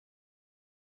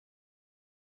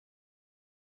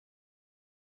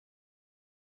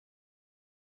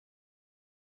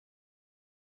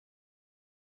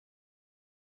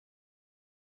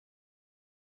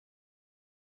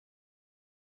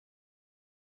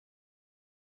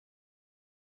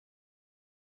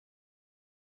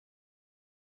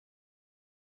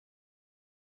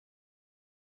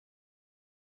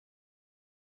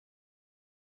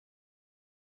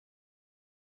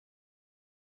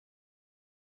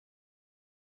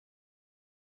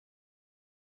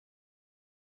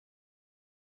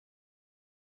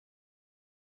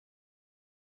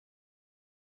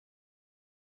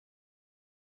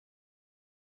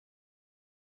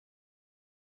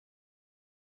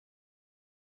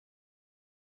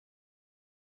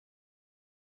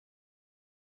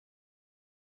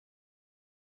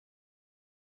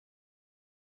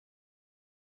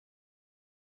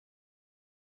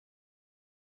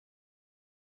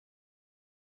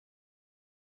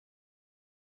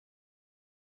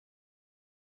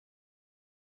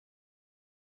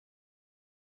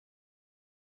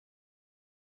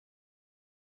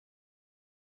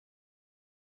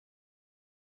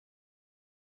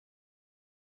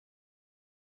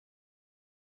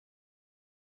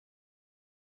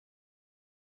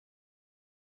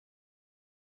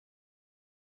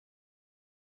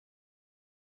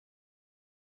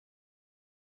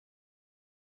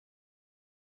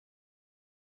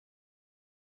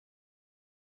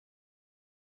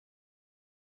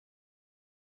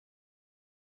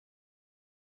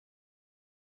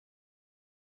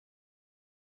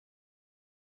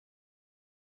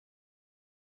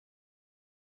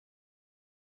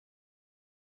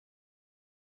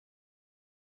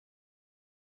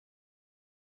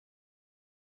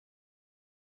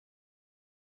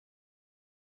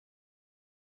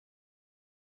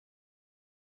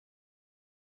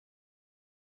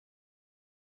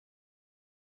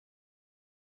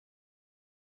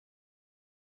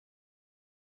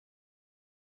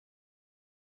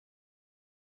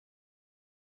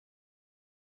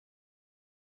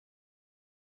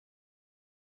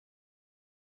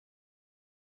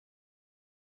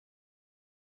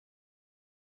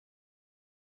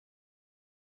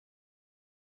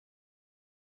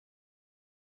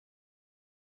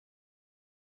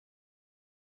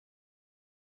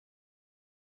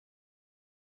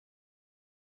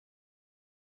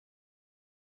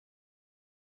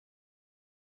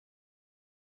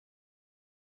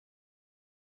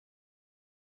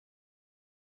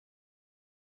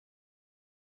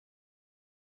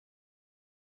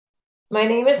My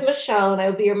name is Michelle, and I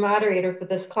will be your moderator for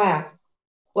this class.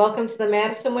 Welcome to the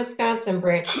Madison, Wisconsin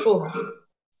Branch School.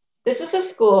 This is a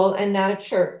school and not a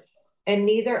church, and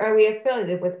neither are we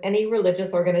affiliated with any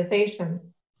religious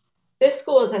organization. This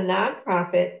school is a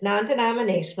nonprofit,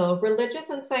 non-denominational, religious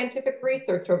and scientific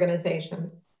research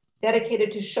organization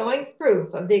dedicated to showing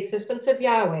proof of the existence of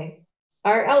Yahweh,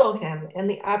 our Elohim, and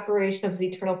the operation of his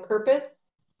eternal purpose,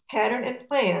 pattern, and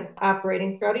plan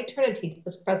operating throughout eternity to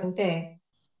this present day.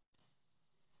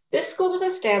 This school was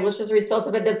established as a result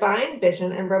of a divine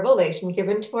vision and revelation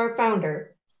given to our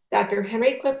founder, Dr.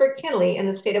 Henry Clifford Kinley, in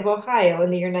the state of Ohio in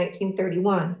the year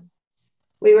 1931.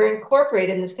 We were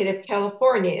incorporated in the state of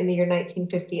California in the year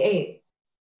 1958.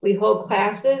 We hold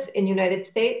classes in United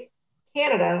States,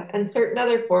 Canada, and certain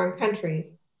other foreign countries.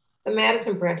 The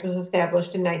Madison branch was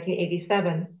established in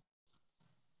 1987.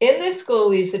 In this school,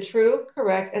 we use the true,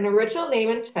 correct, and original name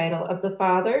and title of the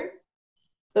Father,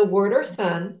 the Word or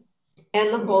Son,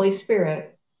 and the Holy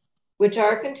Spirit, which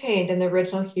are contained in the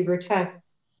original Hebrew text.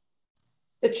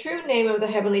 The true name of the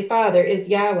Heavenly Father is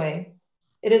Yahweh.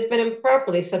 It has been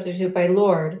improperly substituted by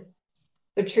Lord.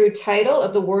 The true title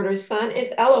of the Word or Son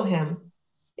is Elohim.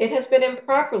 It has been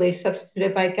improperly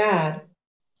substituted by God.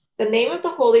 The name of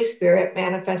the Holy Spirit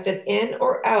manifested in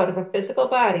or out of a physical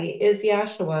body is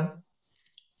Yahshua.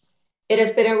 It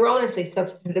has been erroneously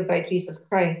substituted by Jesus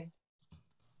Christ.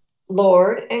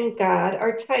 Lord and God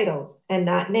are titles and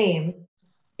not names.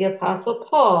 The Apostle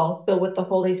Paul, filled with the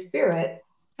Holy Spirit,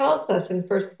 tells us in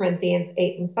 1 Corinthians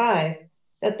 8 and 5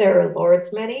 that there are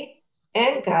Lords many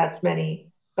and Gods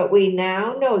many, but we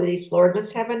now know that each Lord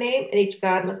must have a name and each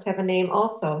God must have a name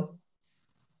also.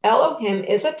 Elohim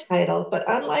is a title, but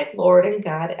unlike Lord and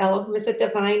God, Elohim is a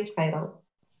divine title.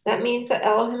 That means that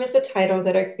Elohim is a title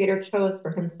that our Creator chose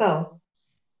for himself.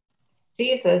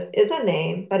 Jesus is a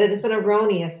name, but it is an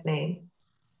erroneous name.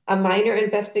 A minor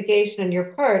investigation on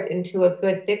your part into a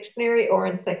good dictionary or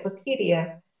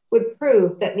encyclopedia would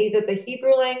prove that neither the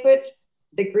Hebrew language,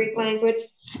 the Greek language,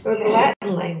 nor the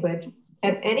Latin language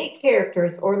have any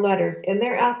characters or letters in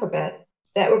their alphabet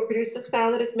that would produce the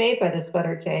sound that is made by this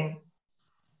letter J.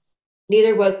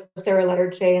 Neither was there a letter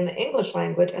J in the English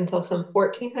language until some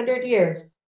 1400 years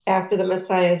after the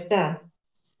Messiah's death.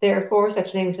 Therefore,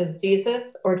 such names as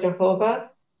Jesus or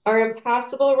Jehovah are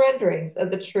impossible renderings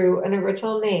of the true and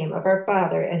original name of our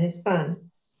Father and his Son.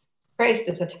 Christ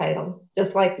is a title,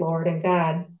 just like Lord and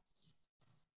God.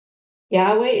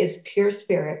 Yahweh is pure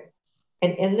spirit,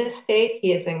 and in this state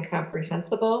he is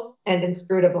incomprehensible and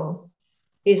inscrutable.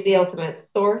 He is the ultimate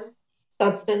source,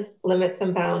 substance, limits,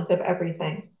 and bounds of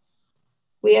everything.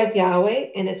 We have Yahweh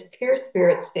in his pure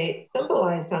spirit state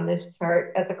symbolized on this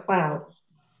chart as a cloud.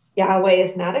 Yahweh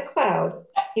is not a cloud.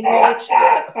 He merely chose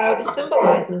a cloud to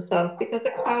symbolize himself because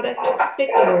a cloud has no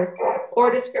particular or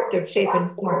descriptive shape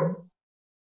and form.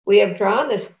 We have drawn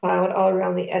this cloud all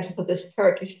around the edges of this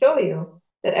chart to show you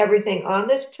that everything on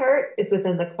this chart is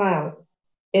within the cloud.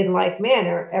 In like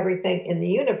manner, everything in the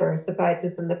universe abides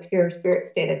within the pure spirit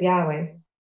state of Yahweh.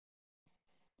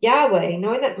 Yahweh,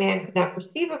 knowing that man could not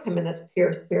perceive of him in this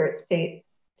pure spirit state,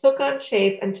 took on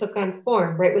shape and took on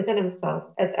form right within himself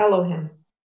as Elohim.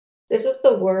 This is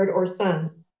the Word or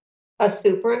Son, a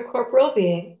superincorporeal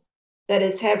being that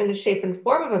is having the shape and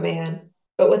form of a man,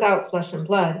 but without flesh and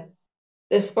blood.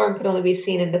 This form could only be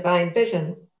seen in divine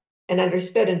visions and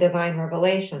understood in divine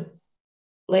revelation.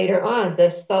 Later on,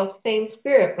 this self-same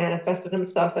spirit manifested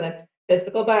himself in a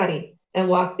physical body and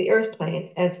walked the earth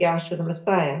plane as Yahshua the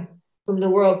Messiah, whom the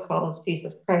world calls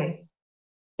Jesus Christ.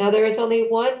 Now there is only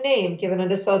one name given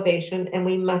unto salvation, and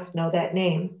we must know that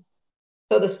name.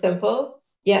 So the simple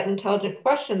yet intelligent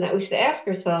question that we should ask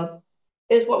ourselves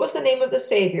is, what was the name of the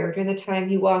Savior during the time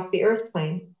he walked the earth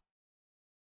plane?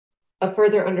 A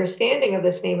further understanding of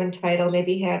this name and title may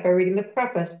be had by reading the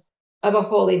preface of a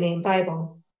Holy Name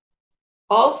Bible.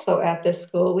 Also at this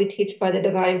school, we teach by the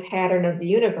divine pattern of the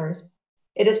universe.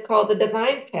 It is called the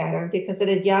divine pattern because it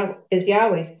is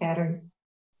Yahweh's pattern.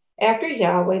 After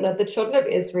Yahweh led the children of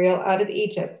Israel out of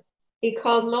Egypt, he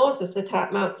called Moses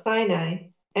atop Mount Sinai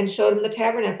and showed him the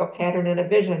tabernacle pattern in a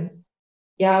vision.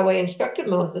 Yahweh instructed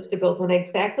Moses to build one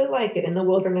exactly like it in the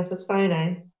wilderness of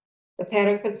Sinai. The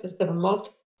pattern consists of a most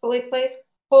holy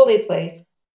place,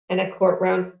 and a court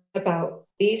round about.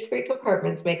 These three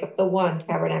compartments make up the one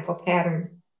tabernacle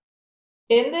pattern.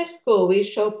 In this school, we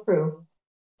show proof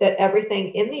that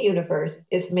everything in the universe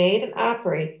is made and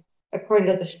operates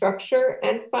according to the structure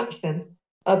and function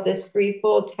of this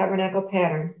threefold tabernacle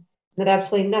pattern, and that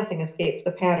absolutely nothing escapes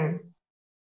the pattern.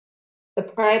 The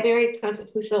primary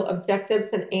constitutional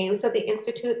objectives and aims of the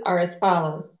Institute are as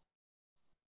follows.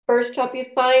 First, help you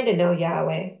find and know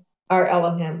Yahweh, our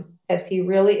Elohim, as he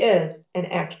really is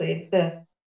and actually exists.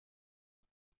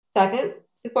 Second,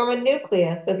 to form a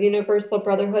nucleus of universal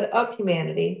brotherhood of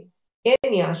humanity in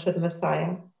Yahshua the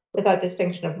Messiah, without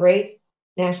distinction of race,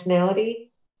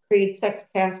 nationality, creed, sex,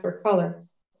 caste, or color.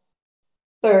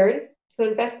 Third, to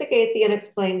investigate the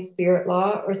unexplained spirit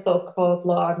law or so-called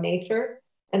law of nature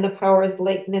and the powers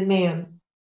latent in man.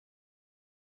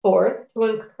 Fourth, to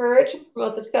encourage and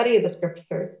promote the study of the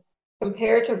scriptures,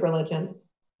 comparative religion,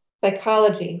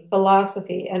 psychology,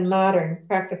 philosophy, and modern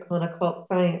practical and occult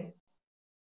science.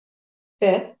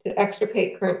 Fifth, to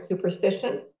extirpate current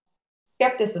superstition,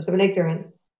 skepticism, and ignorance.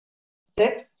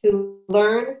 Sixth, to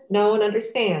learn, know, and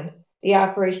understand the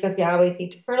operation of Yahweh's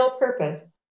eternal purpose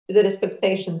through the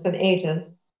dispensations and ages.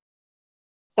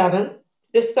 Seventh,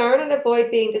 to discern and avoid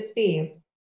being deceived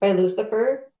by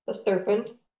Lucifer, the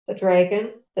serpent, the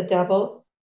dragon, the devil,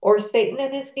 or Satan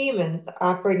and his demons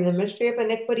operating the mystery of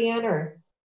iniquity on earth,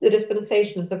 the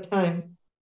dispensations of time.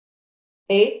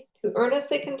 Eighth, to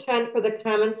earnestly contend for the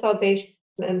common salvation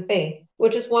and faith,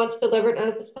 which is once delivered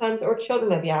unto the sons or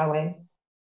children of Yahweh.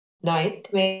 Ninth,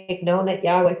 to make known that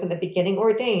Yahweh from the beginning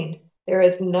ordained there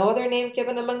is no other name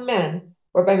given among men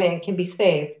whereby man can be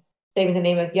saved, saving the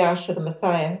name of Yahshua the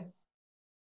Messiah.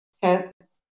 10th,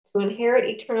 to inherit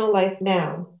eternal life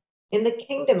now in the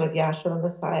kingdom of Yahshua the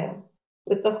Messiah,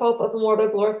 with the hope of immortal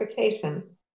glorification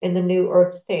in the new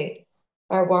earth state.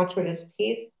 Our watchword is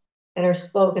peace, and our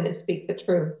slogan is speak the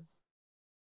truth.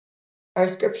 Our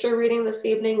scripture reading this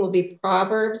evening will be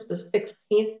Proverbs, the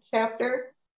 16th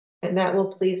chapter, and that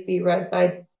will please be read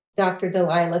by Dr.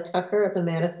 Delilah Tucker of the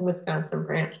Madison, Wisconsin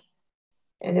branch.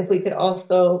 And if we could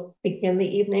also begin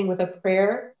the evening with a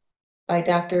prayer by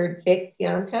Dr. Jake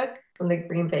Piontek from the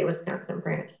Green Bay, Wisconsin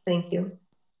branch. Thank you.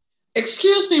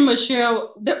 Excuse me,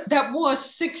 Michelle, that was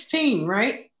 16,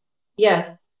 right?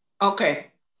 Yes. Okay.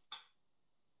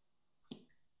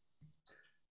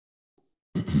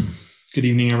 Good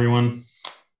evening, everyone.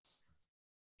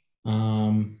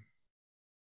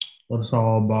 Let us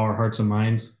all bow our hearts and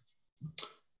minds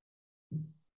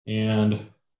and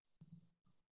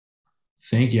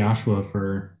thank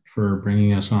Yahshua for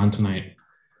bringing us on tonight.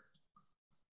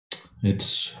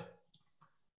 It's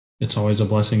always a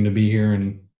blessing to be here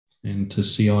and to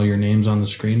see all your names on the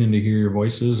screen and to hear your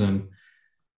voices and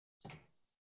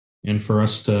for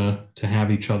us to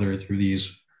have each other through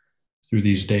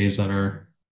these days that are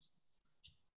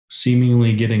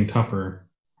seemingly getting tougher.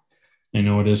 I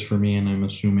know it is for me, and I'm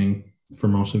assuming for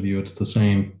most of you it's the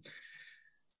same.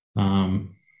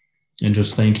 And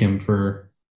just thank him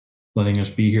for letting us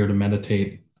be here to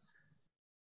meditate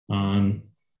on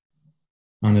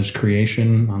his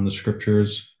creation, on the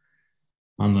scriptures,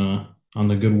 on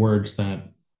the good words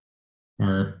that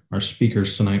our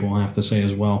speakers tonight will have to say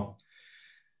as well.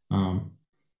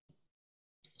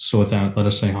 So with that, let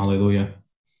us say hallelujah.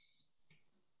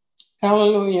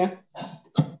 Hallelujah.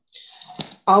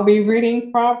 I'll be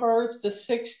reading Proverbs, the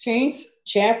 16th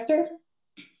chapter.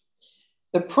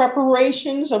 The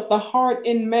preparations of the heart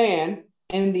in man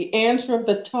and the answer of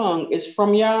the tongue is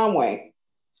from Yahweh.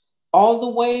 All the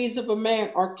ways of a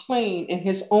man are clean in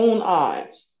his own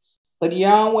eyes, but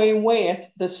Yahweh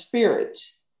weigheth the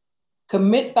spirits.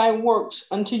 Commit thy works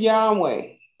unto Yahweh,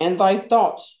 and thy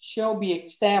thoughts shall be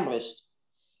established.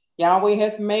 Yahweh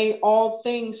hath made all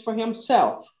things for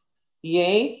himself,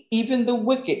 yea, even the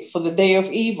wicked for the day of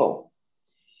evil.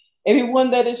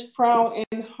 Everyone that is proud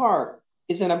in heart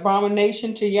is an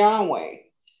abomination to Yahweh.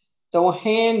 Though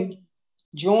hand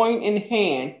join in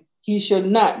hand, he shall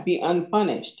not be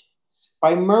unpunished.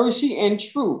 By mercy and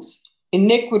truth,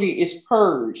 iniquity is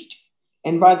purged,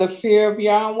 and by the fear of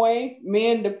Yahweh,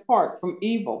 men depart from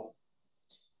evil.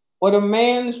 When a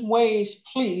man's ways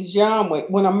please Yahweh,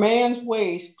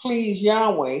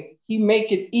 he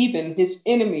maketh even his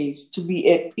enemies to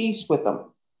be at peace with him.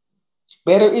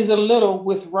 Better is a little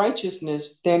with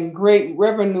righteousness than great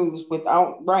revenues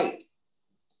without right.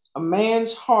 A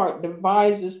man's heart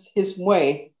deviseth his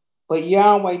way, but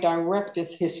Yahweh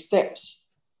directeth his steps.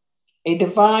 A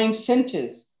divine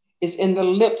sentence is in the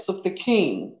lips of the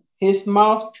king. His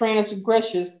mouth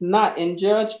transgresseth not in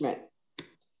judgment.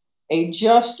 A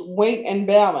just weight and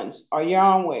balance are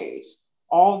Yahweh's.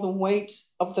 All the weights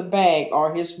of the bag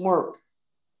are his work.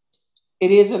 It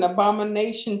is an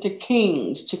abomination to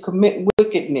kings to commit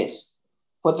wickedness,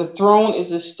 for the throne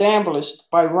is established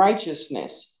by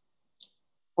righteousness.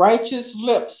 Righteous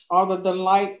lips are the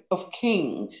delight of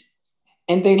kings,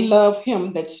 and they love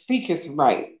him that speaketh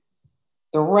right.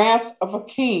 The wrath of a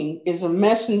king is as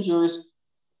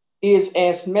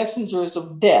messengers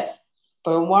of death,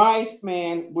 but a wise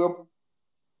man will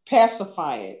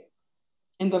pacify it.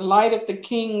 In the light of the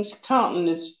king's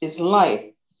countenance is life,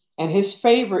 and his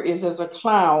favor is as a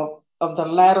cloud of the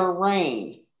latter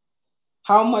rain.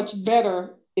 How much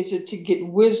better is it to get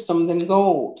wisdom than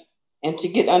gold, and to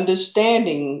get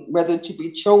understanding rather to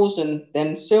be chosen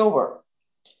than silver?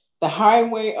 The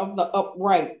highway of the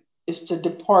upright is to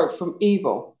depart from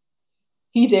evil.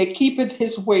 He that keepeth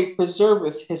his way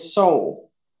preserveth his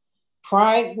soul.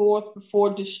 Pride goeth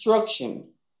before destruction,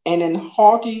 and an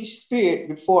haughty spirit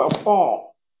before a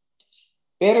fall.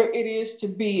 Better it is to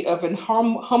be of an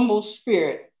humble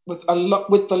spirit with the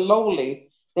lowly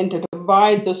than to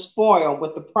divide the spoil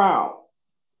with the proud.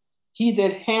 He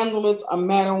that handleth a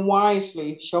matter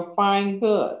wisely shall find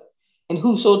good, and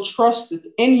whoso trusteth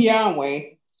in Yahweh,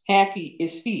 happy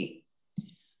is he.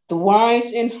 The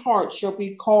wise in heart shall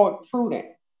be called prudent,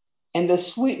 and the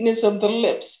sweetness of the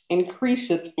lips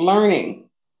increaseth learning.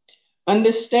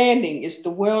 Understanding is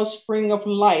the wellspring of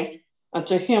life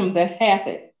unto him that hath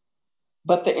it,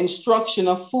 but the instruction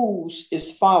of fools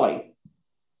is folly.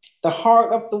 The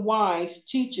heart of the wise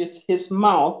teacheth his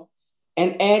mouth,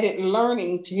 and added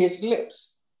learning to his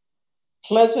lips.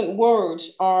 Pleasant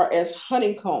words are as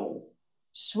honeycomb,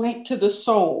 sweet to the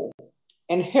soul,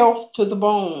 and health to the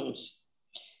bones.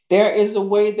 There is a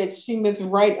way that seemeth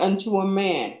right unto a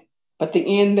man, but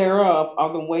the end thereof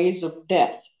are the ways of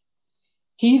death.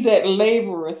 He that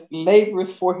laboreth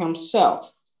for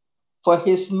himself, for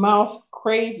his mouth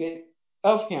craveth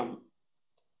of him.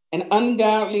 An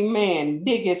ungodly man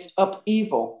diggeth up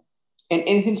evil, and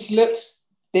in his lips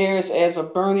there is as a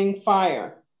burning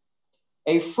fire.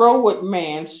 A froward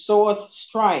man soweth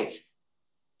strife,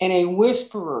 and a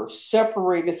whisperer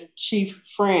separateth chief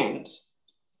friends.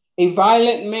 A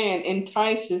violent man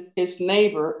enticeth his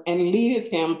neighbor, and leadeth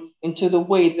him into the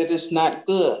way that is not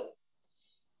good.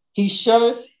 He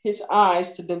shutteth his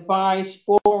eyes to devise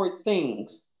forward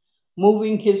things.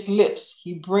 Moving his lips,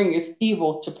 he bringeth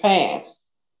evil to pass.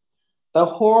 The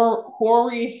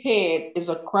hoary head is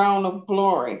a crown of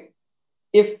glory,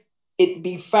 if it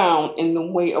be found in the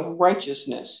way of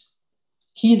righteousness.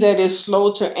 He that is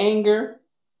slow to anger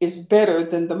is better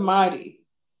than the mighty,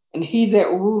 and he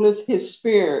that ruleth his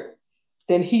spirit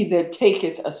than he that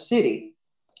taketh a city.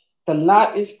 The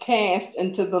lot is cast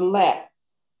into the lap,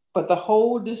 but the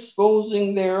whole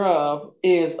disposing thereof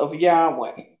is of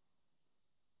Yahweh.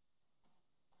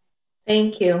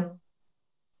 Thank you.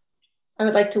 I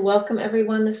would like to welcome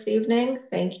everyone this evening.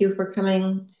 Thank you for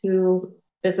coming to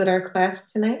visit our class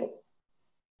tonight.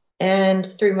 And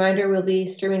just a reminder, we'll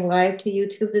be streaming live to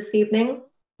YouTube this evening.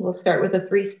 We'll start with a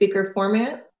 3-speaker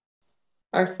format.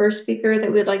 Our first speaker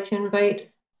that we'd like to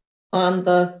invite on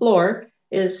the floor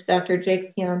is Dr.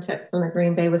 Jake Piontek from the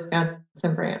Green Bay,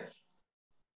 Wisconsin branch.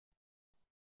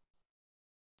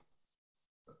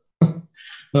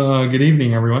 Good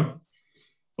evening, everyone.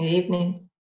 Good evening.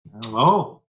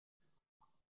 Hello.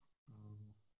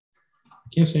 I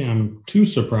can't say I'm too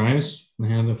surprised. I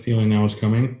had a feeling that was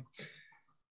coming.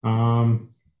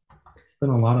 It's been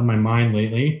a lot on my mind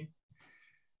lately.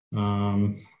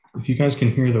 If you guys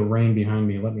can hear the rain behind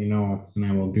me, let me know, and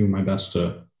I will do my best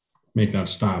to make that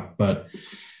stop. But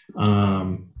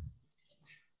yeah,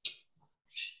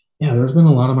 there's been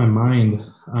a lot on my mind.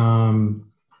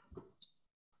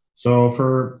 So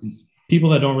for people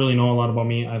that don't really know a lot about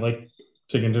me, I like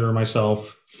to consider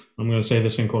myself, I'm going to say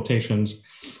this in quotations,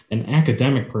 an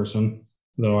academic person,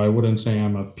 though I wouldn't say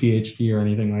I'm a PhD or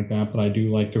anything like that, but I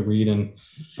do like to read, and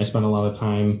I spend a lot of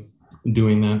time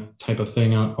doing that type of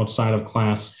thing outside of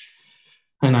class.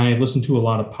 And I listen to a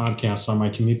lot of podcasts on my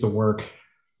commute to work.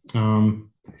 And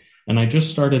I just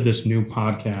started this new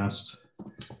podcast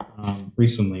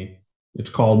recently. It's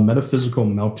called Metaphysical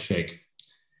Milkshake.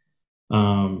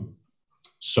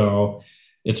 So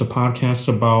it's a podcast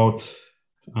about,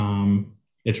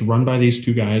 it's run by these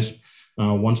two guys.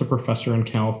 One's a professor in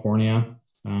California.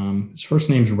 His first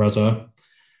name's Reza.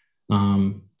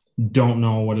 Don't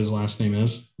know what his last name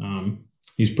is.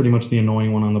 He's pretty much the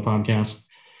annoying one on the podcast.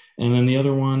 And then the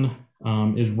other one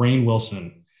is Rainn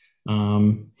Wilson.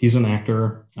 He's an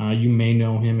actor. You may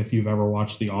know him if you've ever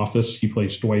watched The Office. He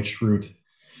plays Dwight Schrute.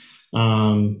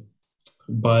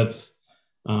 But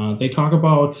they talk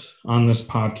about, on this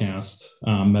podcast,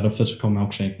 Metaphysical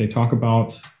Milkshake, they talk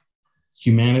about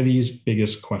humanity's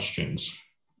biggest questions.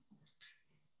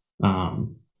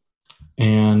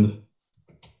 And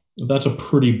that's a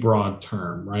pretty broad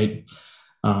term, right?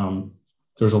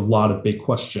 There's a lot of big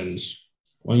questions.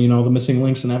 Well, the missing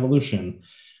links in evolution,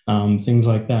 things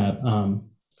like that.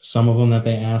 Some of them that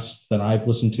they asked that I've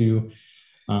listened to,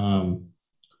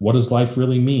 what does life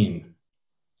really mean?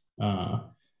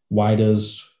 Why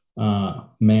does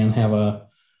man have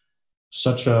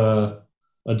such a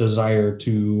desire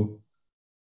to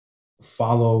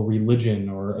follow religion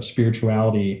or a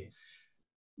spirituality,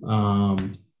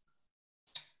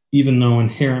 even though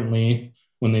inherently,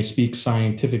 when they speak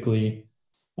scientifically,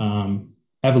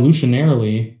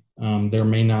 evolutionarily, there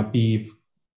may not be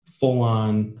full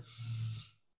on,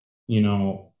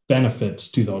 benefits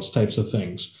to those types of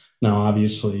things. Now,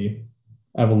 obviously,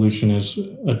 evolution is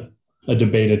a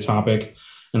debated topic,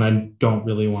 and I don't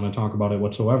really want to talk about it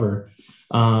whatsoever.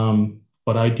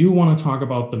 But I do want to talk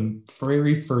about the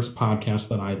very first podcast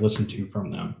that I listened to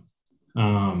from them.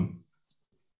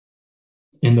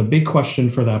 And the big question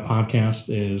for that podcast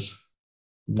is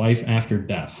life after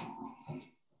death.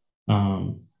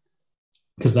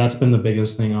 Because that's been the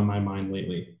biggest thing on my mind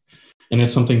lately. And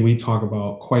it's something we talk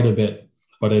about quite a bit,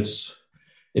 but it's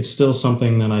still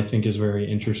something that I think is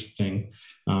very interesting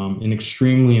and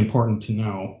extremely important to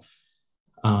know.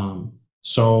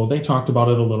 So they talked about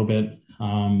it a little bit.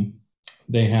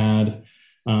 They had,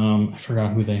 I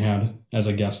forgot who they had as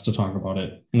a guest to talk about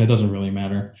it, and it doesn't really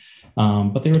matter.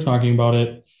 But they were talking about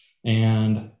it,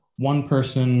 and one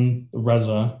person,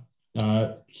 Reza,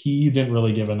 he didn't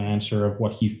really give an answer of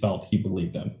what he felt he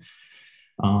believed in.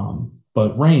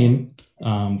 But Rain,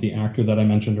 the actor that I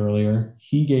mentioned earlier,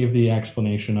 he gave the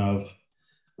explanation of,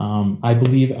 I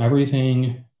believe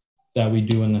everything that we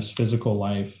do in this physical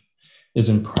life is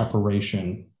in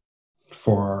preparation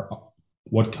for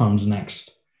what comes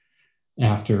next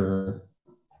after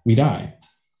we die.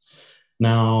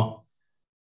 Now,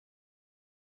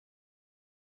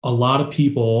 a lot of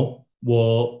people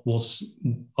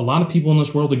a lot of people in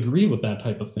this world agree with that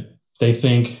type of thing. They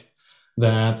think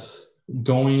that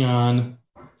going on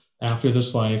after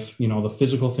this life, the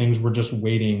physical things, we're just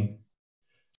waiting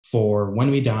for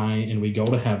when we die and we go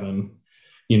to heaven.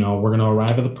 We're going to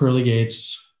arrive at the pearly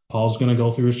gates. Paul's going to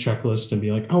go through his checklist and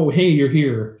be like, oh, hey, you're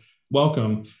here.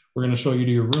 Welcome. We're going to show you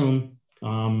to your room.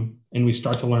 And we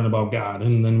start to learn about God.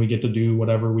 And then we get to do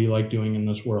whatever we like doing in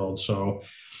this world. So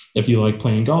if you like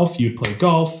playing golf, you'd play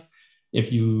golf.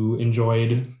 If you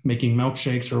enjoyed making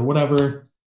milkshakes or whatever,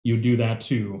 you do that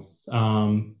too.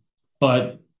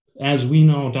 But as we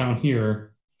know down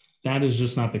here, that is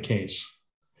just not the case.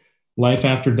 Life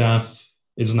after death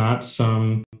is not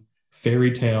some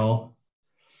fairy tale,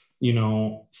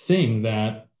 thing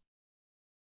that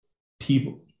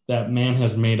man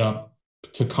has made up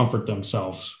to comfort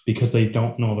themselves because they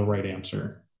don't know the right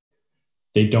answer.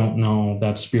 They don't know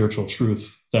that spiritual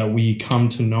truth that we come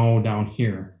to know down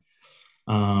here.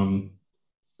 And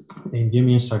give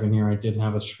me a second here. I did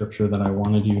have a scripture that I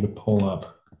wanted you to pull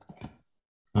up.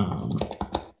 I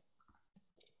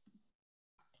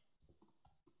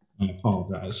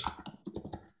apologize.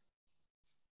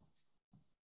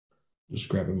 Just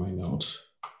grabbing my notes.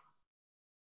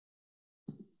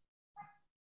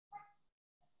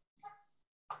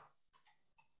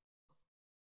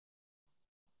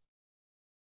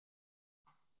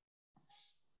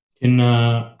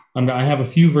 I have a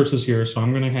few verses here, so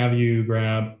I'm going to have you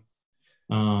grab.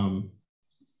 I'm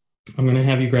going to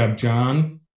have you grab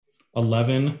John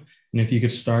 11, and if you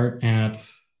could start at.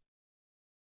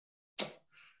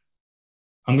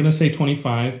 I'm going to say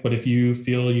 25, but if you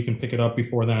feel you can pick it up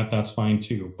before that, that's fine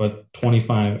too. But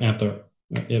 25 after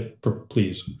it,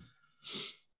 please.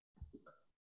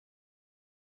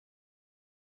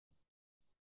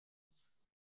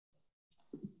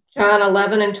 John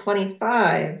 11 and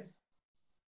 25.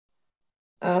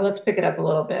 Let's pick it up a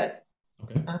little bit.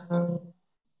 Okay.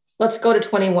 Let's go to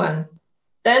 21.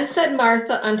 Then said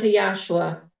Martha unto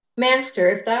Yahshua,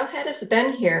 Master, if thou hadst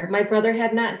been here, my brother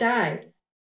had not died.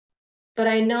 But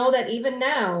I know that even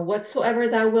now, whatsoever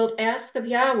thou wilt ask of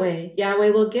Yahweh, Yahweh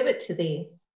will give it to thee.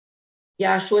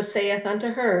 Yahshua saith unto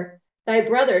her, Thy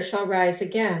brother shall rise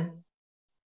again.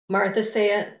 Martha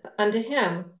saith unto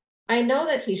him, I know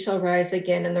that he shall rise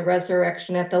again in the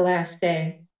resurrection at the last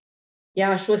day.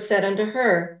 Yahshua said unto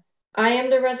her, I am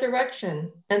the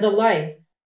resurrection and the life.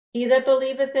 He that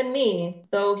believeth in me,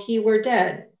 though he were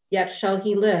dead, yet shall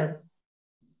he live.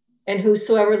 And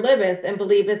whosoever liveth and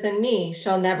believeth in me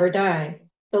shall never die.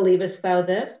 Believest thou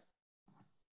this?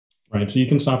 Right, so you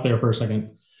can stop there for a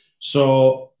second.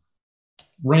 So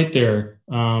right there,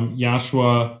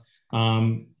 Yahshua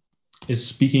is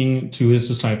speaking to his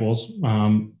disciples.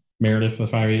 Meredith,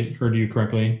 if I heard you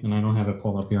correctly, and I don't have it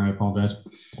pulled up here, I apologize.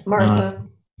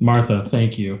 Martha,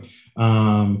 thank you.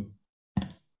 And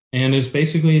is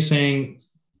basically saying,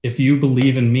 if you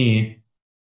believe in me,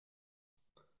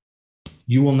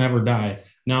 you will never die.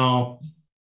 Now,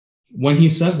 when he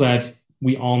says that,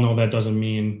 we all know that doesn't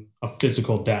mean a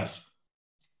physical death,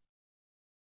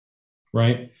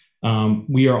 right?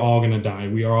 We are all going to die.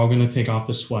 We are all going to take off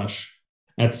this flesh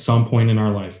at some point in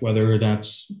our life, whether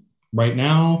that's right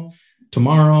now,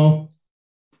 tomorrow,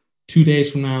 2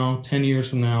 days from now, 10 years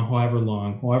from now, however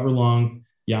long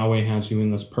Yahweh has you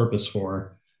in this purpose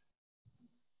for,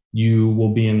 you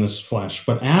will be in this flesh.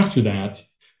 But after that,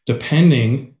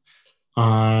 depending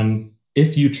on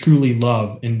if you truly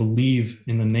love and believe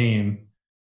in the name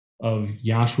of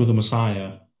Yahshua the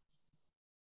Messiah,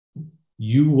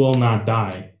 you will not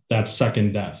die that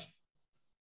second death.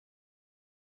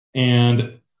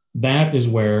 And that is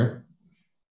where,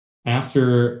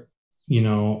 after,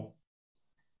 I'm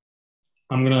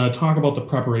going to talk about the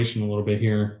preparation a little bit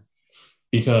here,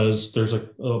 because there's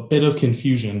a bit of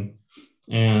confusion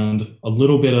and a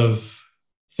little bit of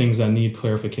things that need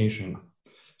clarification.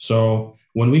 So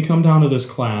when we come down to this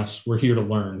class, we're here to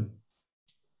learn.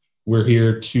 We're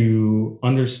here to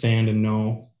understand and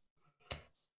know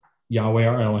Yahweh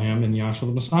our Elohim and Yahshua the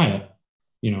Messiah.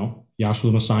 Yahshua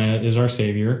the Messiah is our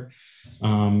Savior.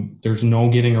 There's no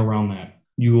getting around that.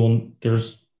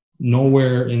 There's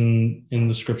nowhere in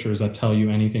the scriptures that tell you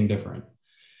anything different.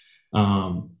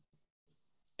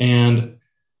 And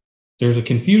there's a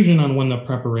confusion on when the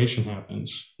preparation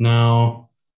happens. Now,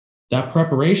 that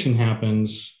preparation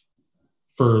happens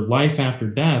for life after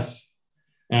death,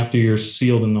 after you're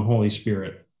sealed in the Holy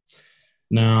Spirit.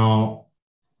 Now,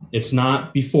 it's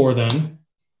not before then.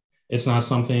 It's not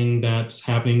something that's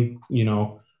happening,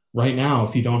 right now.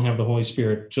 If you don't have the Holy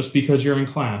Spirit, just because you're in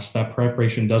class, that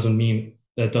preparation doesn't mean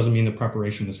the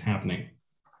preparation is happening.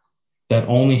 That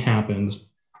only happens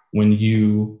when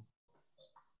you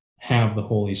have the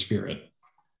Holy Spirit,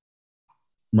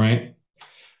 right?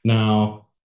 Now,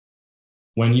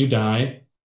 when you die,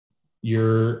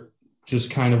 you're just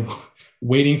kind of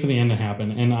waiting for the end to happen.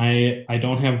 And I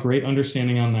don't have great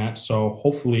understanding on that. So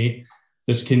hopefully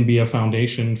this can be a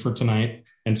foundation for tonight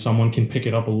and someone can pick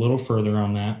it up a little further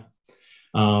on that,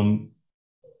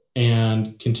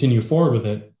 and continue forward with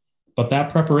it. But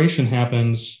that preparation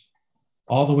happens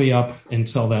all the way up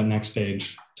until that next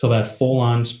stage, till that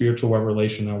full-on spiritual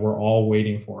revelation that we're all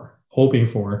waiting for, hoping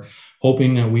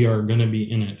that we are going to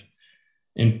be in it,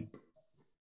 and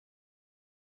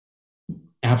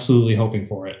absolutely hoping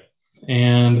for it.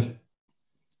 And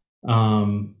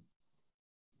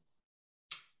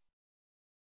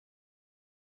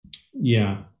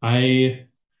I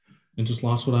just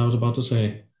lost what I was about to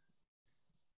say.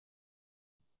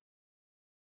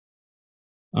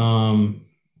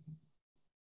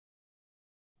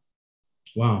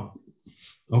 Wow.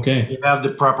 Okay. You have the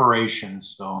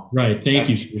preparations, so. Right. Thank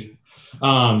you, Steve.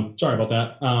 Sorry about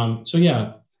that. So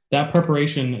that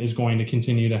preparation is going to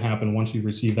continue to happen once you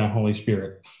receive that Holy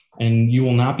Spirit, and you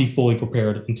will not be fully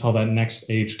prepared until that next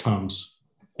age comes.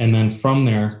 And then from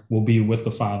there, we'll be with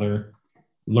the Father,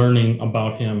 learning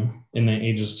about him in the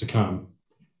ages to come.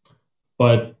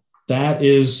 But that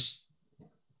is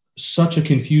such a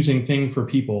confusing thing for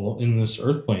people in this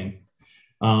earth plane,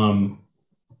 and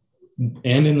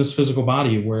in this physical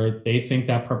body, where they think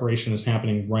that preparation is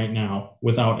happening right now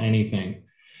without anything.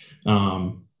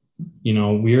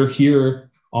 We're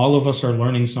here, all of us are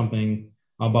learning something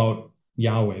about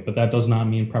Yahweh, but that does not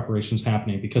mean preparation is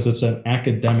happening, because it's an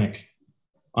academic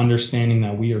understanding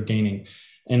that we are gaining.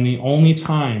 And the only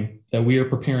time that we are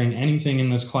preparing anything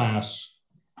in this class,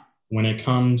 when it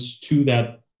comes to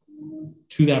that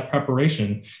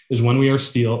preparation, is when we are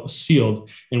sealed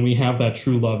and we have that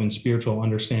true love and spiritual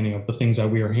understanding of the things that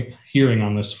we are hearing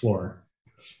on this floor,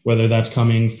 whether that's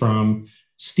coming from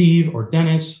Steve or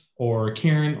Dennis or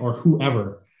Karen or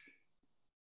whoever,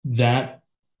 that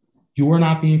you are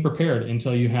not being prepared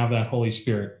until you have that Holy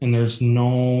Spirit. And there's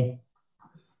no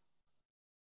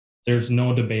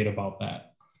debate about that.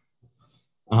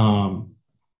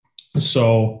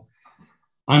 So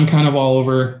I'm kind of all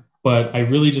over, but I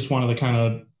really just wanted to kind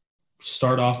of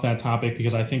start off that topic,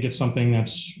 because I think it's something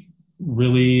that's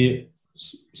really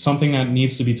something that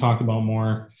needs to be talked about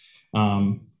more,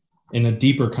 in a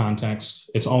deeper context.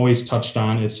 It's always touched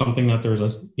on. It's something that there's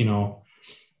a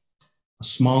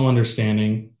small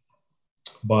understanding,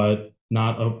 but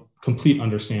not a complete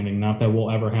understanding. Not that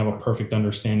we'll ever have a perfect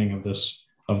understanding of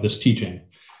this teaching.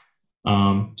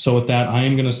 So with that, I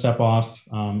am going to step off.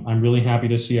 I'm really happy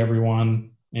to see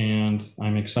everyone, and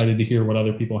I'm excited to hear what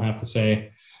other people have to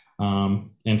say.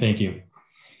 And thank you.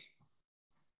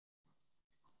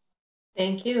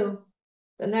 Thank you.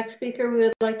 The next speaker we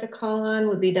would like to call on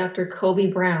would be Dr. Kobe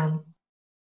Brown.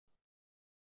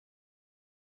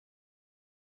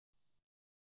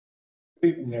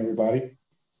 Good evening, everybody.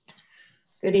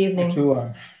 Good evening.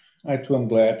 I too am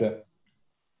glad to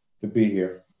be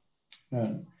here.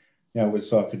 It was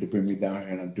thoughtful to bring me down here,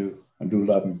 and I do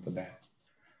love him for that.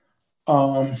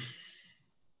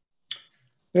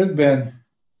 There's been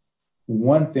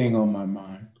one thing on my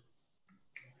mind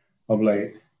of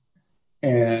late.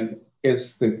 And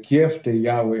it's the gift that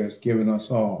Yahweh has given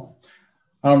us all.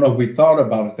 I don't know if we thought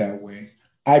about it that way.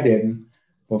 I didn't,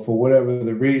 but for whatever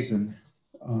the reason,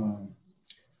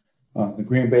 the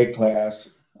Green Bay class,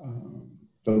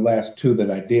 the last two that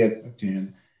I did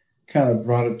attend, kind of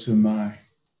brought it to my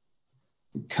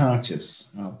conscious,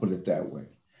 I'll put it that way.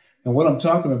 And what I'm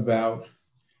talking about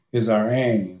is our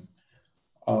aim.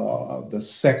 The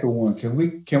second one, can we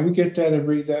get that and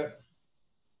read that?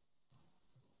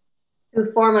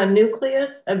 To form a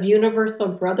nucleus of universal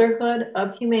brotherhood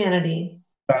of humanity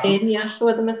in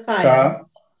Yeshua the Messiah.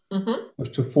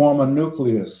 To form a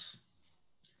nucleus.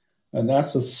 And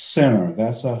that's a center,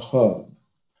 that's a hub,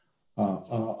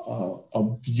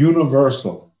 a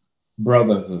universal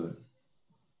brotherhood.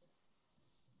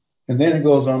 And then it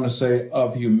goes on to say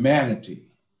of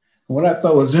humanity. And what I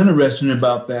thought was interesting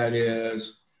about that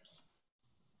is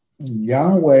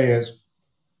Yahweh has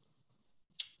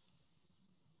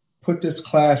put this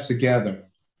class together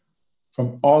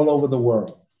from all over the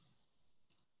world.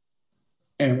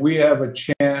 And we have a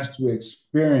chance to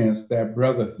experience that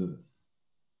brotherhood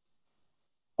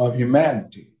of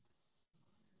humanity.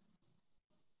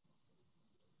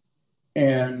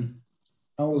 And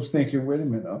I was thinking, wait a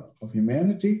minute, of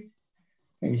humanity?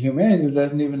 And humanity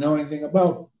doesn't even know anything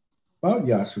about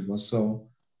Yahshua. So,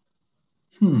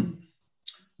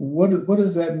 what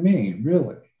does that mean,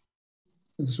 really?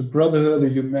 It's a brotherhood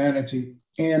of humanity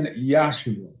in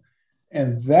Yahshua.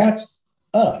 And that's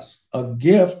us, a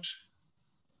gift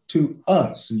to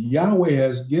us. Yahweh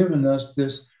has given us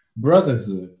this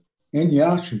brotherhood in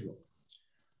Yahshua.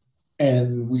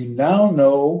 And we now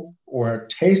know or have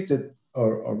tasted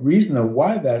a reason of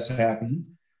why that's happened.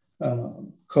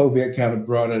 COVID kind of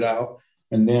brought it out,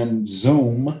 and then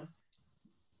Zoom.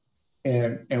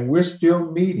 And we're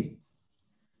still meeting.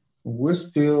 We're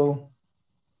still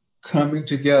coming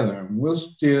together. We're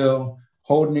still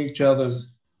holding each other's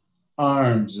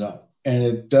arms up. And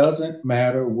it doesn't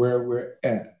matter where we're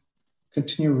at.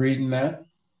 Continue reading that.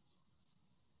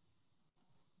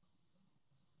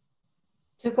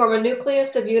 To form a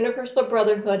nucleus of universal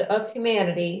brotherhood of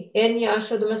humanity in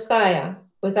Yahshua the Messiah,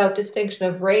 without distinction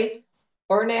of race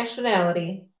or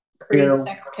nationality, creed,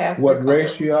 sex, caste, what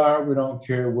race you are, we don't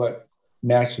care what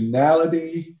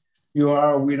nationality you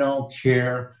are, we don't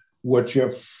care what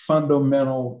your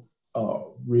fundamental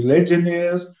religion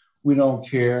is, we don't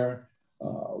care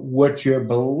what your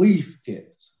belief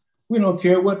is. We don't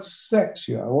care what sex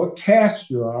you are, what caste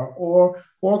you are, or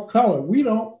color. We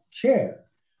don't care.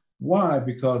 Why?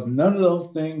 Because none of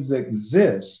those things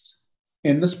exist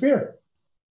in the spirit.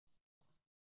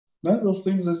 None of those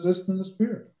things exist in the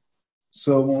spirit.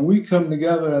 So when we come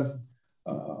together as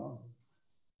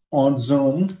on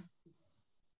Zoom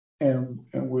and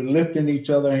we're lifting each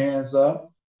other's hands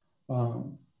up,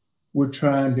 we're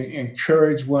trying to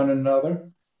encourage one another.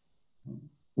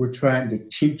 We're trying to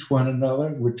teach one another.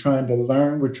 We're trying to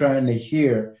learn. We're trying to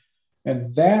hear.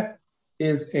 And that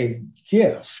is a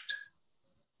gift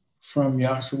from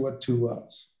Yahshua to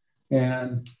us.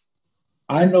 And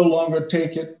I no longer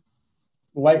take it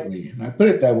lightly. And I put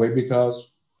it that way because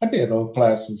I did old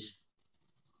classes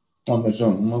on the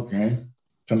Zoom,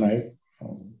 tonight.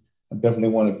 I definitely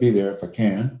want to be there if I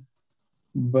can.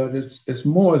 But it's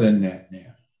more than that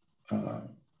now.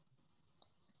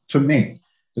 To me,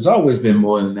 it's always been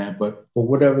more than that, but for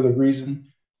whatever the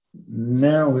reason,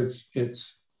 now it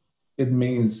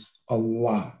means a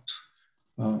lot.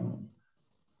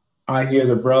 I hear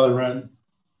the brethren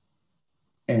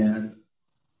and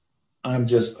I'm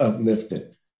just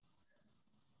uplifted.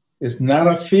 It's not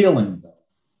a feeling, though.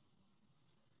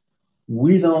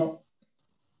 We don't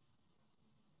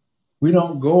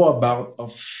go about a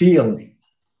feeling.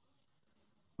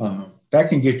 That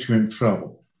can get you in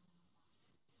trouble.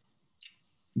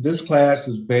 This class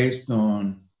is based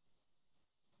on,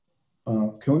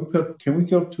 can we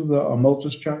go to the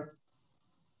Moses chart?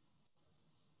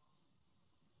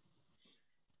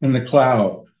 In the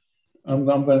cloud, I'm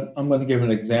going to give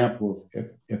an example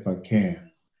if I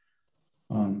can.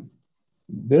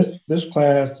 This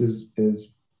class is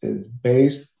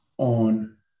based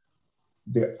on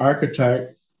the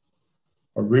archetype,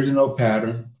 original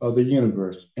pattern of the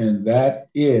universe, and that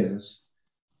is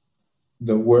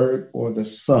the Word or the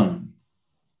Son.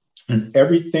 And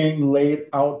everything laid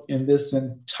out in this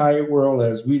entire world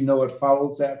as we know it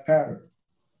follows that pattern.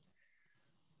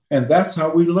 And that's how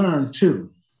we learn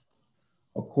too,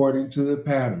 according to the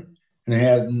pattern. And it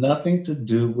has nothing to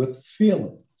do with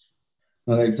feelings.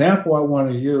 Now, the example I want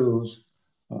to use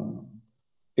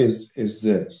is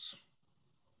this.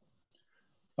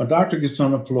 A doctor gets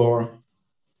on the floor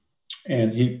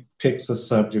and he picks a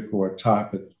subject or a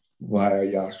topic via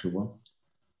Yahshua,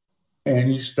 and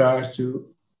he starts to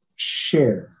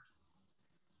share.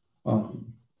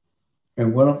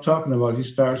 And what I'm talking about, he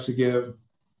starts to give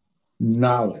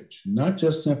knowledge, not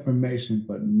just information,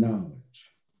 but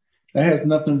knowledge. That has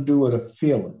nothing to do with a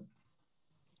feeling.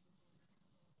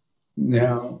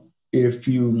 Now, if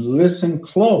you listen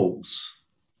close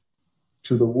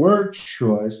to the word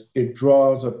choice, it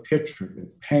draws a picture,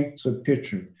 it paints a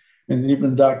picture. And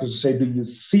even doctors say, do you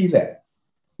see that?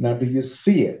 Now, do you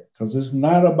see it? Because it's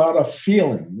not about a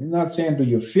feeling. You're not saying, do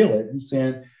you feel it? He's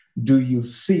saying, do you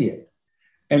see it?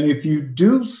 And if you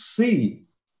do see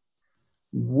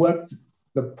what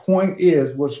the point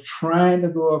is, what's trying to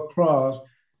go across,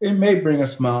 it may bring a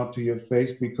smile to your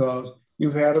face because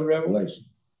you've had a revelation.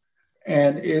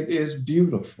 And it is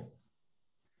beautiful.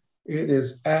 It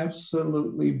is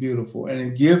absolutely beautiful. And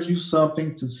it gives you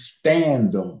something to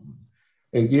stand on.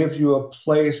 It gives you a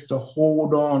place to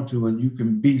hold on to, and you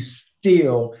can be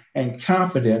still and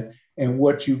confident in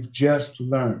what you've just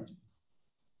learned.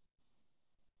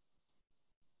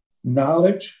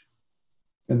 Knowledge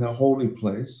in the holy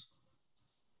place,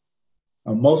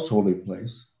 a most holy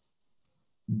place,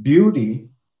 beauty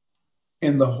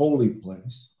in the holy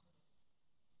place,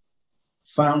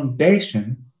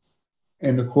 foundation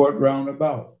in the court round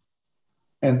about.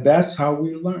 And that's how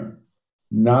we learn.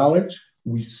 Knowledge,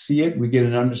 we see it, we get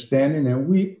an understanding, and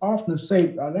we often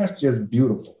say, oh, that's just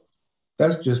beautiful.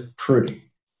 That's just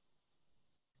pretty.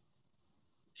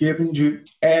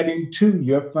 Adding to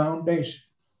your foundation.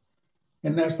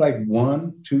 And that's like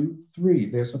 1, 2, 3.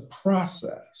 There's a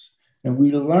process, and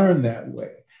we learn that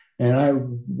way. And I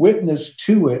witness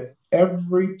to it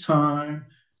every time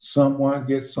someone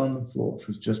gets on the floor. If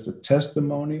it's just a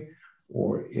testimony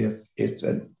or if it's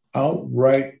an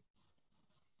outright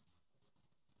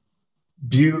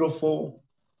beautiful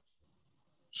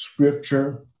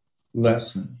scripture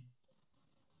lesson.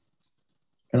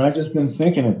 And I've just been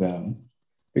thinking about it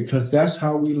because that's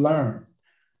how we learn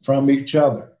from each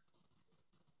other.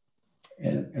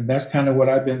 And that's kind of what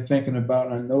I've been thinking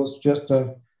about. I know it's just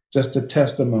a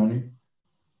testimony,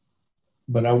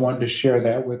 but I wanted to share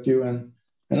that with you. And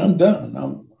I'm done.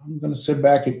 I'm going to sit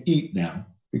back and eat now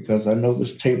because I know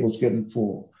this table's getting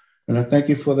full. And I thank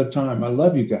you for the time. I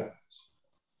love you guys.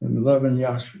 And love in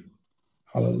Yahshua.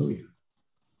 Hallelujah.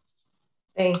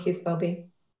 Thank you,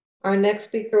 Phoebe. Our next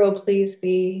speaker will please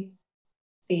be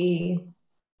the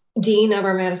Dean of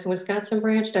our Madison, Wisconsin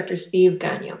branch, Dr. Steve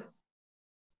Gagnon.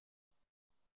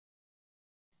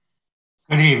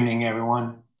 Good evening,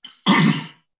 everyone.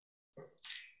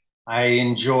 I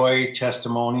enjoy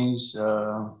testimonies,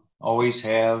 always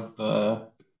have.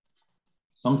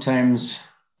 Sometimes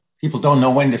people don't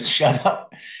know when to shut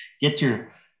up.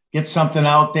 Get something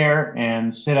out there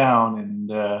and sit down.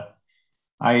 And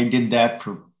I did that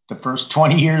for the first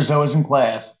 20 years I was in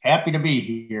class. Happy to be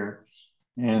here.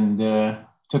 And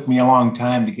took me a long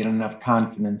time to get enough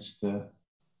confidence to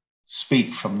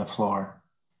speak from the floor.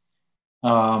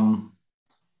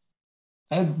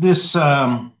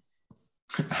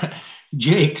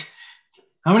 Jake,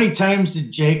 how many times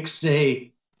did Jake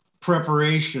say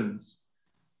preparations?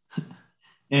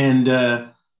 And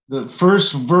the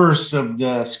first verse of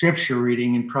the scripture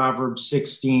reading in Proverbs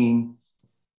 16,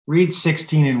 read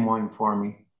 16 and 1 for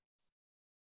me.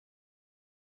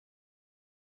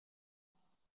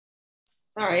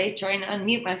 Sorry, trying to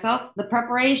unmute myself. The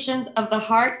preparations of the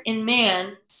heart in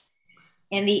man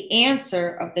and the answer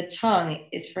of the tongue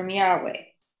is from Yahweh.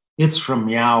 It's from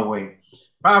Yahweh.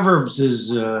 Proverbs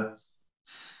is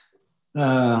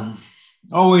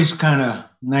always kind of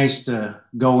nice to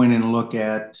go in and look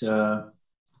at. I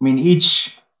mean,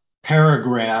 each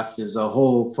paragraph is a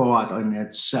whole thought in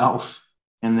itself.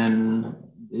 And then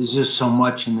there's just so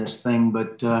much in this thing.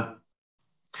 But,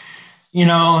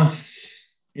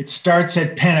 it starts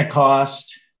at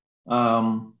Pentecost.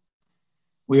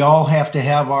 We all have to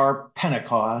have our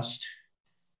Pentecost.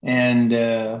 And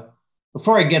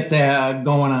before I get that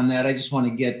going on that, I just want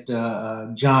to get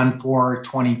John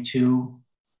 4:22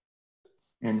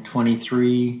 and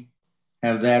 23.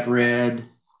 Have that read.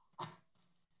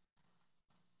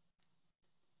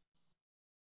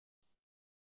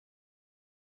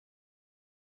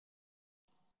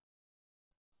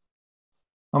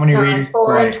 How many readings?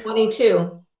 4 and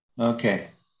 22. Okay.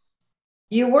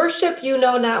 You worship you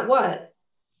know not what.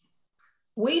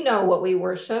 We know what we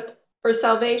worship, for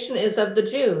salvation is of the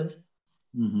Jews.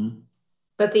 Mm-hmm.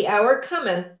 But the hour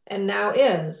cometh, and now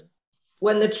is,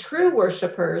 when the true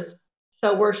worshipers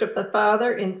shall worship the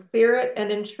Father in spirit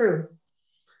and in truth.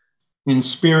 In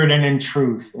spirit and in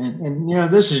truth. And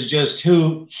this is just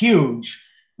huge.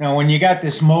 Now, when you got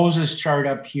this Moses chart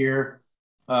up here,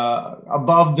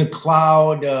 above the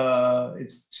cloud,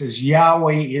 it says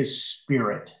Yahweh is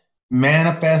spirit,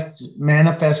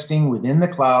 manifesting within the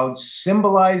clouds,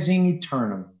 symbolizing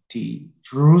eternity,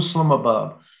 Jerusalem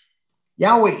above.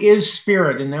 Yahweh is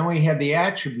spirit, and then we have the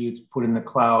attributes put in the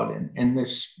cloud, and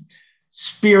this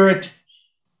spirit,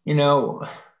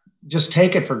 just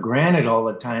take it for granted all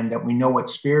the time that we know what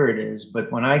spirit is.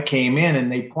 But when I came in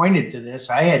and they pointed to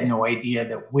this, I had no idea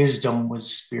that wisdom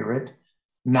was spirit,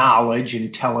 knowledge,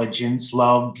 intelligence,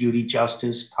 love, beauty,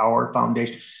 justice, power,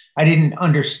 foundation. I didn't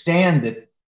understand that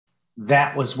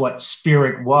that was what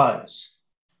spirit was.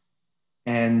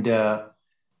 And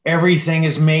everything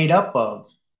is made up of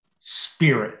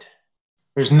spirit.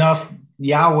 There's nothing.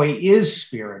 Yahweh is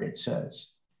spirit, it says.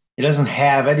 He doesn't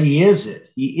have it, he is it.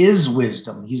 He is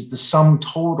wisdom. He's the sum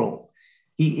total.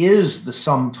 He is the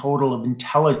sum total of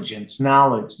intelligence,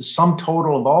 knowledge, the sum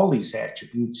total of all these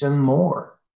attributes and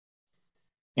more.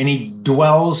 And he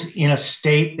dwells in a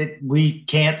state that we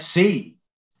can't see.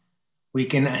 We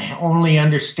can only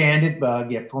understand it,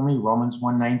 get for me, Romans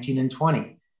 1:19 and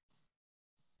 20.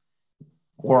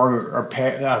 Or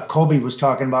Kobe was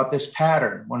talking about this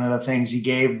pattern. One of the things he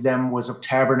gave them was a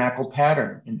tabernacle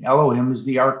pattern. And Elohim is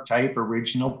the archetype,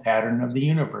 original pattern of the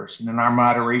universe. And in our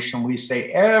moderation, we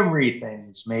say everything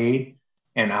is made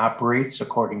and operates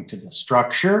according to the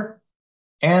structure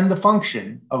and the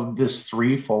function of this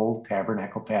threefold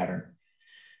tabernacle pattern.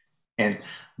 And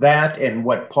that and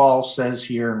what Paul says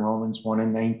here in Romans 1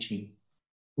 and 19.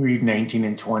 Read 19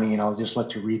 and 20, and I'll just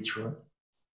let you read through it.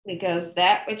 Because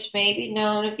that which may be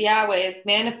known of Yahweh is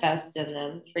manifest in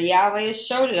them, for Yahweh has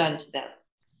showed it unto them.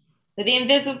 For the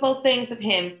invisible things of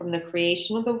him from the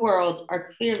creation of the world are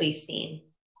clearly seen,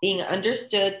 being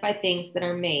understood by things that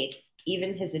are made,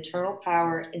 even his eternal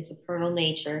power and supernal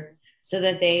nature, so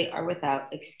that they are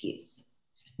without excuse.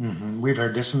 We've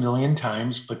heard this a million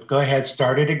times, but go ahead,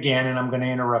 start it again, and I'm going to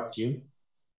interrupt you.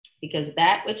 Because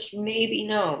that which may be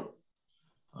known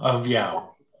of Yahweh.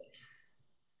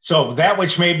 So that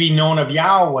which may be known of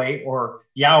Yahweh, or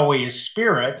Yahweh is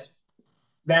spirit,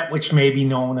 that which may be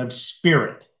known of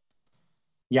spirit.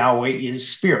 Yahweh is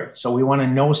spirit. So we want to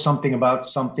know something about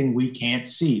something we can't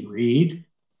see. Read.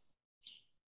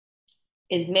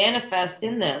 Is manifest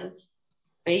in them,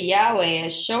 for Yahweh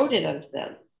has showed it unto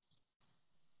them.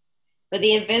 For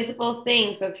the invisible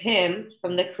things of him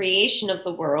from the creation of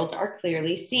the world are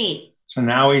clearly seen. So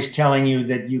now he's telling you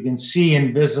that you can see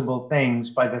invisible things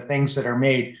by the things that are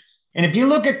made. And if you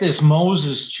look at this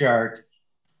Moses chart,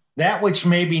 that which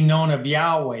may be known of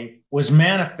Yahweh was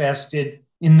manifested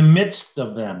in the midst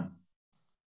of them.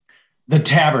 The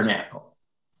tabernacle.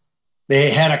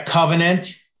 They had a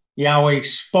covenant. Yahweh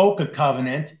spoke a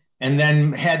covenant and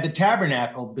then had the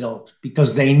tabernacle built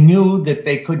because they knew that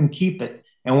they couldn't keep it.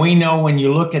 And we know when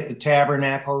you look at the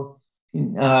tabernacle,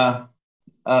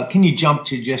 can you jump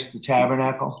to just the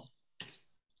tabernacle?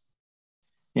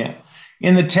 Yeah.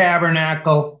 In the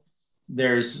tabernacle,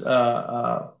 there's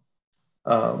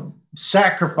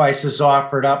sacrifices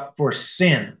offered up for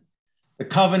sin. The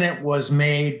covenant was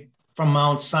made from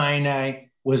Mount Sinai,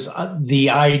 was the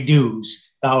I do's.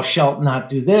 Thou shalt not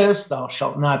do this, thou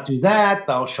shalt not do that,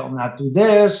 thou shalt not do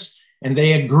this. And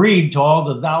they agreed to all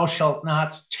the thou shalt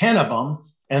nots, 10 of them.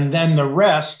 And then the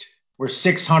rest were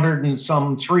 600 and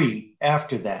some 3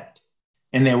 after that.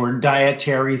 And there were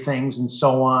dietary things and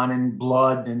so on, and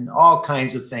blood and all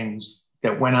kinds of things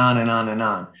that went on and on and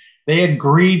on. They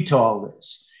agreed to all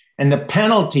this. And the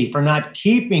penalty for not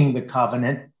keeping the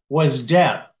covenant was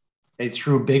death. They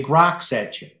threw big rocks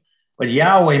at you. But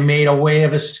Yahweh made a way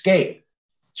of escape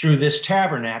through this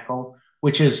tabernacle,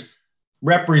 which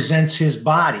represents his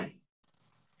body.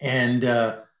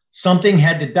 And something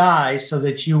had to die so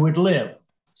that you would live.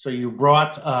 So you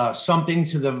brought something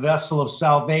to the vessel of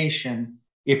salvation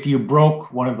if you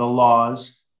broke one of the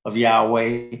laws of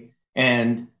Yahweh,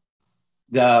 and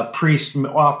the priest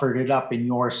offered it up in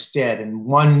your stead. And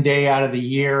one day out of the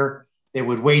year, they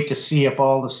would wait to see if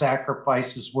all the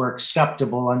sacrifices were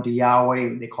acceptable unto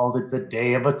Yahweh. They called it the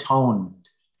Day of Atonement.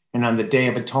 And on the Day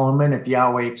of Atonement, if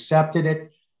Yahweh accepted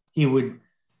it, he would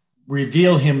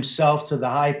reveal himself to the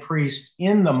high priest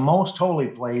in the most holy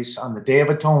place on the Day of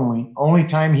Atonement, only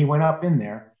time he went up in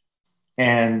there.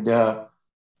 And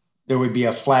there would be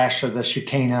a flash of the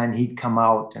Shekinah, and he'd come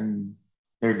out, and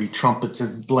there'd be trumpets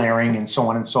blaring and so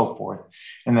on and so forth.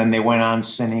 And then they went on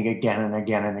sinning again and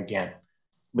again and again.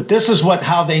 But this is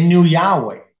how they knew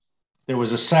Yahweh. There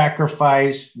was a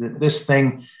sacrifice, this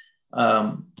thing.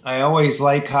 I always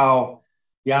like how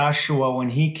Yahshua, when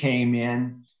he came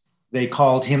in, they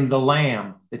called him the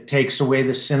Lamb that takes away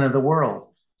the sin of the world.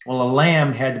 Well, a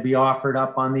lamb had to be offered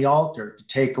up on the altar to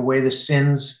take away the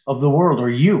sins of the world, or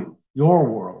your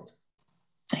world.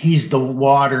 He's the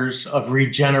waters of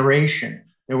regeneration.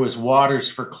 There was waters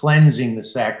for cleansing the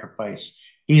sacrifice.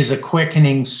 He's a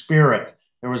quickening spirit.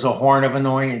 There was a horn of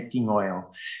anointing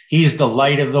oil. He's the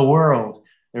light of the world.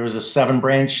 There was a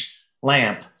 7-branch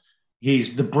lamp.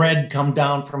 He's the bread come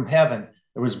down from heaven.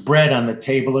 There was bread on the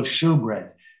table of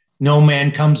shewbread. No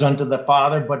man comes unto the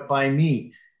Father but by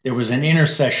me. There was an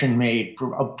intercession made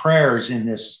of prayers in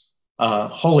this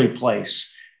holy place.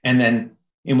 And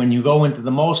when you go into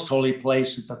the most holy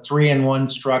place, it's a 3-in-1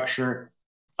 structure.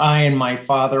 I and my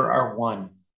Father are one.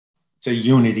 It's a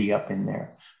unity up in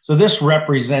there. So this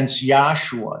represents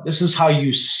Yahshua. This is how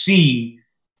you see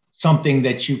something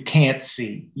that you can't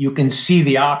see. You can see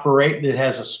the operate that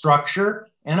has a structure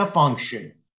and a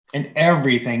function, and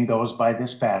everything goes by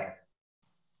this pattern.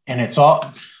 And it's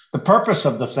all, the purpose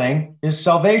of the thing is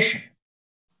salvation.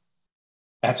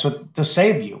 That's what to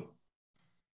save you.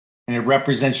 And it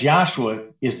represents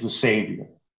Yahshua is the Savior.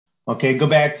 Okay, go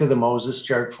back to the Moses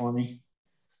chart for me.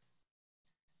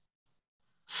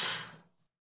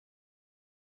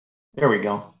 There we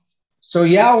go. So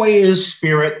Yahweh is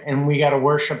spirit, and we got to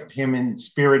worship him in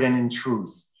spirit and in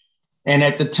truth. And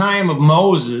at the time of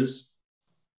Moses,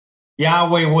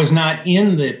 Yahweh was not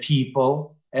in the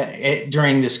people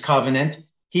during this covenant.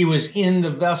 He was in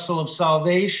the vessel of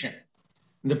salvation.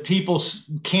 The people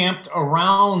camped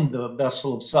around the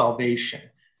vessel of salvation.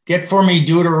 Get for me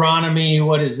Deuteronomy,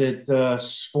 what is it,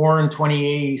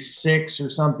 4:26 or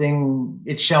something?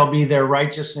 It shall be their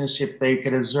righteousness if they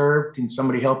could observe. Can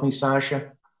somebody help me,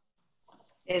 Sasha?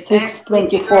 It's actually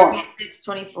Deuteronomy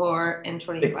 6:24 and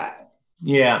 25.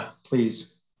 Yeah, please.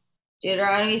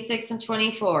 Deuteronomy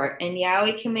 6:24. And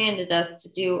Yahweh commanded us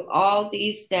to do all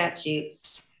these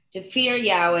statutes, to fear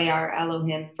Yahweh our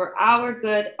Elohim for our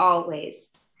good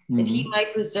always, that he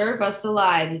might preserve us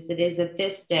alive as it is at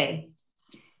this day.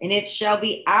 And it shall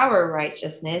be our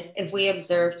righteousness if we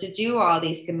observe to do all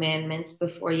these commandments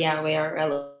before Yahweh our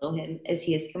Elohim as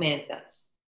he has commanded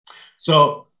us.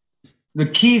 So the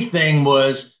key thing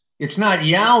was, it's not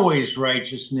Yahweh's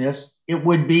righteousness, it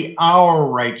would be our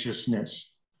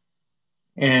righteousness.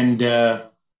 And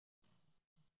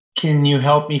can you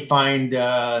help me find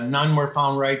none were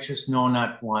found righteous? No,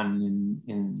 not one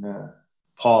in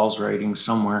Paul's writing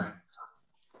somewhere.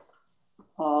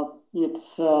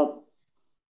 It's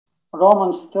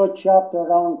Romans 3rd chapter,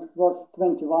 around verse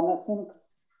 21, I think.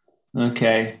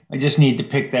 Okay, I just need to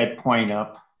pick that point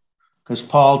up because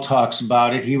Paul talks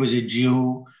about it. He was a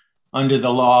Jew under the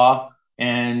law,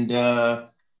 and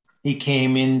he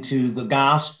came into the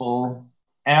gospel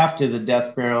after the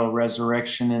death, burial,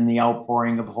 resurrection, and the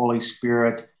outpouring of the Holy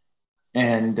Spirit.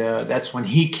 And that's when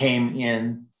he came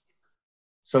in.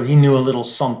 So he knew a little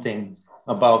something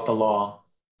about the law.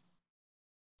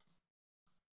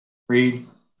 Read.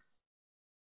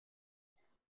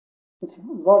 It's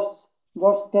verse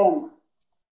 10.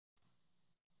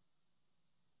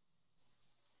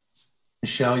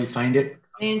 Michelle, you find it?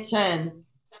 And 10.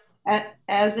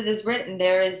 As it is written,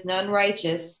 there is none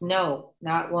righteous, no,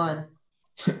 not one.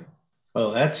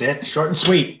 Well, that's it. Short and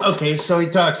sweet. Okay, so he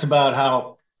talks about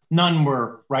how none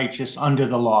were righteous under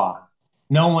the law.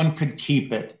 No one could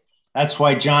keep it. That's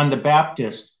why John the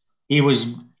Baptist,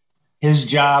 his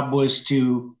job was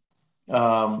to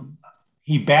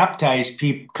he baptized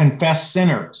people, confess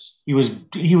sinners. He was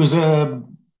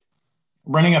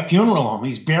running a funeral home.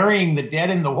 He's burying the dead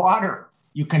in the water.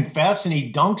 You confess and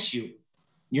he dunks you.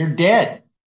 You're dead.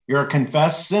 You're a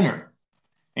confessed sinner.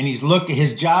 And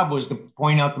his job was to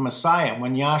point out the Messiah.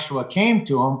 When Yahshua came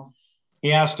to him,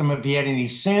 he asked him if he had any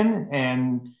sin,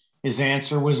 and his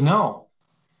answer was no.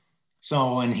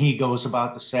 So when he goes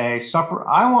about to say,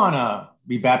 I want to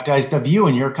be baptized of you,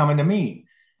 and you're coming to me.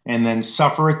 And then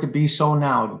suffer it to be so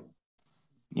now,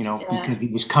 because he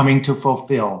was coming to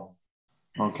fulfill.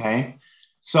 Okay.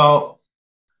 So,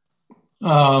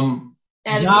 Yahshua,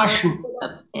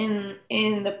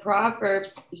 in the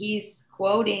Proverbs, he's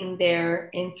quoting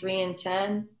there in 3 and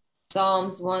 10,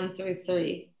 Psalms 1 through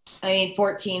 3.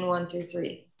 14, 1 through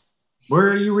 3. Where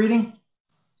are you reading?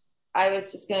 I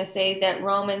was just going to say that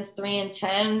Romans 3 and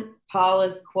 10, Paul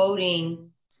is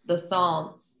quoting the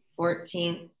Psalms,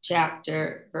 14th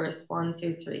chapter, verse 1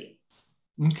 through 3.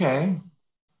 Okay.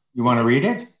 You want to read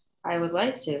it? I would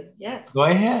like to, yes. Go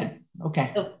ahead.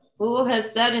 Okay. The fool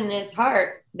has said in his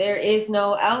heart, there is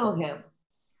no Elohim.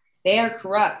 They are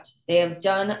corrupt. They have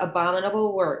done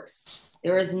abominable works.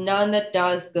 There is none that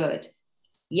does good.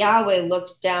 Yahweh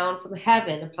looked down from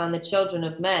heaven upon the children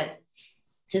of men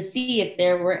to see if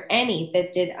there were any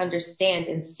that did understand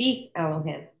and seek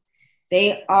Elohim.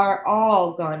 They are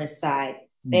all gone aside.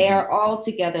 They are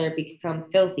altogether become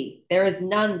filthy. There is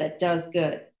none that does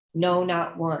good. No,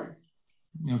 not one.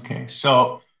 Okay,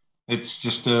 so it's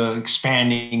just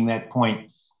expanding that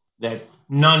point that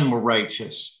none were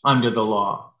righteous under the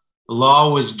law. The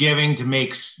law was given to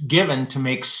make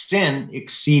sin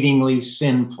exceedingly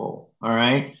sinful. All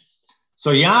right.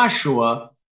 So Yahshua,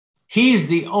 he's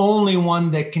the only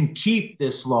one that can keep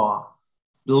this law.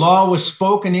 The law was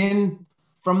spoken in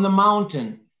from the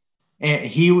mountain.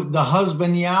 And the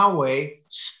husband Yahweh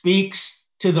speaks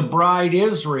to the bride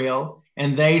Israel,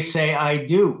 and they say, I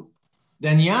do.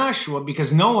 Then Yahshua,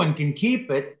 because no one can keep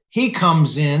it, he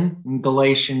comes in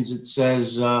Galatians, it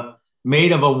says,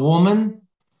 made of a woman,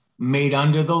 made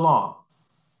under the law.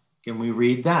 Can we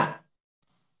read that?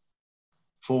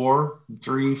 4.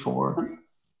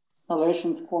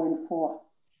 Galatians 4:4.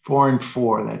 4 and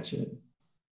 4, that's it.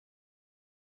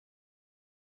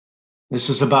 This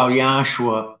is about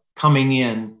Yahshua coming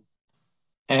in.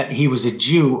 He was a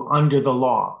Jew under the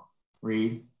law.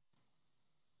 Read.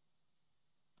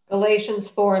 Galatians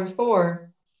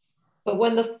 4:4. But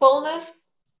when the fullness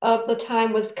of the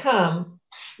time was come,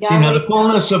 See, now the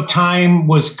fullness of time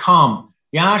was come.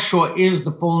 Yahshua is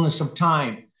the fullness of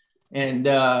time. And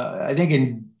I think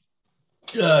in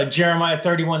Jeremiah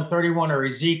 31:31 or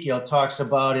Ezekiel talks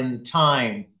about in the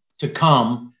time to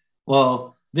come.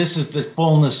 Well, this is the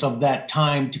fullness of that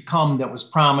time to come that was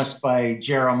promised by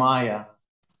Jeremiah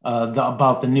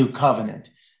about the new covenant.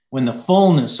 When the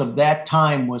fullness of that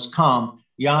time was come,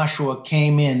 Yahshua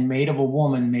came in, made of a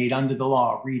woman, made under the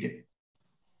law. Read it.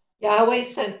 Yahweh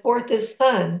sent forth his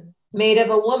son, made of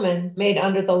a woman, made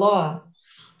under the law.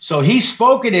 So he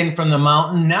spoke it in from the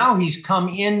mountain. Now he's come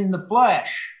in the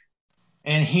flesh,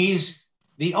 and he's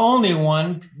the only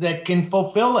one that can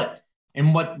fulfill it.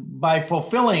 And what by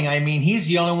fulfilling, I mean he's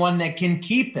the only one that can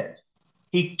keep it.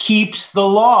 He keeps the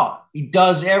law. He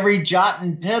does every jot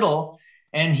and tittle,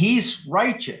 and he's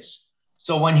righteous.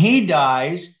 So when he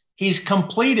dies, he's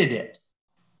completed it.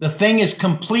 The thing is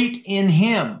complete in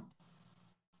him.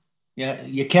 Yeah,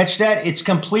 you catch that? It's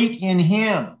complete in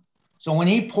him. So when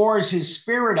he pours his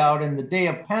spirit out in the day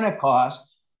of Pentecost,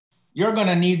 you're going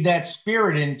to need that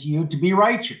spirit into you to be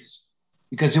righteous,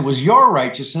 because it was your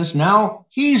righteousness. Now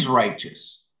he's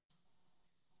righteous.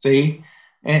 See?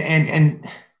 And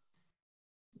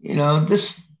you know,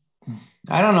 this,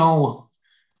 I don't know.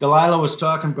 Delilah was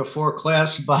talking before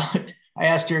class about, I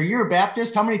asked her, you're a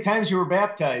Baptist? How many times you were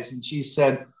baptized? And she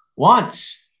said,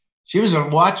 once. She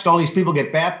watched all these people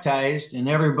get baptized, and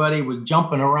everybody was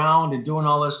jumping around and doing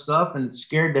all this stuff, and it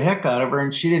scared the heck out of her,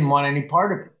 and she didn't want any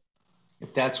part of it,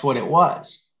 if that's what it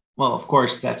was. Well, of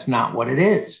course, that's not what it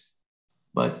is,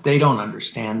 but they don't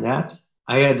understand that.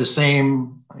 I had the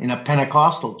same in a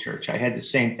Pentecostal church. I had the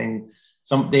same thing.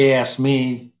 They asked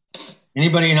me,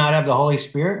 anybody not have the Holy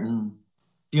Spirit? And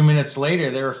a few minutes later,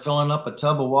 they were filling up a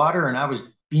tub of water, and I was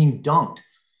being dunked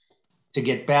to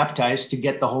get baptized to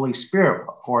get the Holy Spirit.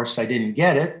 Of course, I didn't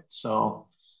get it, so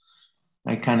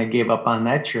I kind of gave up on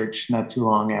that church not too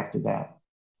long after that.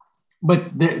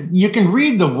 But you can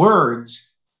read the words,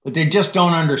 but they just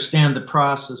don't understand the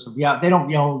process of Yahweh. They don't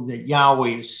know that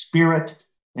Yahweh is spirit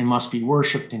and must be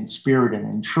worshipped in spirit and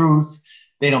in truth.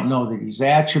 They don't know that he's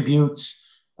attributes.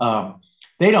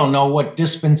 They don't know what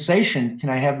dispensation. Can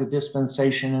I have the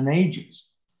dispensation and ages?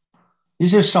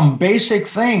 These are some basic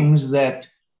things that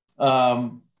that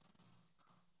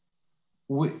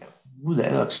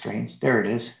looks strange. There it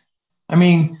is. I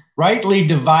mean, rightly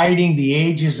dividing the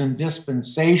ages and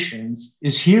dispensations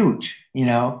is huge. You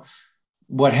know,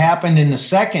 what happened in the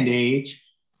second age,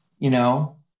 you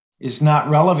know, is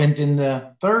not relevant in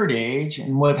the third age.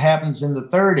 And what happens in the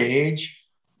third age,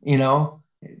 you know,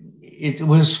 it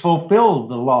was fulfilled,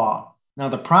 the law. Now,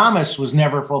 the promise was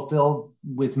never fulfilled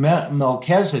with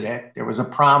Melchizedek. There was a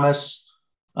promise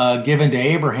given to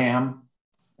Abraham,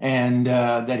 and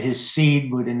that his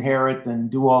seed would inherit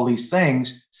and do all these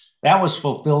things. That was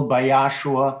fulfilled by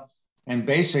Yahshua, and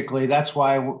basically that's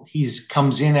why he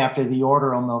comes in after the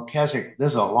order of Melchizedek.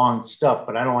 This is a long stuff,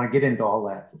 but I don't want to get into all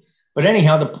that. But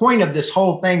anyhow, the point of this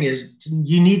whole thing is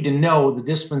you need to know the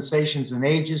dispensations and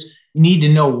ages. You need to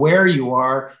know where you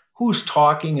are, who's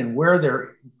talking, and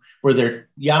where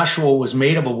Yahshua was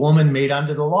made of a woman, made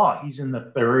under the law. He's in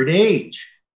the third age.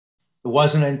 It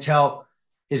wasn't until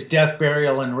his death,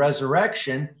 burial, and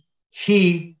resurrection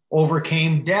he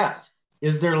overcame death.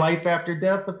 Is there life after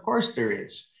death? Of course there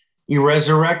is. He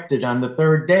resurrected on the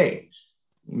third day.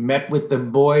 He met with the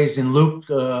boys in Luke,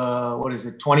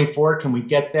 24? Can we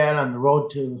get that on the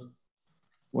road to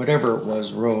whatever it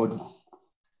was, road?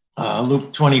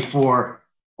 Luke 24,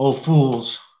 oh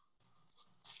fools.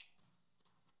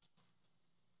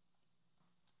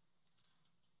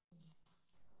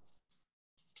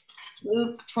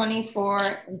 Luke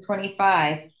 24 and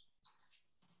 25.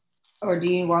 Or do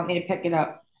you want me to pick it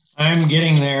up? I'm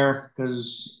getting there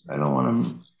because I don't want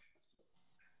to.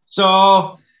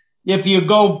 So if you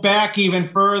go back even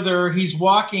further, he's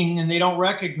walking and they don't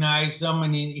recognize him,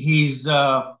 and he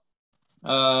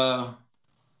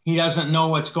doesn't know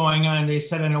what's going on. They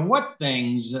said, "And what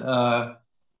things?"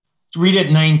 Read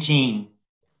it 19.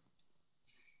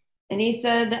 And he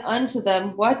said unto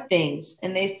them, what things?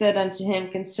 And they said unto him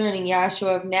concerning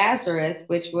Yahshua of Nazareth,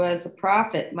 which was a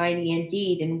prophet, mighty in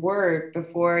deed and word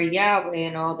before Yahweh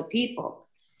and all the people.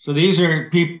 So these are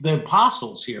the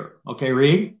apostles here. Okay,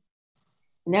 read.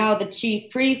 Now the chief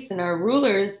priests and our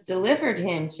rulers delivered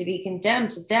him to be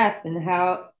condemned to death and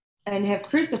have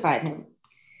crucified him.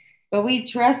 But we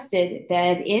trusted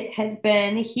that it had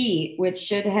been he which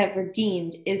should have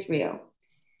redeemed Israel.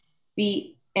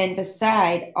 And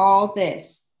beside all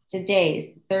this, today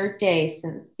is the third day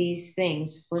since these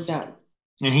things were done.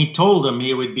 And he told them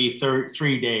it would be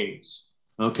 3 days.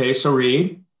 Okay, so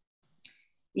read.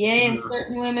 Yea, and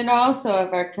certain women also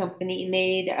of our company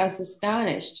made us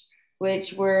astonished,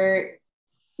 which were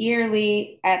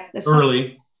early at the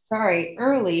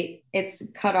early.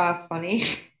 It's cut off funny.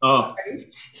 Oh,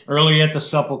 early at the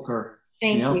sepulcher.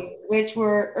 Thank you. Which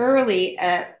were early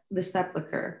at the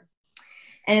sepulcher.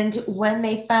 And when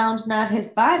they found not his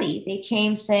body, they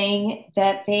came saying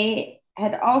that they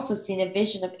had also seen a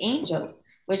vision of angels,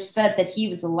 which said that he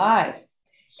was alive.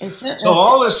 And so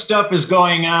all this stuff is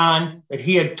going on that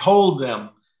he had told them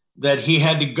that he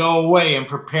had to go away and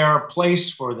prepare a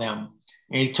place for them.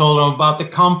 And he told them about the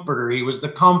comforter. He was the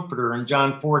comforter in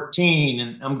John 14.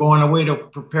 And I'm going away to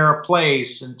prepare a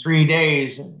place in 3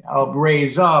 days and I'll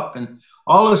raise up. And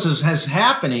all this is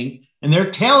happening and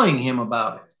they're telling him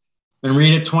about it. And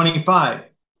read it 25.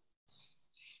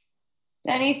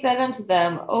 Then he said unto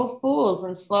them, O fools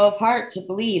and slow of heart to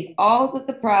believe all that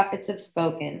the prophets have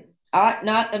spoken. Ought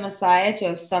not the Messiah to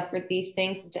have suffered these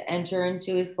things and to enter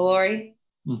into his glory?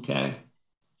 Okay.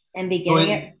 And beginning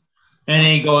it. And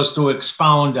he goes to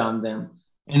expound on them.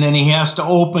 And then he has to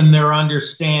open their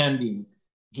understanding.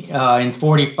 In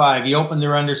 45, he opened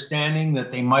their understanding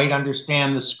that they might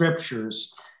understand the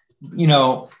scriptures.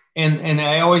 And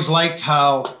I always liked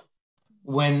how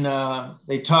when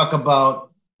they talk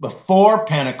about before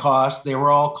Pentecost, they were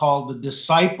all called the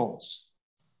disciples.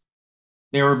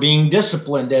 They were being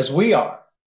disciplined as we are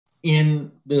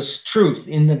in this truth,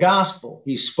 in the gospel.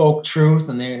 He spoke truth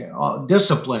and they are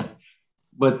disciplined.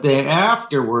 But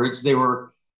afterwards, they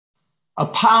were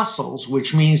apostles,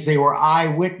 which means they were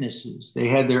eyewitnesses. They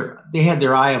had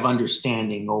their eye of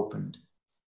understanding opened.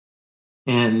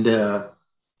 And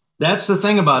that's the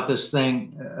thing about this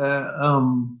thing.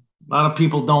 A lot of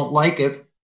people don't like it,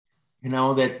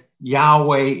 that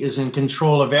Yahweh is in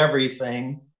control of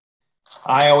everything.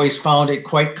 I always found it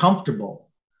quite comfortable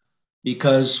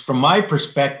because from my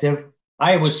perspective,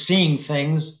 I was seeing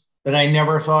things that I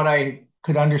never thought I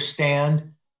could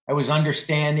understand. I was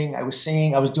understanding, I was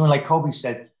seeing, I was doing like Kobe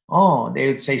said, oh, they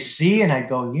would say, see? And I'd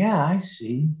go, yeah, I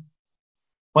see.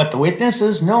 But the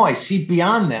witnesses? No, I see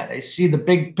beyond that. I see the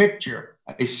big picture.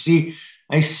 I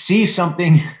see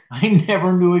something I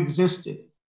never knew existed.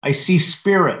 I see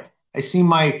spirit. I see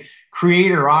my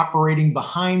creator operating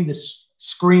behind this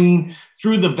screen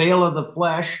through the veil of the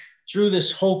flesh, through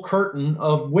this whole curtain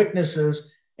of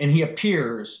witnesses, and he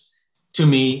appears to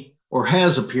me or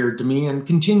has appeared to me and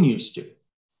continues to.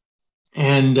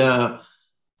 And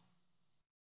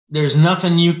there's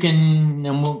nothing you can,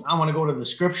 I want to go to the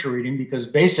scripture reading because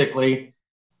basically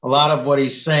a lot of what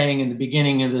he's saying in the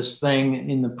beginning of this thing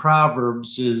in the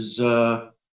Proverbs is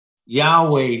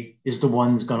Yahweh is the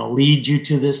one who's going to lead you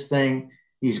to this thing.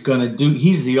 He's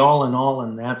the all in all,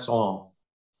 and that's all.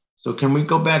 So can we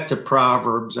go back to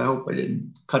Proverbs? I hope I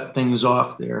didn't cut things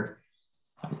off there.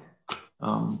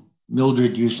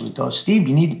 Mildred usually goes, Steve,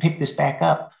 you need to pick this back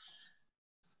up.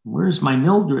 Where's my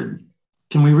Mildred?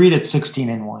 Can we read it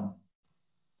 16:1?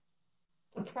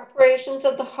 The preparations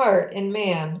of the heart in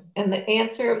man and the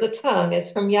answer of the tongue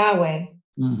is from Yahweh.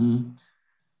 Mm-hmm.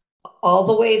 All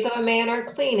the ways of a man are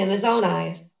clean in his own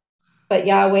eyes, but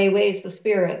Yahweh weighs the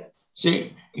spirit.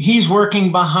 See, he's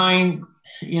working behind,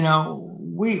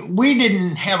 we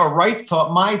didn't have a right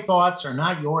thought. My thoughts are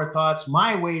not your thoughts.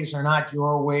 My ways are not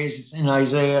your ways. It's in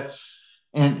Isaiah.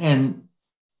 And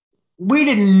we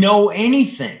didn't know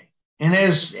anything. And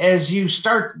as you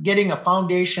start getting a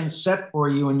foundation set for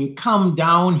you and you come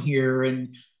down here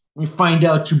and you find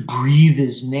out you breathe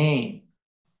his name,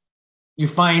 you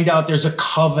find out there's a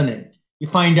covenant, you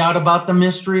find out about the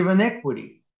mystery of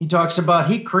iniquity. He talks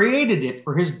about he created it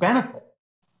for his benefit.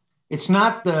 It's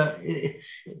not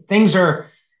things are,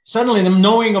 suddenly them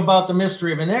knowing about the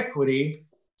mystery of iniquity,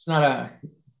 he's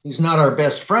not our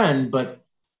best friend, but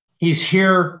he's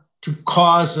here to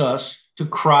cause us to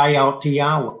cry out to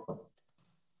Yahweh.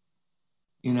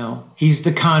 You know, he's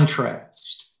the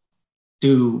contrast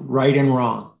to right and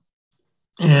wrong.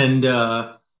 And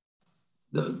the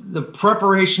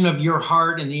preparation of your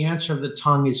heart and the answer of the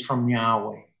tongue is from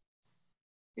Yahweh.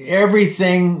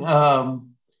 Everything,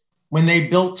 when they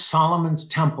built Solomon's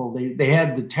temple, they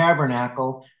had the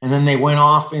tabernacle, and then they went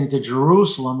off into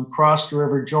Jerusalem, crossed the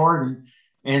River Jordan,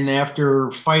 and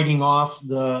after fighting off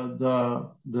them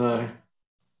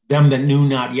that knew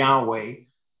not Yahweh,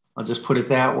 I'll just put it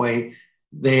that way,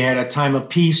 they had a time of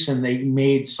peace, and they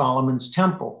made Solomon's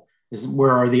temple,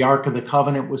 where the Ark of the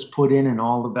Covenant was put in, and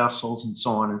all the vessels, and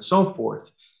so on and so forth.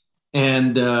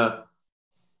 And I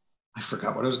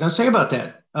forgot what I was going to say about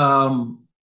that.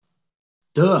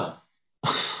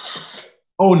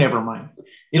 Oh, never mind.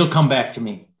 It'll come back to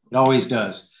me. It always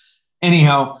does.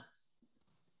 Anyhow,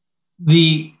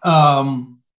 read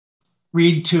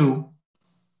 2.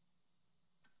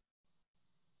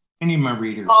 Any of my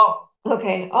readers. Oh,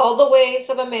 okay. All the ways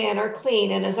of a man are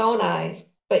clean in his own eyes,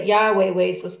 but Yahweh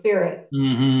weighs the spirit.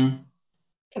 Mm-hmm.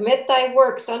 Commit thy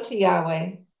works unto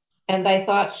Yahweh, and thy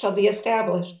thoughts shall be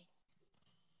established.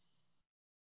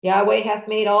 Yahweh hath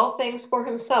made all things for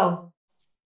himself,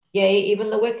 yea, even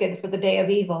the wicked for the day of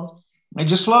evil. I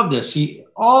just love this.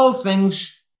 All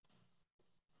things,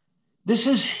 this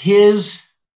is his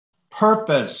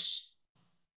purpose.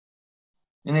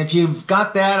 And if you've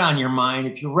got that on your mind,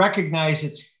 if you recognize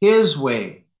it's his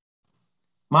way,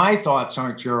 my thoughts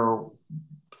aren't your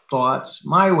thoughts,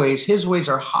 my ways, his ways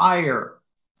are higher.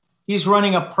 He's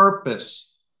running a purpose.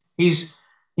 He's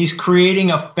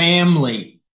creating a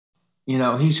family. You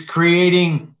know, he's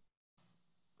creating,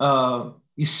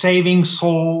 he's saving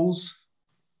souls.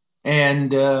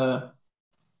 And,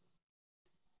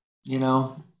 you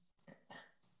know,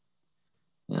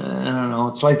 I don't know.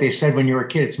 It's like they said when you were a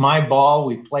kid, it's my ball.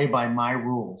 We play by my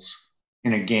rules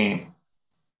in a game.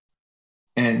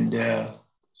 And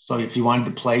so if you wanted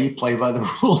to play, you play by the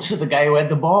rules of the guy who had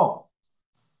the ball,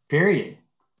 period.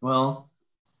 Well,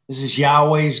 this is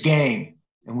Yahweh's game,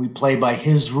 and we play by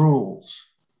his rules.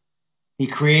 He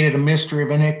created a mystery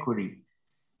of iniquity.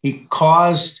 He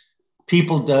caused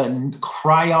people to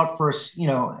cry out for us. You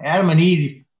know, Adam and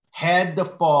Eve had to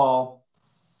fall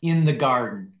in the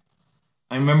garden.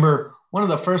 I remember one of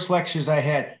the first lectures I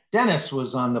had, Dennis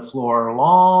was on the floor a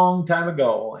long time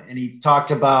ago, and he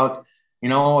talked about, you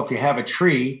know, if you have a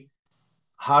tree,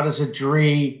 how does a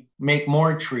tree make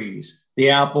more trees?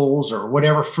 The apples or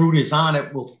whatever fruit is on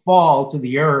it will fall to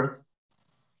the earth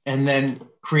and then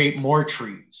create more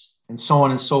trees, and so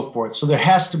on and so forth. So there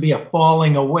has to be a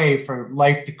falling away for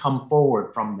life to come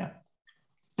forward from them,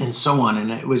 and so on.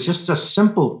 And it was just a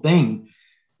simple thing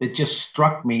that just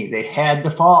struck me. They had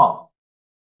to fall.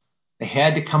 They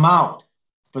had to come out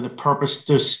for the purpose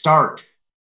to start.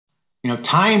 You know,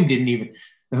 time didn't even,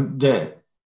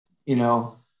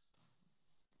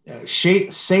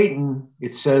 Satan,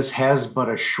 it says, has but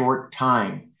a short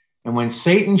time. And when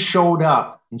Satan showed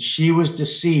up and she was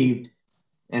deceived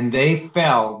and they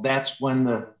fell, that's when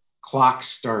the clock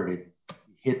started.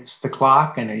 He hits the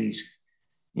clock and he's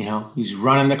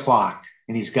running the clock,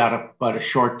 and he's got but a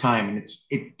short time. And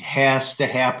it has to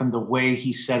happen the way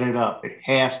he set it up. It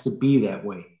has to be that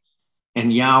way.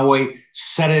 And Yahweh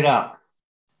set it up.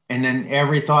 And then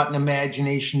every thought and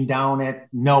imagination down at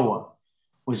Noah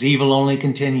was evil only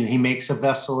continue. He makes a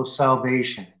vessel of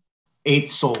salvation.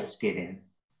 8 souls get in,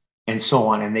 and so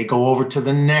on. And they go over to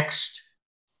the next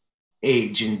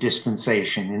age and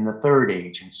dispensation in the 3rd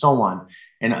age, and so on.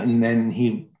 And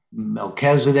then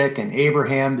Melchizedek and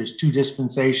Abraham, there's 2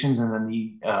 dispensations, and then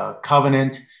the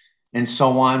covenant, and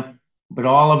so on. But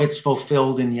all of it's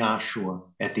fulfilled in Yahshua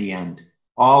at the end.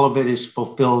 All of it is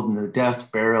fulfilled in the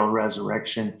death, burial,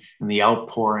 resurrection, and the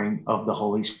outpouring of the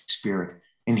Holy Spirit.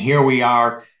 And here we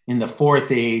are in the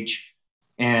 4th age,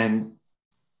 and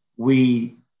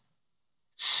we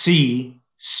see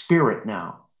Spirit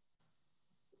now.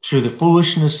 Through the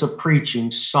foolishness of preaching,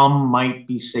 some might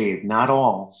be saved. Not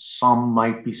all, some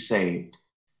might be saved.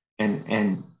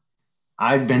 And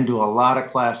I've been to a lot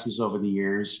of classes over the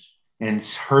years and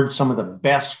heard some of the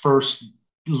best first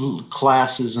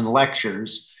classes and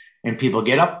lectures, and people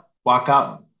get up, walk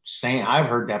out saying, I've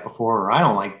heard that before, or I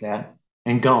don't like that,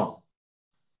 and go,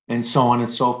 and so on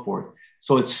and so forth.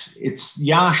 So it's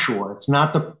Yahshua. It's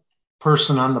not the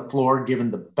person on the floor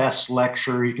giving the best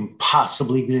lecture he can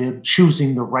possibly give,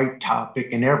 choosing the right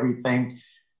topic and everything.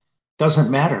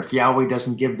 Doesn't matter if Yahweh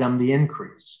doesn't give them the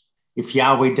increase, if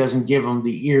Yahweh doesn't give them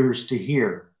the ears to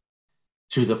hear.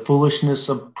 through the foolishness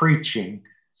of preaching,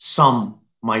 some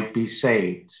might be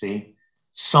saved. See,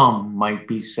 some might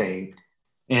be saved.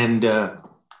 And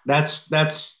that's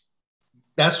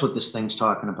what this thing's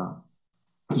talking about.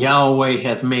 Yahweh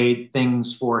hath made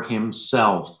things for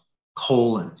himself,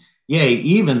 yea,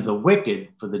 even the wicked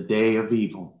for the day of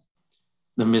evil.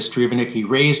 The mystery of iniquity. He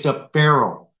raised up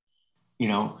Pharaoh,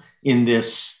 in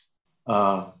this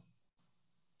time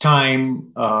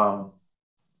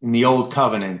in the old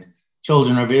covenant.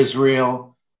 Children of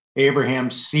Israel,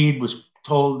 Abraham's seed was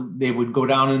told they would go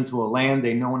down into a land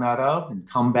they know not of and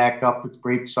come back up with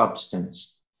great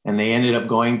substance. And they ended up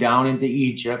going down into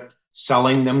Egypt,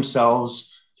 selling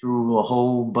themselves through a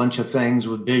whole bunch of things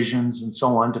with visions and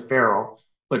so on to Pharaoh.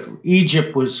 But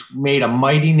Egypt was made a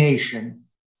mighty nation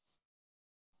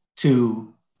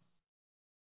to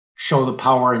show the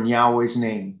power in Yahweh's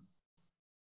name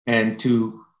and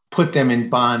to put them in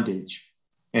bondage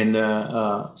and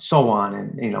so on.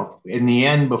 And, in the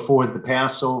end, before the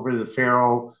Passover, the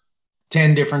Pharaoh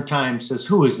 10 different times says,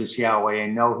 who is this Yahweh?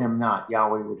 And know him not.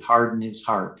 Yahweh would harden his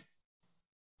heart,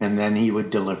 and then he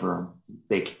would deliver them.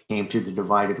 They came to the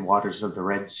divided waters of the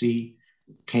Red Sea,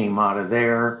 came out of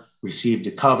there, received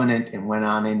a covenant, and went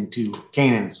on into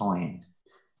Canaan's land.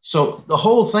 So the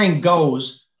whole thing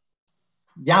goes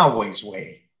Yahweh's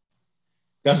way.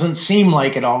 Doesn't seem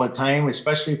like it all the time,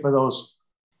 especially for those,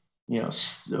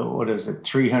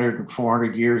 300 and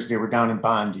 400 years they were down in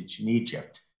bondage in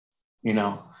Egypt.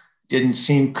 Didn't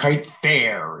seem quite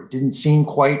fair. It didn't seem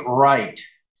quite right.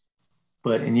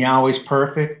 But in Yahweh's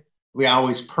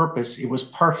purpose, it was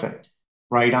perfect,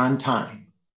 right on time,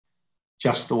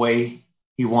 just the way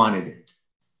he wanted it.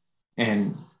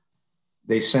 And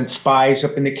they sent spies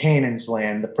up into Canaan's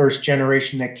land. The first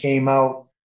generation that came out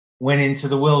went into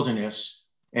the wilderness,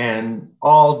 and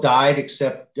all died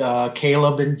except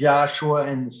Caleb and Joshua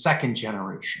and the second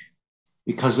generation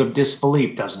because of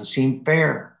disbelief. Doesn't seem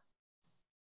fair.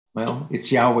 Well, it's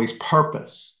Yahweh's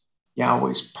purpose.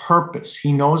 Yahweh's purpose.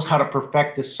 He knows how to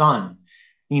perfect the Son.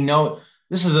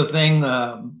 This is the thing,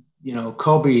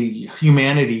 Kobe,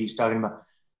 humanity is talking about.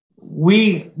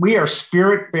 We are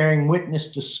spirit bearing witness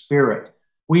to spirit.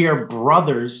 We are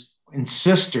brothers and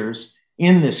sisters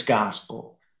in this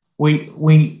gospel.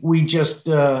 We just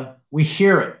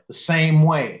hear it the same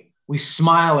way. We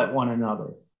smile at one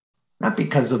another, not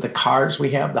because of the cars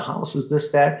we have, the houses,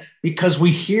 this, that, because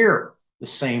we hear the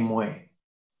same way.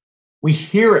 We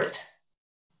hear it.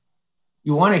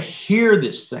 You want to hear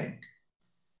this thing,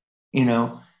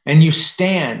 and you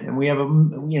stand, and we have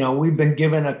we've been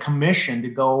given a commission to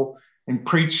go and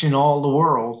preach in all the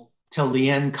world till the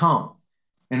end come.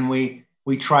 And we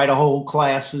try to hold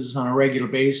classes on a regular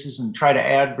basis and try to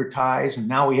advertise. And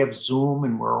now we have Zoom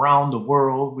and we're around the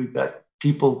world. We've got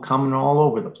people coming all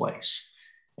over the place.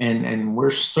 And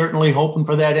we're certainly hoping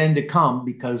for that end to come,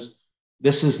 because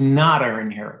this is not our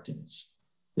inheritance.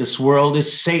 This world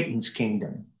is Satan's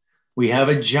kingdom. We have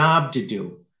a job to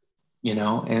do,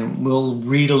 and we'll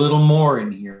read a little more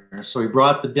in here. So he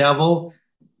brought the devil.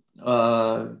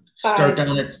 Start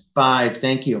down at 5.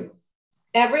 Thank you.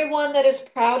 Everyone that is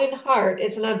proud in heart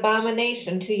is an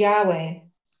abomination to Yahweh.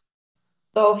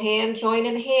 Though hand join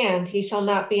in hand, he shall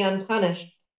not be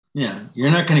unpunished. Yeah, you're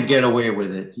not going to get away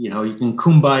with it. You can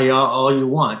kumbaya all you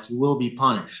want. You will be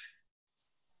punished.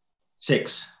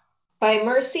 6. By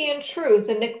mercy and truth,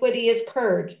 iniquity is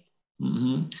purged.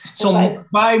 Mm-hmm. So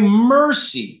by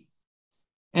mercy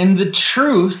and the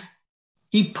truth,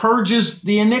 he purges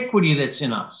the iniquity that's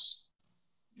in us.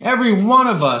 Every one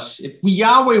of us, if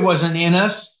Yahweh wasn't in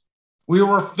us, we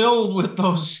were filled with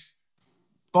those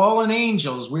fallen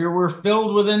angels. We were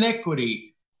filled with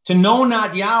iniquity. To know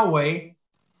not Yahweh,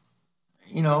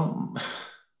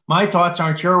 my thoughts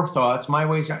aren't your thoughts. My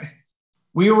ways aren't.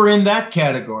 We were in that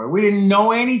category. We didn't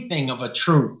know anything of a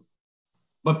truth.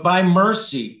 But by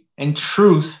mercy and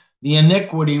truth, the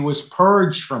iniquity was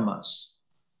purged from us.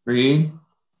 Read.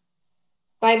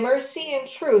 By mercy and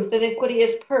truth, iniquity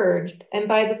is purged, and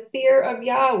by the fear of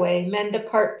Yahweh, men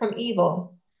depart from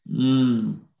evil.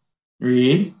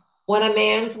 Read. When a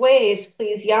man's ways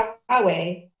please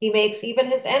Yahweh, he makes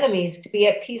even his enemies to be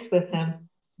at peace with him.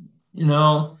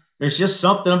 There's just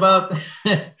something about,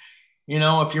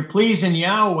 if you're pleasing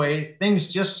Yahweh, things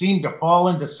just seem to fall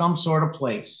into some sort of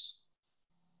place.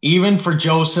 Even for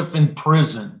Joseph in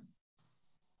prison.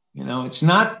 It's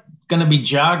not going to be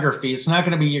geography. It's not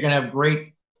going to be you're going to have great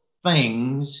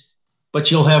things,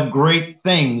 but you'll have great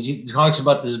things. He talks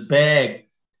about this bag.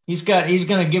 He's going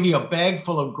to give you a bag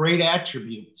full of great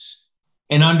attributes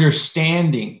and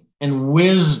understanding and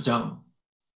wisdom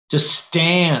to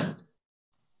stand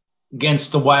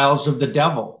against the wiles of the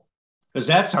devil, because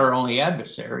that's our only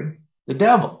adversary. the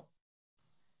devil.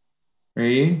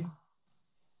 Read.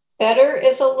 Better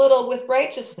is a little with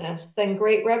righteousness than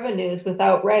great revenues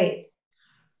without right.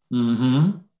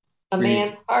 Mm-hmm. A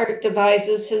man's heart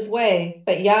devises his way,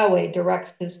 but Yahweh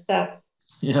directs his steps.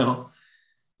 You know,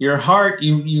 your heart,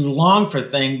 you long for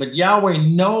things, but Yahweh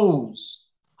knows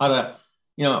how to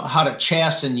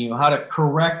chasten you, how to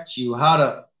correct you, how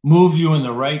to move you in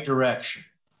the right direction.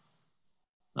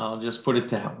 I'll just put it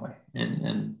that way.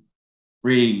 And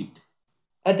read.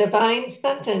 A divine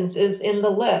sentence is in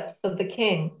the lips of the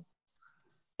king.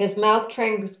 His mouth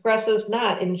transgresses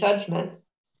not in judgment.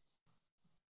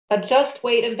 A just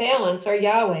weight and balance are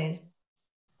Yahweh's.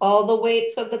 All the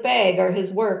weights of the bag are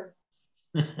his work.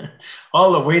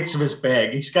 All the weights of his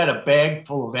bag. He's got a bag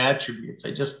full of attributes. I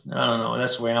don't know.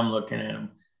 That's the way I'm looking at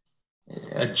him.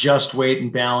 A just weight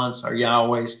and balance are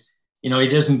Yahweh's. He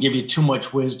doesn't give you too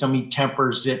much wisdom. He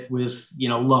tempers it with,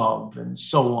 love and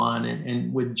so on,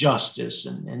 and with justice,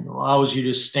 and allows you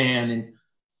to stand. And,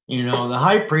 the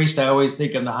high priest, I always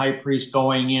think of the high priest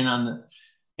going in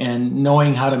and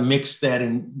knowing how to mix that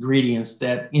ingredients,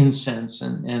 that incense,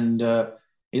 and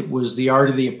it was the art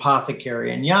of the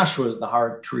apothecary, and Yahshua is the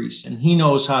hard priest, and he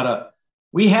knows how to.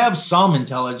 We have some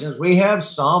intelligence, we have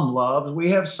some love,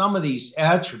 we have some of these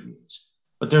attributes,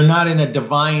 but they're not in a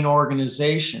divine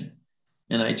organization.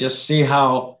 And I just see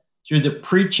how through the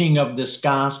preaching of this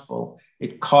gospel,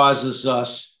 it causes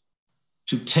us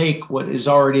to take what is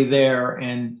already there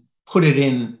and put it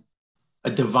in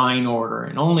a divine order.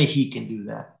 And only he can do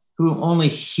that. Only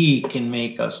he can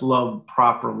make us love,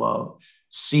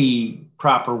 see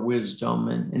proper wisdom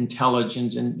and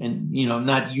intelligence, and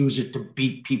not use it to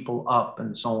beat people up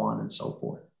and so on and so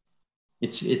forth.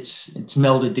 It's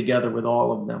melded together with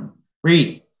all of them.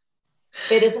 Read.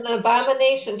 It is an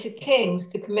abomination to kings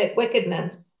to commit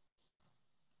wickedness,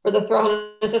 for the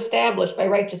throne is established by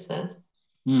righteousness.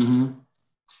 Mm-hmm.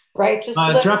 Righteous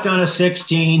drop down to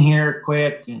 16 here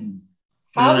quick. And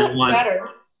how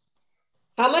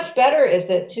much better is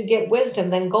it to get wisdom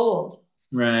than gold?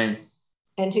 Right.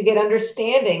 And to get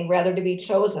understanding rather to be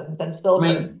chosen than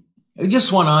silver. I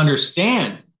just want to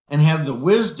understand and have the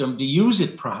wisdom to use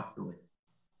it properly.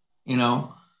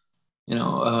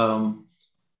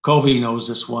 Kobe knows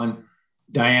this one.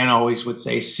 Diane always would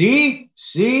say, see.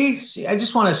 I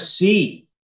just want to see.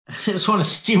 I just want to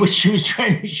see what she was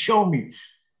trying to show me.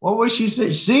 What was she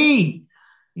saying? See,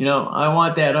 I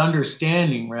want that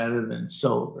understanding rather than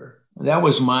silver. That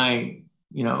was my,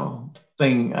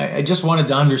 thing. I just wanted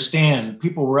to understand.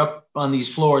 People were up on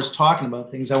these floors talking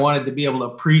about things. I wanted to be able to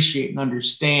appreciate and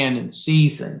understand and see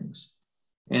things.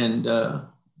 And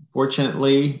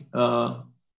fortunately,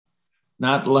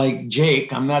 not like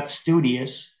Jake, I'm not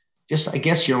studious. Just, I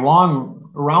guess you're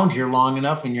around here long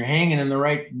enough and you're hanging in the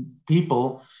right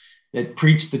people that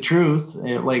preach the truth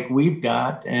like we've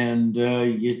got, and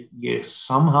you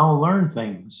somehow learn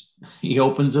things. He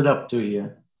opens it up to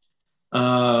you.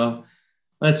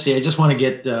 Let's see, I just want to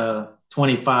get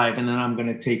 25, and then I'm going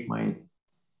to take my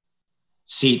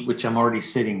seat, which I'm already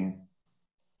sitting in.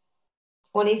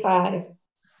 25.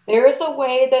 There is a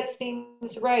way that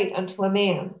seems right unto a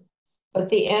man, but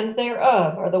the end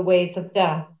thereof are the ways of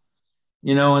death.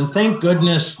 And thank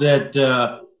goodness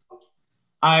that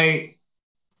I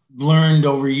learned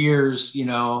over years,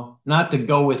 not to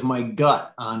go with my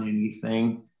gut on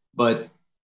anything, but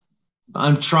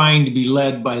I'm trying to be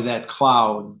led by that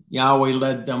cloud. Yahweh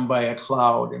led them by a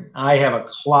cloud, and I have a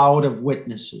cloud of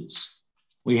witnesses.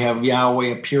 We have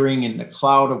Yahweh appearing in the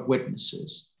cloud of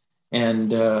witnesses. And,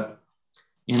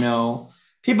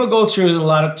 people go through a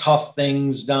lot of tough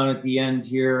things down at the end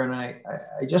here. And I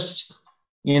just,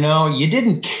 you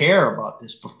didn't care about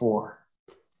this before.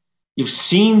 You've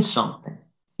seen something.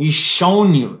 He's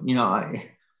shown you,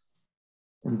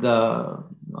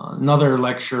 another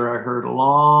lecture I heard a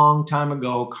long time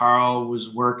ago, Carl was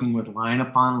working with line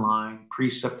upon line,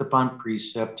 precept upon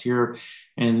precept here.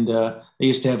 And they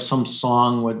used to have some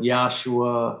song with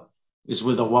Yahshua is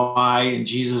with a Y and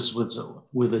Jesus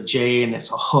with a J, and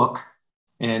it's a hook.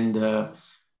 And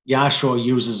Yahshua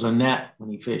uses a net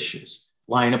when he fishes,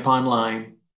 line upon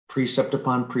line, precept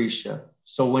upon precept.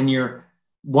 So when you're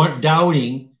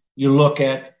doubting, you look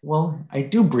at, well, I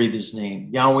do breathe his name.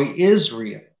 Yahweh is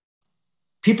real.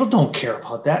 People don't care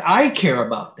about that. I care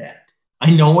about that.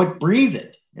 I know it, breathe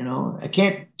it. I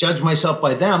can't judge myself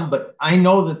by them, but I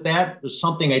know that was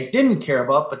something I didn't care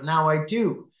about, but now I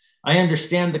do. I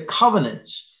understand the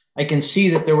covenants. I can see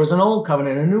that there was an old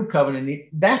covenant, a new covenant.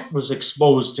 That was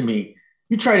exposed to me.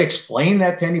 You try to explain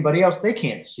that to anybody else, they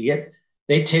can't see it.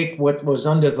 They take what was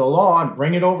under the law and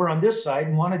bring it over on this side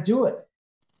and want to do it.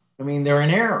 They're in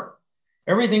error.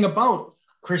 Everything about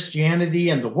Christianity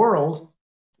and the world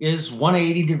is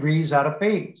 180 degrees out of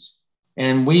phase.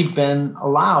 And we've been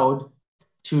allowed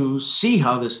to see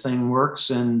how this thing works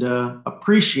and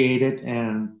appreciate it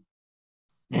and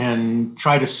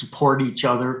try to support each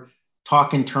other,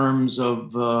 talk in terms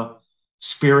of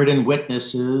spirit and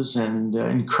witnesses and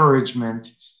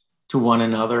encouragement to one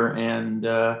another. And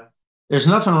there's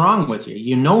nothing wrong with you.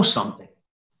 You know something,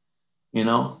 you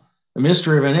know. The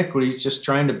mystery of iniquity is just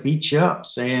trying to beat you up,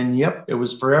 saying, yep, it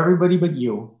was for everybody but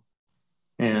you.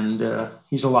 And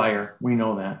he's a liar. We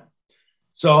know that.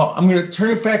 So I'm going to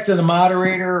turn it back to the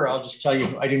moderator. I'll just tell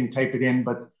you, I didn't type it in,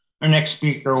 but our next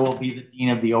speaker will be the Dean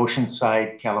of the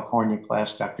Oceanside, California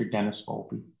class, Dr. Dennis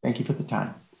Volpe. Thank you for the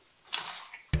time.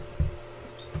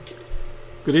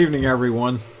 Good evening,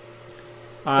 everyone.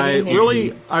 I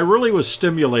really was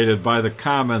stimulated by the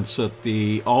comments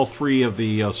that all three of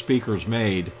the speakers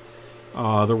made.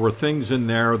 There were things in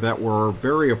there that were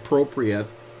very appropriate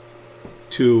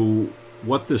to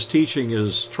what this teaching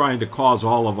is trying to cause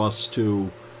all of us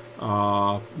to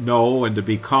know and to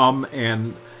become,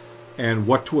 and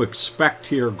what to expect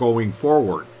here going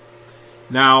forward.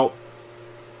 Now,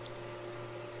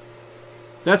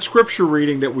 that scripture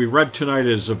reading that we read tonight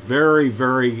is a very,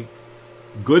 very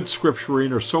good scripture reading.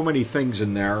 There's so many things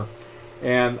in there.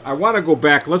 And I want to go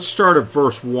back. Let's start at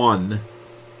verse 1.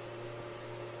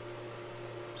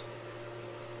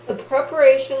 The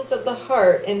preparations of the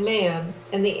heart in man,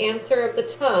 and the answer of the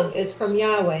tongue is from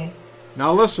Yahweh.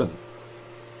 Now listen.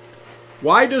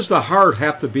 Why does the heart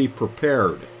have to be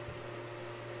prepared?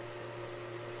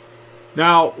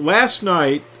 Now, last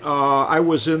night I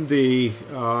was in the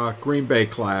Green Bay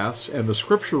class, and the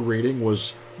scripture reading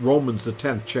was Romans, the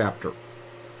 10th chapter.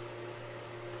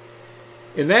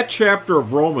 In that chapter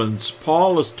of Romans,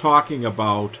 Paul is talking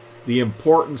about the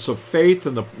importance of faith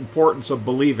and the importance of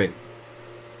believing.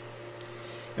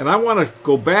 And I want to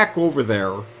go back over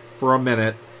there for a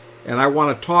minute, and I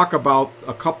want to talk about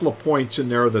a couple of points in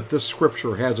there that this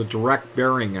scripture has a direct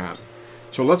bearing on.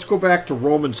 So let's go back to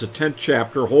Romans, the 10th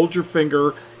chapter. Hold your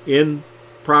finger in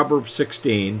Proverbs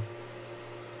 16.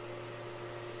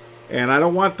 And I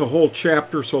don't want the whole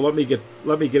chapter, so let me get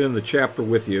in the chapter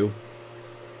with you.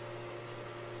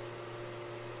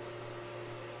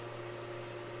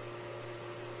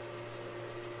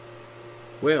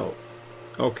 Well,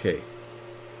 okay.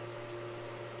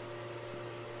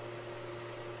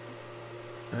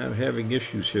 I'm having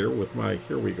issues here with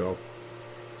here we go.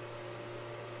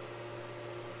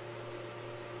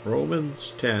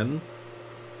 Romans 10.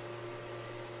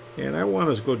 And I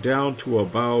want to go down to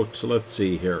about, let's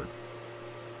see here.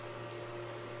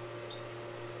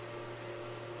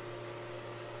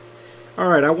 All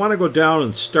right, I want to go down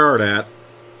and start at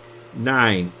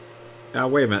 9.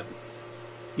 Wait a minute.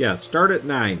 Yeah, start at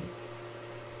 9.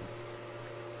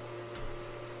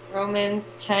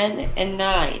 Romans 10 and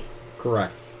 9.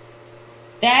 Correct.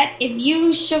 That if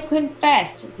you shall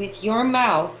confess with your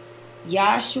mouth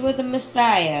Yahshua the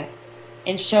Messiah,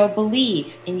 and shall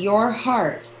believe in your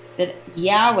heart that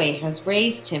Yahweh has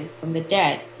raised him from the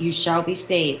dead, you shall be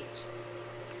saved.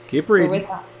 Keep reading.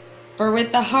 For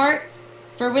with the heart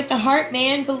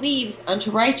man believes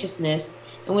unto righteousness,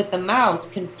 and with the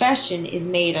mouth confession is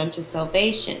made unto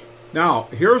salvation. Now,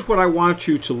 here's what I want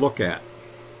you to look at.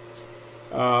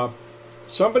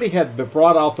 Somebody had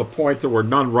brought out the point there were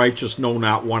none righteous, no,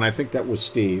 not one. I think that was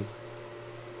Steve.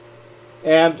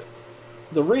 And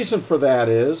the reason for that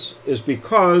is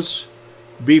because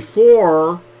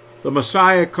before the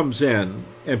Messiah comes in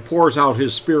and pours out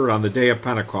his Spirit on the day of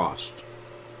Pentecost,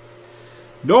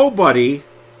 nobody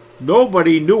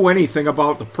knew anything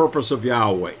about the purpose of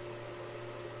Yahweh.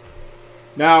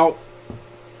 Now,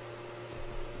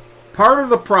 part of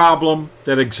the problem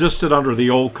that existed under the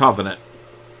Old Covenant,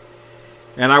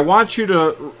 and I want you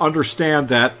to understand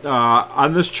that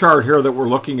on this chart here that we're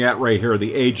looking at right here,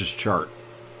 the ages chart,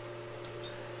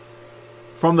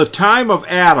 from the time of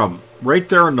Adam, right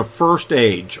there in the first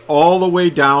age, all the way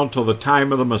down till the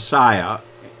time of the Messiah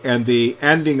and the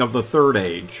ending of the third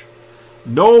age,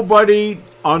 nobody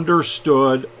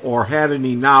understood or had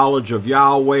any knowledge of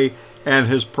Yahweh and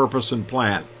his purpose and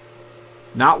plan.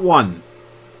 Not one.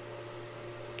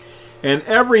 And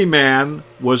every man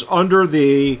was under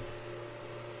the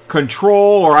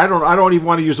control, or I don't even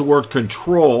want to use the word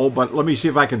control, but let me see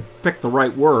if I can pick the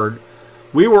right word.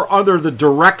 We were under the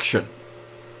direction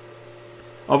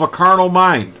of a carnal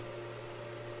mind.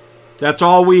 That's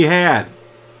all we had.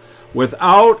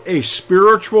 Without a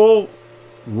spiritual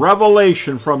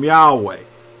revelation from Yahweh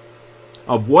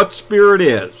of what Spirit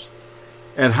is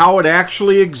and how it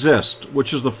actually exists,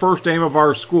 which is the first aim of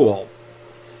our school,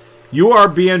 You are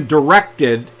being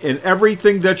directed in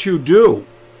everything that you do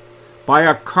by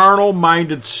a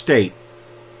carnal-minded state.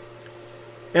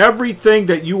 Everything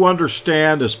that you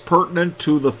understand is pertinent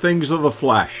to the things of the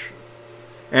flesh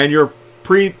and your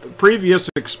previous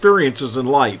experiences in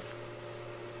life.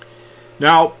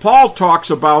 Now, Paul talks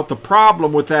about the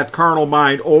problem with that carnal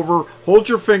mind hold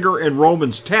your finger in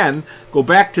Romans 10, go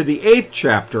back to the 8th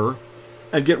chapter,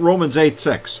 and get Romans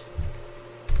 8:6.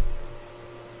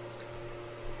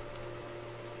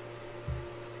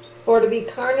 For to be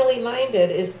carnally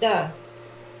minded is death,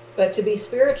 but to be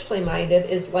spiritually minded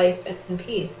is life and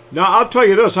peace. Now, I'll tell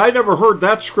you this, I never heard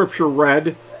that scripture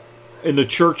read in the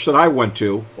church that I went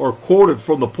to or quoted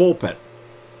from the pulpit.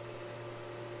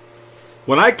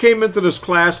 When I came into this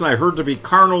class and I heard to be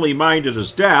carnally minded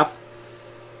is death,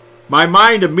 my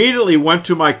mind immediately went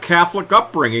to my Catholic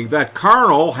upbringing. That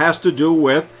carnal has to do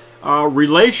with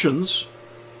relations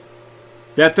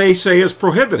that they say is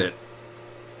prohibited.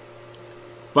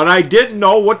 But I didn't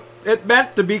know what it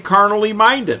meant to be carnally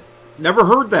minded. Never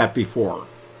heard that before.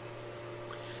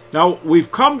 Now,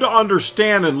 we've come to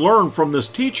understand and learn from this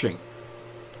teaching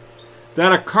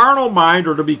that a carnal mind,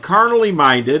 or to be carnally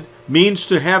minded, means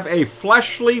to have a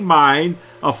fleshly mind,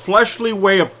 a fleshly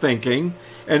way of thinking,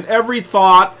 and every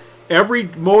thought, every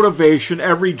motivation,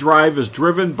 every drive is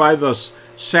driven by the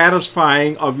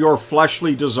satisfying of your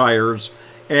fleshly desires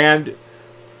and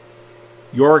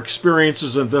your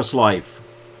experiences in this life.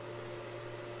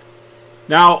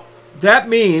 Now, that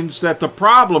means that the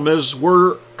problem is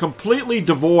we're completely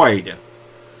devoid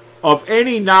of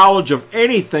any knowledge of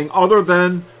anything other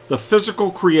than the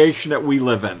physical creation that we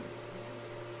live in.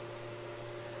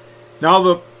 Now,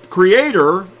 the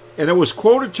Creator, and it was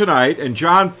quoted tonight in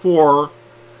John 4,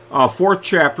 4th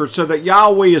chapter, it said that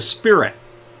Yahweh is spirit,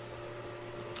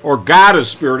 or God is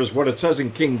spirit is what it says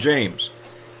in King James.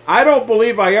 I don't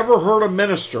believe I ever heard a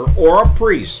minister or a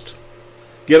priest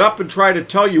get up and try to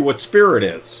tell you what spirit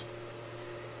is.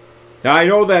 Now, I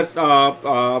know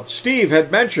that Steve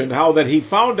had mentioned how that he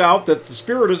found out that the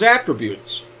spirit is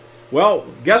attributes. Well,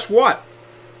 guess what?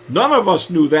 None of us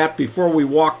knew that before we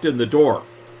walked in the door.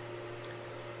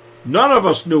 None of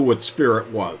us knew what spirit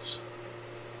was.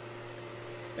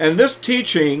 And this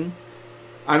teaching,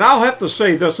 and I'll have to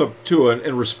say this too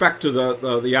in respect to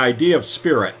the idea of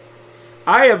spirit.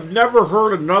 I have never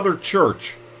heard another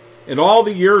church in all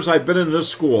the years I've been in this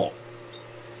school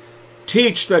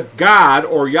teach that God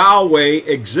or Yahweh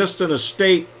exists in a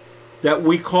state that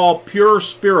we call pure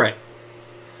spirit,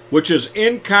 which is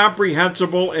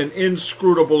incomprehensible and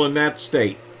inscrutable in that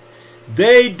state.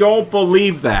 They don't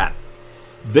believe that.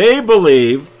 They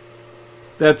believe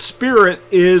that spirit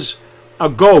is a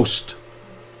ghost.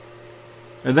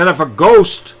 And then if a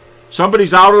ghost,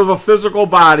 somebody's out of a physical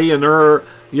body and they're,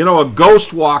 a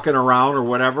ghost walking around or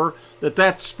whatever,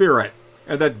 that's spirit.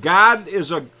 And that God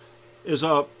is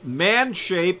a man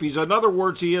shape. In other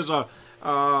words, he is a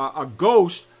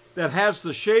ghost that has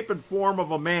the shape and form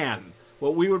of a man,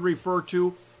 what we would refer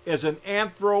to as an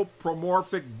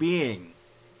anthropomorphic being.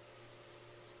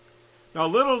 Now,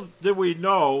 little did we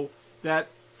know that,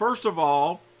 first of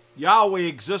all, Yahweh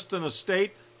exists in a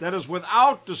state that is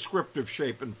without descriptive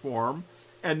shape and form,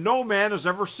 and no man has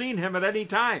ever seen him at any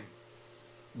time.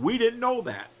 We didn't know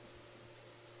that.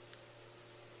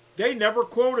 They never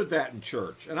quoted that in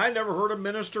church, and I never heard a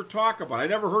minister talk about it. I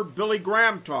never heard Billy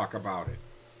Graham talk about it.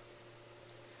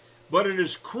 But it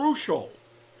is crucial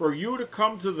for you to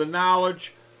come to the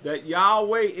knowledge that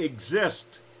Yahweh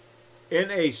exists in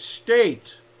a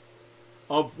state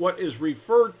of what is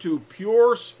referred to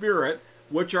pure spirit,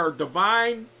 which are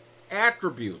divine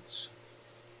attributes.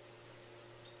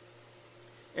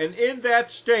 And in that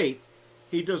state,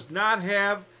 he does not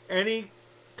have any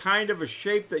kind of a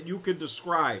shape that you can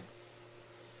describe.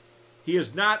 He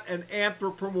is not an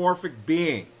anthropomorphic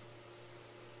being.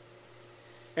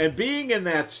 And being in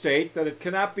that state that it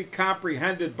cannot be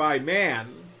comprehended by man,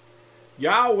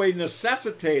 Yahweh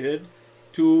necessitated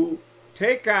to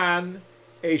take on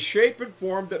a shape and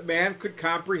form that man could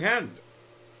comprehend.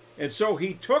 And so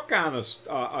he took on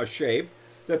a shape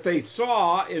that they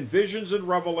saw in visions and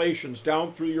revelations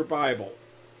down through your Bible.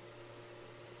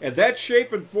 And that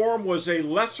shape and form was a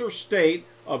lesser state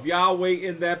of Yahweh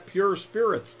in that pure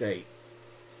spirit state.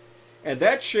 And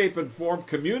that shape and form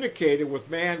communicated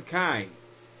with mankind.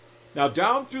 Now,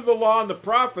 down through the law and the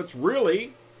prophets,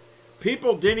 really,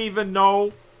 people didn't even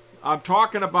know. I'm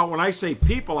talking about, when I say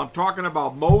people, I'm talking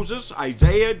about Moses,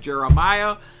 Isaiah,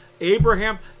 Jeremiah,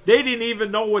 Abraham. They didn't even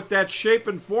know what that shape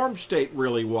and form state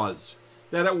really was.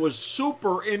 That it was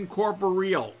super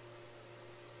incorporeal.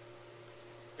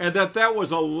 And that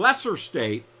was a lesser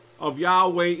state of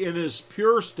Yahweh in his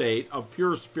pure state of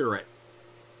pure spirit.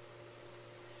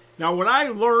 Now, when I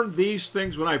learned these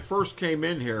things when I first came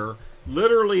in here,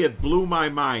 literally it blew my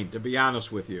mind, to be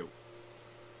honest with you.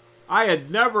 I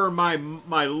had never in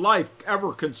my life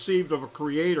ever conceived of a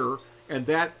creator and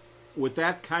that with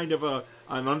that kind of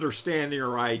an understanding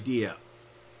or idea.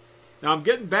 Now I'm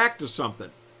getting back to something.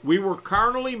 We were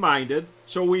carnally minded,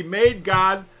 so we made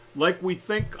God like we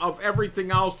think of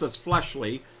everything else that's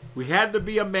fleshly. We had to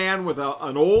be a man with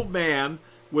an old man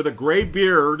with a gray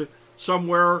beard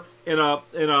somewhere in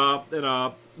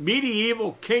a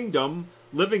medieval kingdom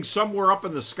living somewhere up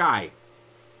in the sky.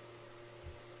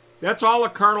 That's all a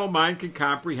carnal mind can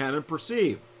comprehend and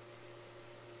perceive.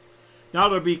 Now,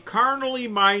 to be carnally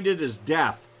minded is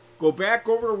death. Go back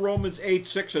over to Romans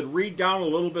 8:6 and read down a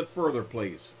little bit further,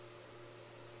 please.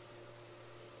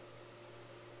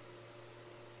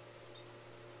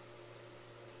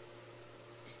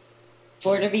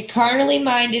 For to be carnally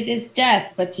minded is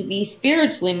death, but to be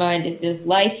spiritually minded is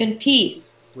life and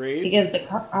peace. Read. Because the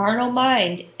carnal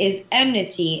mind is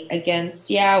enmity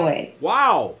against Yahweh.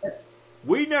 Wow!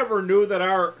 We never knew that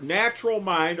our natural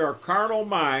mind, our carnal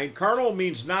mind, carnal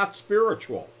means not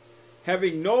spiritual,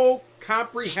 having no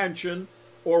comprehension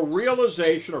or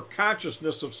realization or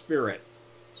consciousness of spirit,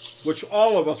 which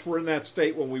all of us were in that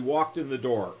state when we walked in the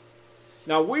door.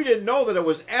 Now, we didn't know that it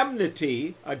was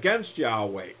enmity against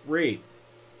Yahweh. Read.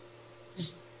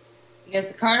 Because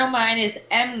the carnal mind is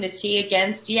enmity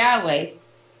against Yahweh,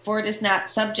 for it is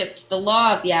not subject to the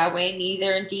law of Yahweh,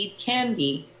 neither indeed can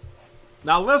be.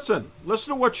 Now listen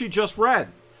to what she just read.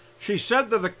 She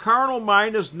said that the carnal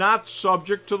mind is not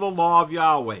subject to the law of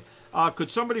Yahweh.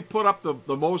 Could somebody put up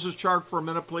the Moses chart for a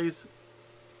minute, please?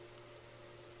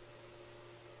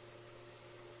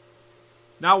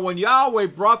 Now, when Yahweh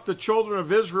brought the children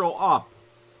of Israel up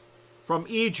from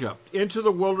Egypt into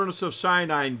the wilderness of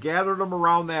Sinai and gathered them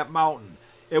around that mountain,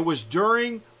 it was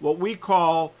during what we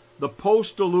call the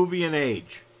post-Diluvian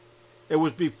age. It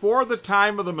was before the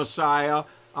time of the Messiah,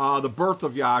 the birth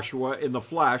of Yahshua in the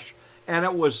flesh, and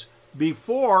it was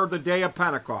before the day of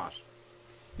Pentecost.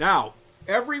 Now,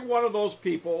 every one of those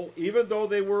people, even though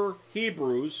they were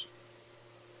Hebrews,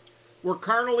 were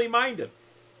carnally minded.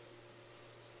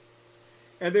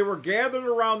 And they were gathered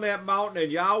around that mountain,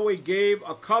 and Yahweh gave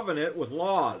a covenant with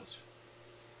laws.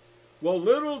 Well,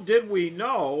 little did we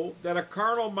know that a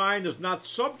carnal mind is not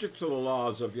subject to the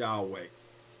laws of Yahweh.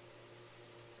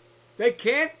 They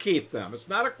can't keep them. It's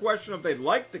not a question of they'd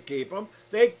like to keep them.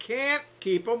 They can't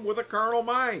keep them with a carnal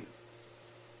mind.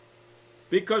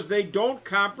 Because they don't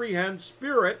comprehend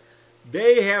spirit.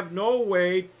 They have no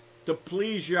way to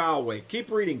please Yahweh.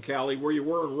 Keep reading, Callie, where you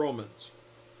were in Romans.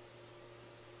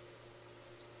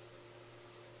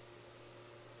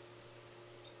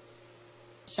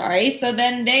 Sorry, so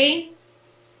then they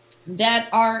that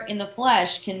are in the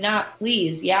flesh cannot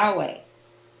please Yahweh.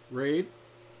 Read.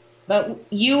 But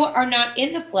you are not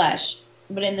in the flesh,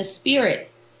 but in the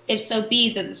spirit, if so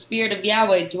be that the spirit of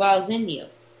Yahweh dwells in you.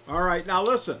 All right, now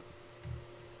listen.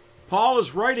 Paul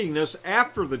is writing this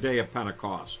after the day of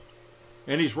Pentecost.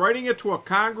 And he's writing it to a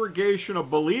congregation of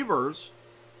believers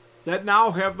that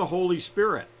now have the Holy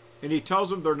Spirit. And he tells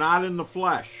them they're not in the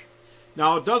flesh.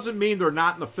 Now, it doesn't mean they're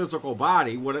not in a physical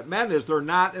body. What it meant is they're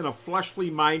not in a fleshly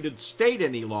minded state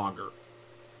any longer.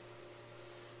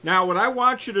 Now, what I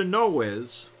want you to know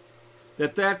is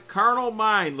that carnal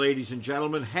mind, ladies and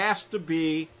gentlemen, has to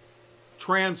be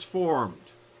transformed.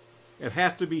 It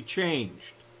has to be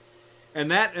changed. And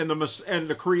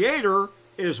the Creator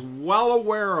is well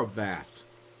aware of that.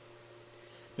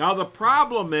 Now, the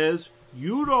problem is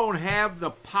you don't have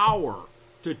the power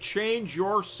to change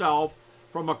yourself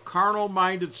from a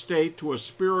carnal-minded state to a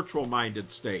spiritual-minded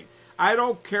state. I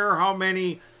don't care how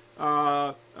many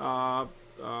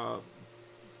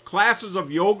classes of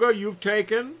yoga you've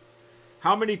taken,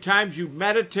 how many times you've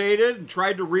meditated and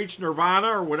tried to reach nirvana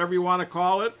or whatever you want to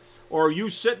call it, or you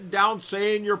sitting down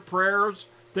saying your prayers,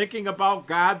 thinking about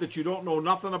God that you don't know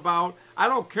nothing about. I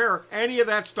don't care. Any of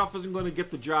that stuff isn't going to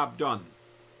get the job done.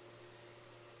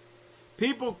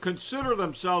 People consider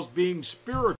themselves being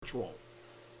spiritual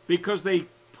because they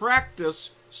practice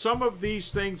some of these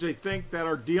things they think that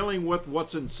are dealing with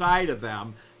what's inside of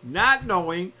them, not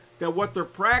knowing that what they're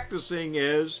practicing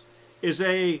is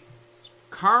a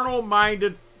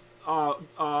carnal-minded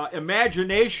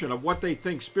imagination of what they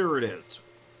think spirit is.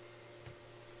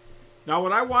 Now,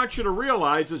 what I want you to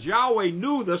realize is Yahweh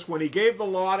knew this when he gave the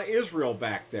law to Israel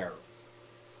back there.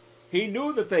 He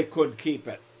knew that they couldn't keep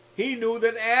it. He knew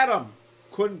that Adam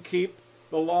couldn't keep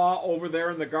the law over there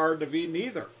in the Garden of Eden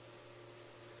either.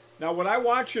 Now, what I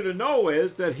want you to know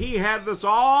is that he had this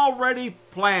already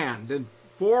planned and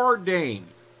foreordained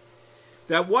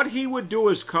that what he would do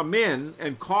is come in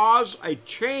and cause a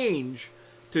change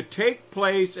to take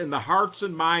place in the hearts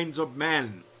and minds of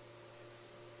men.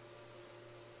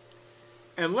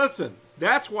 And listen,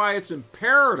 that's why it's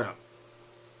imperative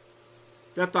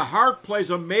that the heart plays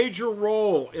a major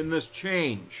role in this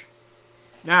change.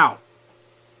 Now,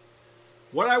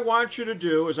 what I want you to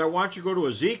do is I want you to go to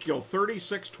Ezekiel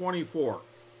 36:24.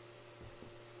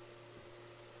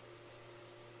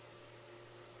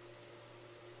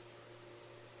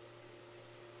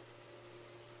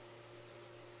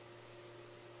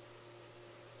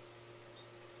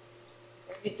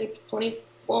 Ezekiel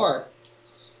 24.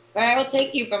 But I will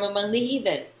take you from among the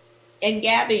heathen and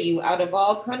gather you out of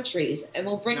all countries and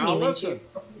will bring Now you listen, into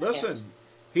your listen.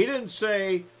 He didn't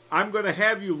say, I'm going to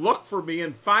have you look for me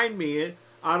and find me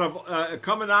out of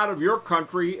coming out of your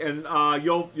country, and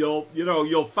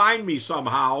you'll find me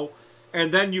somehow,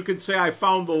 and then you can say I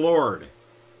found the Lord.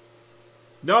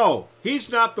 No, he's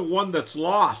not the one that's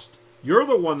lost. You're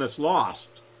the one that's lost,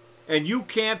 and you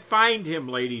can't find him,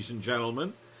 ladies and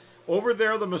gentlemen. Over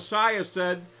there, the Messiah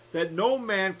said that no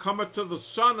man cometh to the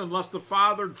Son unless the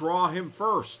Father draw him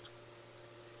first.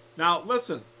 Now,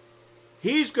 listen,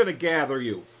 he's going to gather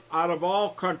you out of all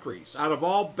countries, out of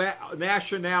all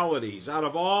nationalities, out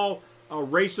of all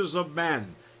races of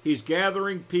men. He's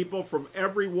gathering people from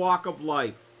every walk of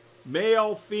life.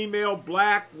 Male, female,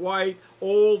 black, white,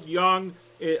 old, young,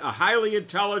 highly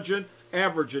intelligent,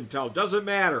 average intelligent. Doesn't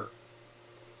matter.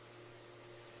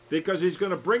 Because he's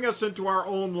going to bring us into our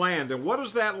own land. And what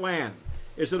is that land?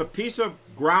 Is it a piece of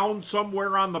ground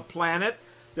somewhere on the planet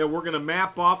that we're going to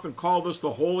map off and call this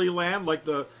the Holy Land, like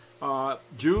the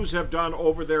Jews have done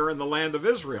over there in the land of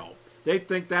Israel? They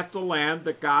think that's the land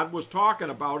that God was talking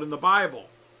about in the Bible.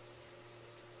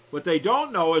 What they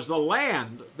don't know is the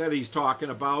land that he's talking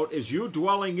about is you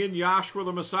dwelling in Yahshua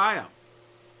the Messiah.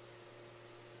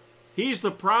 He's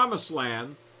the promised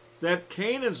land that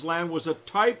Canaan's land was a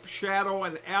type, shadow,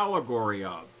 and allegory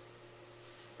of.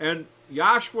 And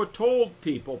Yahshua told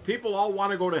people all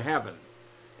want to go to heaven.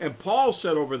 And Paul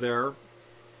said over there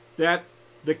that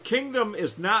the kingdom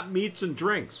is not meats and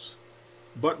drinks,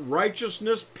 but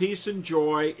righteousness, peace, and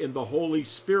joy in the Holy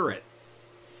Spirit.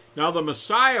 Now the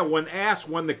Messiah, when asked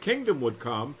when the kingdom would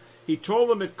come, he told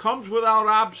them it comes without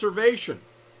observation.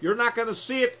 You're not going to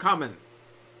see it coming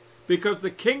because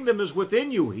the kingdom is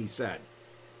within you, he said.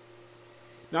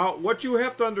 Now, what you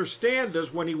have to understand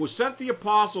is when he was sent the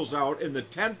apostles out in the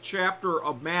 10th chapter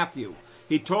of Matthew,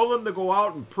 he told them to go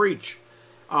out and preach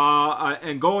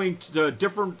and going to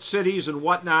different cities and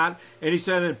whatnot. And he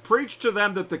said, and preach to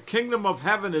them that the kingdom of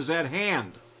heaven is at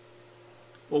hand.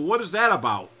 Well, what is that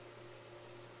about?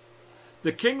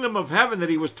 The kingdom of heaven that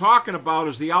he was talking about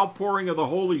is the outpouring of the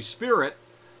Holy Spirit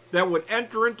that would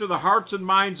enter into the hearts and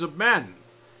minds of men.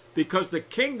 Because the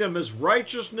kingdom is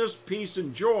righteousness, peace,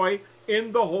 and joy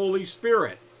in the Holy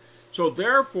Spirit. So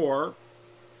therefore,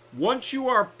 once you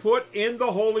are put in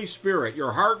the Holy Spirit,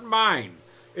 your heart and mind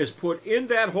is put in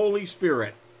that Holy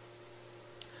Spirit,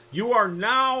 you are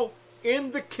now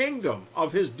in the kingdom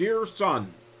of his dear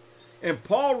Son. And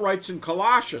Paul writes in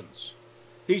Colossians,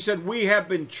 he said, we have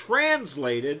been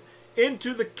translated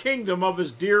into the kingdom of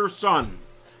his dear Son.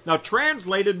 Now,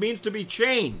 translated means to be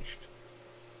changed.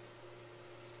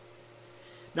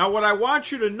 Now, what I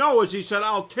want you to know is he said,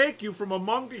 I'll take you from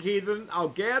among the heathen, I'll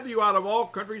gather you out of all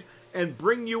countries, and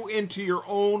bring you into your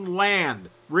own land.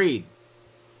 Read.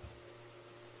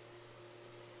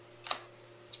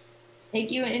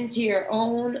 Take you into your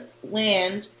own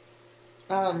land.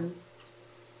 Then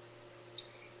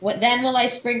will I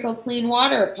sprinkle clean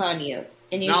water upon you,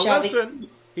 and you now shall listen,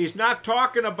 he's not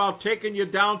talking about taking you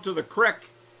down to the creek.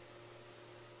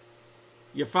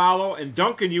 You follow? And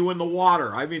dunking you in the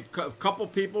water. I mean, a couple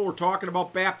people were talking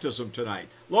about baptism tonight.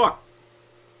 Look,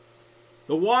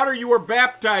 the water you were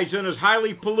baptized in is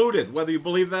highly polluted, whether you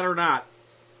believe that or not.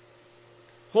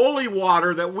 Holy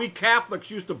water that we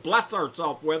Catholics used to bless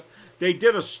ourselves with, they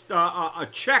did a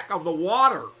check of the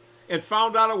water and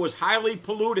found out it was highly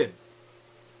polluted.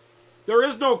 There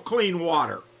is no clean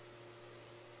water.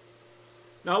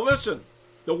 Now listen,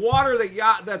 the water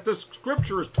that this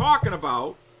scripture is talking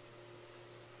about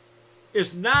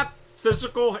is not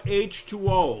physical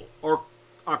H2O or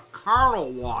a carnal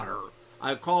water.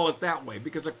 I call it that way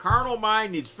because a carnal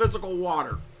mind needs physical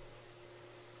water.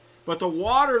 But the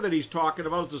water that he's talking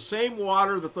about is the same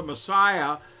water that the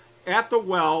Messiah at the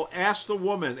well asked the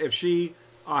woman if she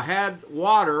had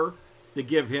water to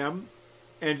give him.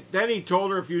 And then he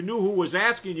told her, if you knew who was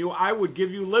asking you, I would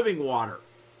give you living water.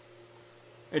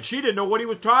 And she didn't know what he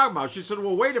was talking about. She said,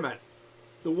 well, wait a minute.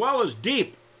 The well is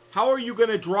deep. How are you going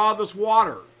to draw this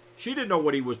water? She didn't know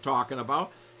what he was talking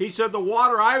about. He said, the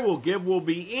water I will give will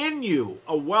be in you,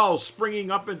 a well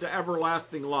springing up into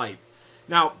everlasting life.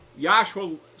 Now,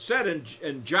 Yahshua said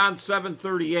in John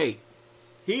 7:38,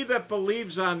 he that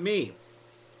believes on me,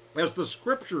 as the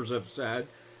scriptures have said,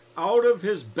 out of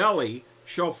his belly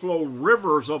shall flow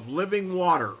rivers of living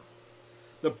water.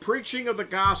 The preaching of the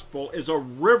gospel is a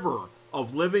river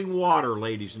of living water,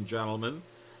 ladies and gentlemen,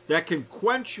 that can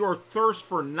quench your thirst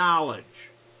for knowledge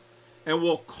and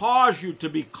will cause you to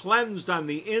be cleansed on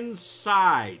the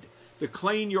inside, to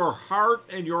clean your heart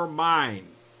and your mind.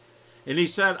 And he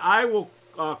said, I will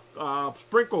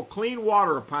sprinkle clean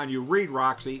water upon you. Read,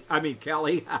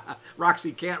 Kelly.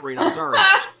 Roxy can't read, I'm sorry.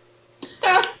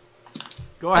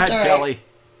 Go ahead, right. Kelly.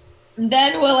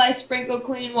 Then will I sprinkle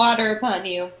clean water upon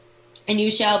you, and you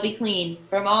shall be clean.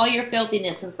 From all your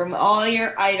filthiness and from all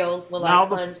your idols will I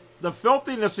cleanse. The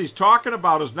filthiness he's talking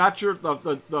about is not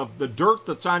the dirt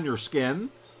that's on your skin.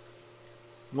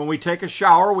 When we take a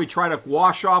shower, we try to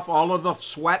wash off all of the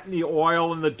sweat and the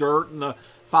oil and the dirt and the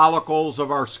follicles of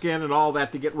our skin and all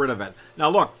that to get rid of it. Now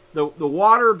look, the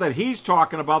water that he's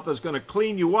talking about that's going to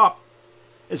clean you up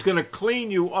is going to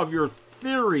clean you of your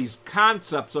theories,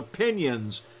 concepts,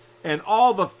 opinions, and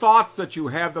all the thoughts that you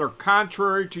have that are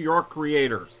contrary to your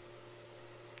creators.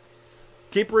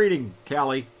 Keep reading,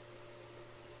 Kelly.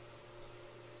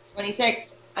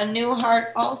 26. A new heart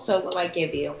also will I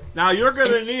give you. Now you're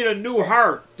going to need a new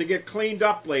heart to get cleaned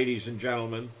up, ladies and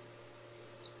gentlemen.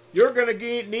 You're going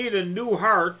to need a new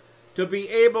heart to be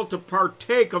able to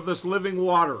partake of this living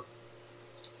water.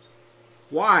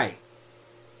 Why?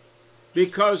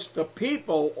 Because the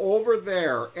people over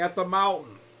there at the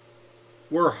mountain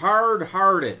were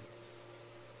hard-hearted.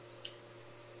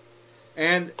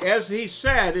 And as he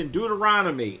said in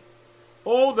Deuteronomy,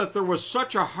 oh, that there was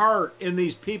such a heart in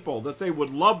these people that they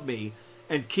would love me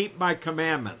and keep my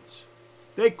commandments.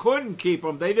 They couldn't keep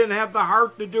them. They didn't have the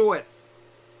heart to do it.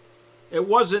 It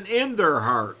wasn't in their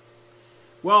heart.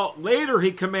 Well, later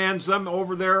he commands them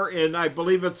over there in, I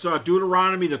believe it's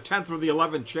Deuteronomy, the 10th or the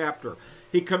 11th chapter.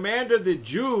 He commanded the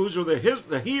Jews, or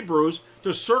the Hebrews,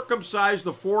 to circumcise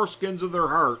the foreskins of their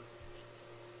heart.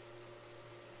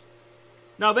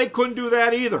 Now, they couldn't do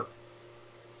that either.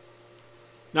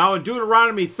 Now, in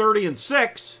Deuteronomy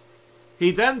 30:6,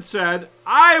 he then said,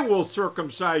 I will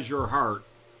circumcise your heart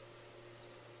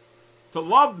to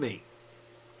love me.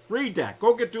 Read that.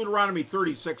 Go get Deuteronomy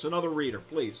 36, another reader,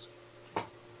 please.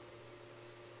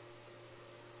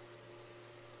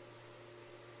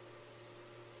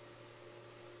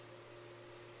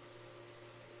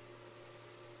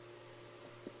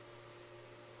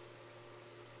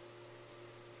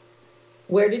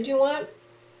 Where did you want?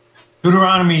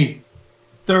 Deuteronomy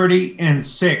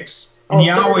 30:6. And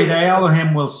Yahweh thy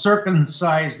Elohim will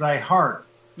circumcise thy heart.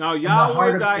 Now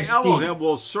Yahweh thy Elohim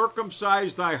will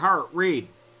circumcise thy heart. Read.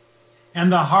 And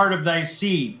the heart of thy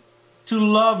seed, to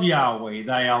love Yahweh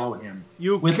thy Elohim.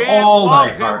 You with can't all love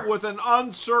thy him heart. with an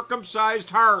uncircumcised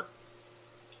heart.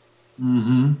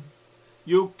 Mm-hmm.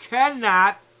 You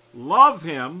cannot love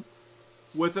him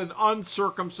with an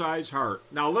uncircumcised heart.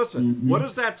 Now listen, what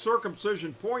is that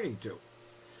circumcision pointing to?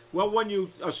 Well,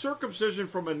 a circumcision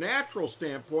from a natural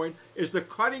standpoint is the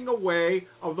cutting away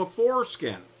of the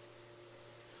foreskin.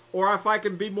 Or if I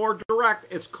can be more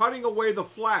direct, it's cutting away the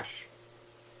flesh.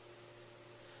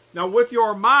 Now with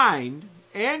your mind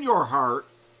and your heart,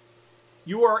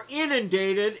 you are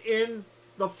inundated in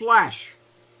the flesh.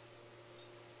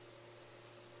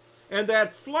 And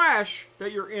that flesh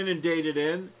that you're inundated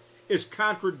in is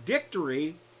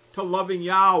contradictory to loving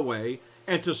Yahweh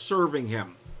and to serving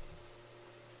him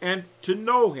and to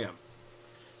know him.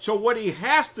 So what he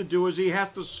has to do is he has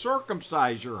to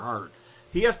circumcise your heart.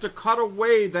 He has to cut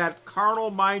away that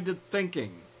carnal-minded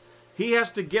thinking. He has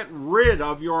to get rid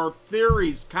of your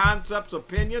theories, concepts,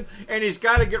 opinion, and he's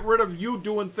got to get rid of you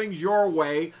doing things your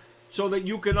way so that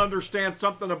you can understand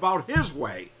something about his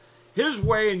way. His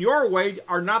way and your way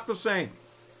are not the same.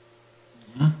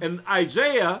 In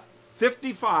Isaiah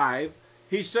 55,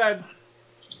 he said,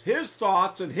 his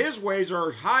thoughts and his ways are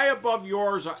as high above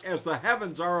yours as the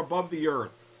heavens are above the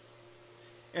earth.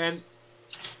 And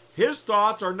his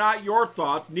thoughts are not your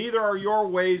thoughts, neither are your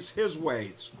ways his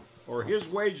ways, or his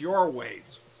ways your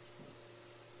ways.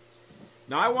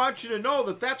 Now I want you to know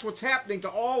that that's what's happening to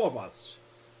all of us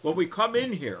when we come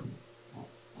in here.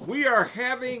 We are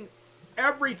having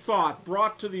every thought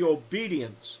brought to the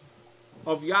obedience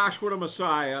of Yahshua the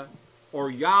Messiah,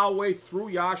 or Yahweh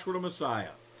through Yahshua the Messiah.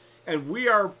 And we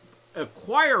are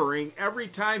acquiring every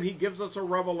time he gives us a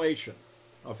revelation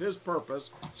of his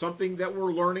purpose, something that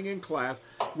we're learning in class,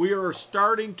 we are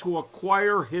starting to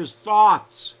acquire his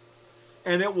thoughts.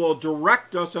 and it will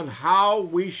direct us on how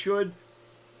we should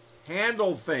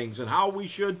handle things and how we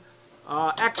should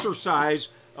exercise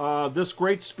this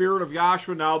great spirit of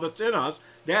Yahshua now that's in us.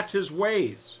 That's his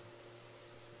ways.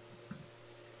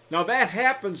 Now that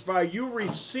happens by you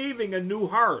receiving a new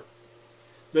heart.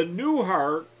 The new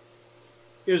heart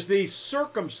is the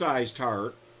circumcised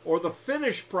heart, or the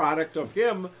finished product of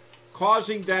him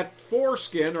causing that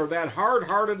foreskin or that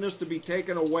hard-heartedness to be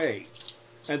taken away.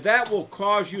 And that will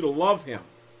cause you to love him.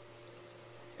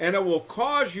 And it will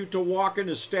cause you to walk in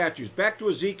his statutes. Back to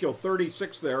Ezekiel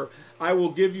 36 there. I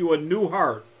will give you a new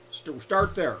heart.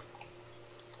 Start there.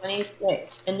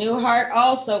 26. A new heart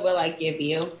also will I give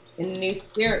you, and a new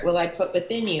spirit will I put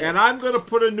within you. And I'm going to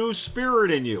put a new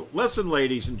spirit in you. Listen,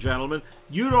 ladies and gentlemen,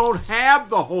 you don't have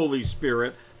the Holy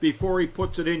Spirit before he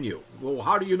puts it in you. Well,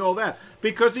 how do you know that?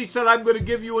 Because he said, I'm going to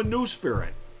give you a new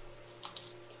spirit.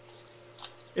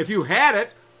 If you had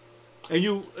it, and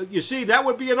you see, that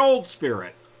would be an old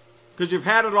spirit, because you've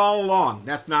had it all along.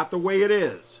 That's not the way it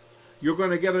is. You're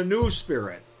going to get a new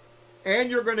spirit, and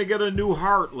you're going to get a new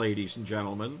heart, ladies and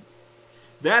gentlemen.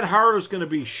 That heart is going to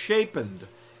be shapened,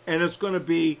 and it's going to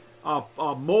be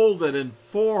molded and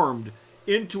formed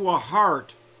into a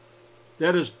heart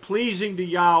that is pleasing to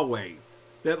Yahweh,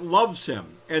 that loves him.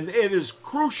 And it is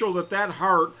crucial that that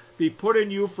heart be put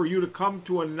in you for you to come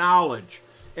to a knowledge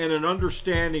and an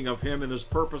understanding of him and his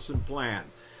purpose and plan.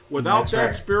 Without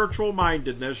that spiritual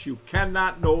mindedness, you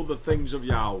cannot know the things of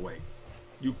Yahweh.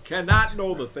 You cannot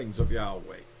know the things of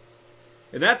Yahweh.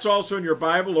 And that's also in your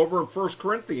Bible over in 1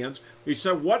 Corinthians. He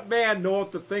said, what man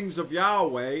knoweth the things of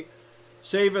Yahweh,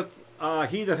 saveth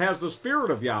he that has the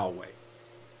Spirit of Yahweh.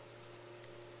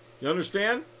 You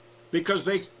understand? Because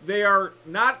they are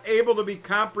not able to be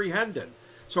comprehended.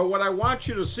 So what I want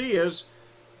you to see is,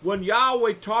 when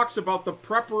Yahweh talks about the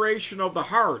preparation of the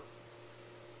heart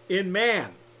in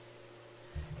man,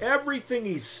 everything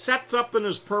he sets up in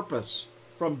his purpose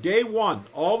from day one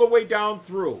all the way down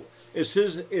through is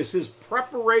his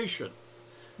preparation.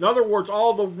 In other words,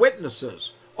 all the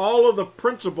witnesses, all of the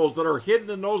principles that are hidden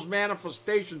in those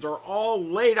manifestations are all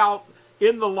laid out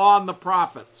in the law and the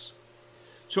prophets.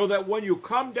 So that when you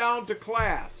come down to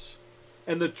class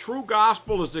and the true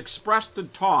gospel is expressed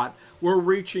and taught, we're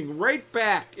reaching right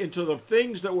back into the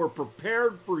things that were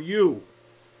prepared for you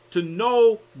to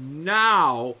know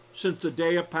now since the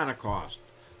day of Pentecost.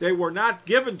 They were not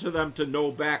given to them to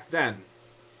know back then.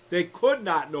 They could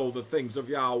not know the things of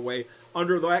Yahweh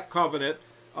under that covenant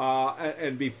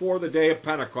and before the day of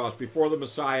Pentecost, before the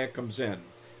Messiah comes in.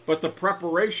 But the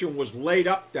preparation was laid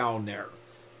up down there.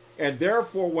 And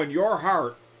therefore, when your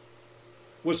heart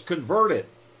was converted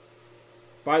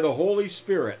by the Holy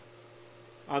Spirit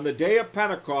on the day of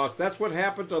Pentecost, that's what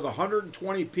happened to the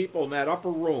 120 people in that upper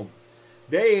room.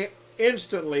 They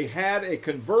instantly had a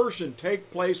conversion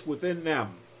take place within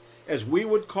them. As we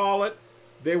would call it,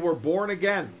 they were born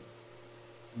again.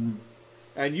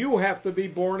 And you have to be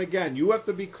born again. You have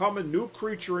to become a new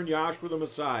creature in Yahshua the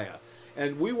Messiah.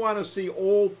 And we want to see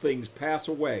old things pass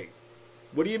away.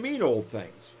 What do you mean, old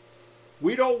things?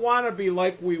 We don't want to be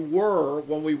like we were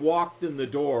when we walked in the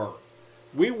door.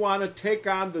 We want to take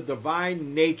on the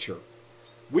divine nature.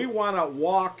 We want to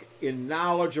walk in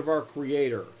knowledge of our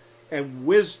Creator and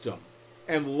wisdom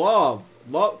and love.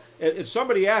 And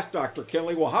somebody asked Dr.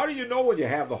 Kinley, well, how do you know when you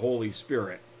have the Holy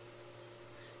Spirit?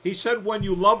 He said, when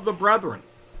you love the brethren.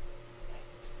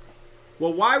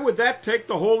 Well, why would that take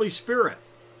the Holy Spirit?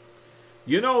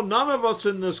 You know, none of us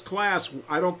in this class,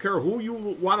 I don't care who you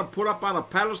want to put up on a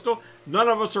pedestal, none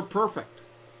of us are perfect.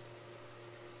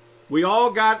 We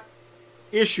all got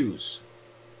issues.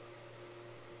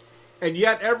 And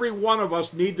yet every one of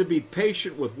us need to be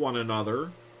patient with one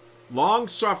another,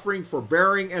 long-suffering,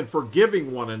 forbearing, and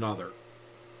forgiving one another.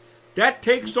 That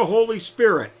takes the Holy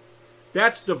Spirit.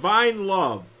 That's divine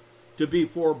love, to be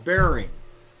forbearing,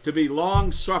 to be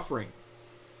long-suffering,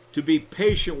 to be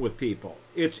patient with people.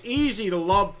 It's easy to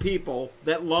love people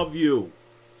that love you.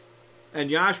 And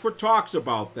Yahshua talks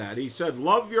about that. He said,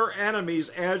 love your enemies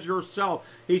as yourself.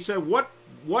 He said, what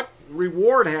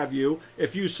reward have you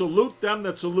if you salute them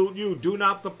that salute you? Do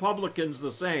not the publicans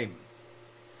the same?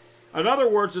 In other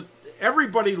words,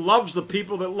 everybody loves the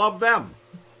people that love them.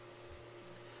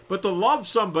 But to love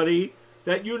somebody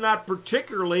that you not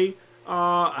particularly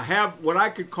have what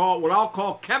I'll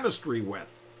call chemistry with.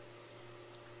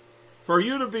 For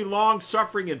you to be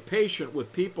long-suffering and patient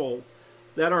with people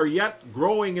that are yet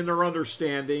growing in their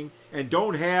understanding and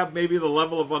don't have maybe the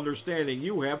level of understanding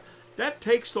you have, that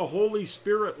takes the Holy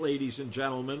Spirit, ladies and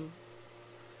gentlemen,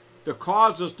 to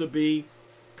cause us to be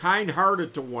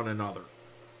kind-hearted to one another.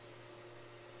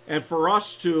 And for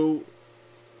us to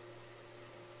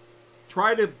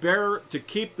try to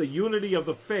keep the unity of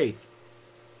the faith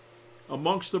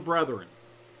amongst the brethren.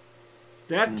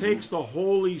 That takes the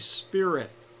Holy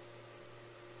Spirit.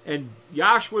 And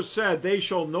Yahshua said, they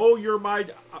shall know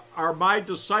are my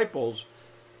disciples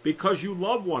because you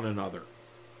love one another.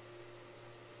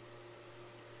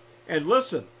 And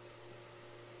listen,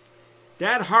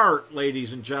 that heart,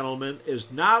 ladies and gentlemen,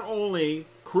 is not only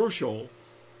crucial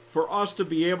for us to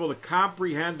be able to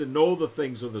comprehend and know the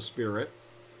things of the Spirit,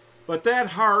 but that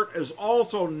heart is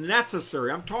also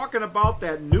necessary. I'm talking about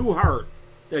that new heart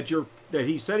that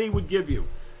he said he would give you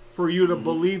for you to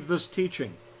believe this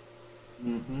teaching.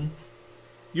 Mm-hmm.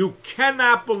 You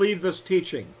cannot believe this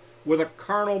teaching with a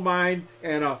carnal mind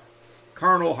and a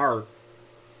carnal heart.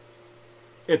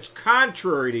 It's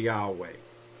contrary to Yahweh.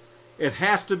 It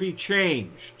has to be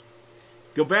changed.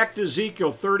 Go back to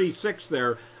Ezekiel 36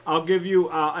 there. I'll give you,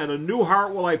 and a new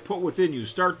heart will I put within you.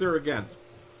 Start there again.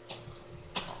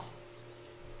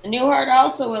 A new heart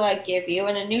also will I give you,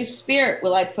 and a new spirit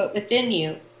will I put within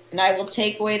you. And I will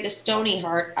take away the stony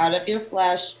heart out of your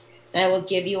flesh, and I will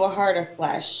give you a heart of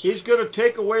flesh. He's going to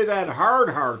take away that hard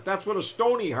heart. That's what a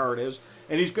stony heart is.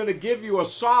 And he's going to give you a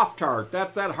soft heart.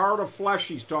 That's that heart of flesh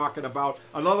he's talking about.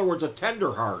 In other words, a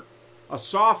tender heart. A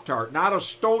soft heart, not a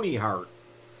stony heart.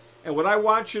 And what I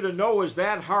want you to know is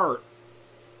that heart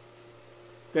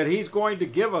that he's going to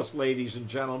give us, ladies and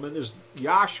gentlemen, is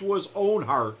Yahshua's own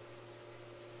heart.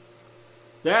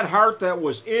 That heart that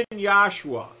was in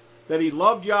Yahshua, that he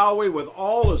loved Yahweh with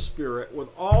all his spirit, with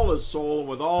all his soul, and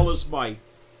with all his might,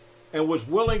 and was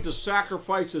willing to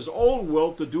sacrifice his own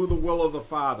will to do the will of the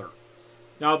Father.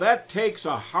 Now that takes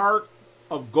a heart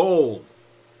of gold.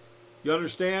 You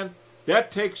understand?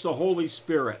 That takes the Holy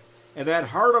Spirit. And that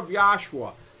heart of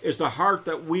Yahshua is the heart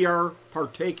that we are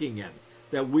partaking in,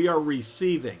 that we are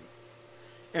receiving.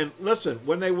 And listen,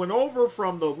 when they went over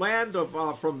from the land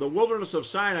of, from the wilderness of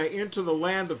Sinai into the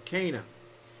land of Canaan,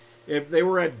 if they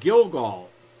were at Gilgal,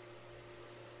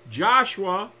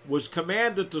 Joshua was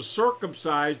commanded to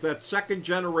circumcise that second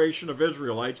generation of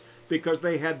Israelites because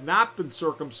they had not been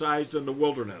circumcised in the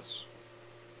wilderness.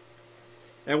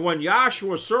 And when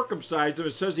Joshua circumcised them,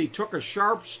 it says he took a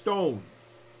sharp stone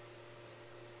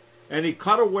and he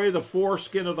cut away the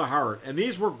foreskin of the heart. And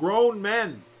these were grown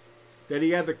men that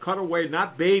he had to cut away,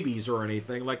 not babies or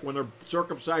anything, like when they're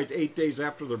circumcised 8 days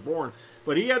after they're born.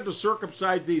 But he had to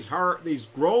circumcise these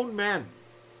grown men.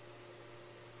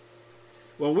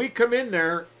 When we come in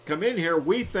here,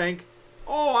 we think,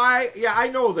 oh, I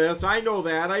know this, I know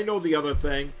that, I know the other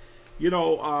thing. You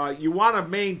know, you want to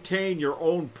maintain your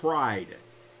own pride.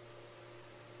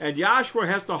 And Yahshua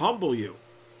has to humble you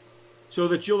so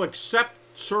that you'll accept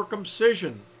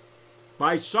circumcision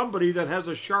by somebody that has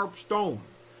a sharp stone.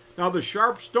 Now, the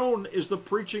sharp stone is the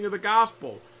preaching of the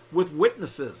gospel with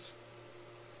witnesses.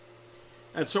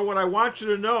 And so what I want you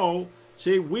to know,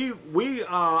 see, we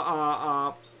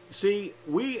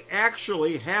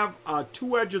actually have a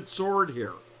two-edged sword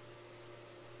here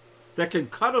that can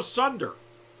cut asunder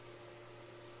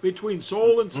between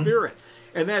soul and spirit.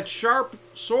 And that sharp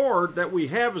sword that we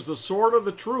have is the sword of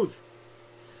the truth.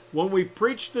 When we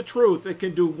preach the truth, it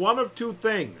can do one of two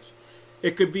things.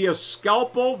 It could be a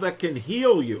scalpel that can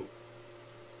heal you,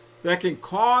 that can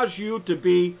cause you to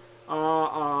be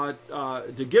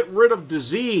to get rid of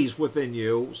disease within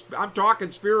you. I'm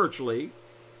talking spiritually,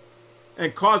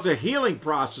 and cause a healing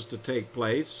process to take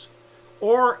place,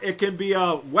 or it can be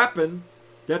a weapon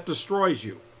that destroys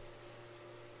you.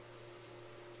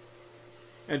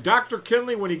 And Dr.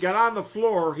 Kinley, when he got on the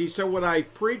floor, he said, when I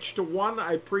preach to one,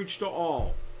 I preach to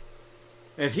all.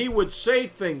 And he would say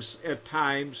things at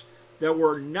times that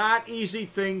were not easy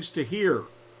things to hear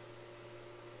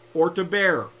or to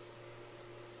bear.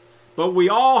 But we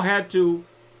all had to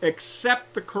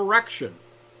accept the correction.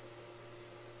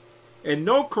 And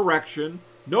no correction,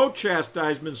 no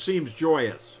chastisement seems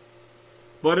joyous,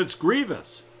 but it's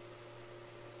grievous.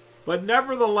 But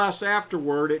nevertheless,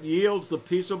 afterward, it yields the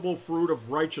peaceable fruit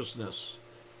of righteousness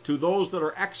to those that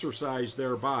are exercised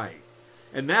thereby.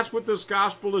 And that's what this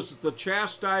gospel is, the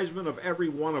chastisement of every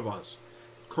one of us,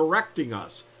 correcting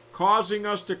us, causing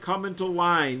us to come into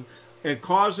line, and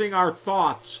causing our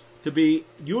thoughts to be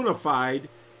unified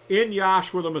in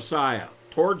Yahshua the Messiah,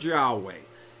 towards Yahweh,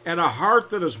 and a heart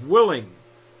that is willing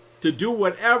to do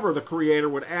whatever the Creator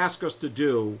would ask us to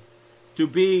do, to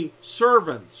be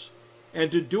servants,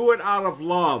 and to do it out of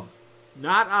love,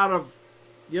 not out of,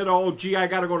 gee, I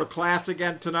got to go to class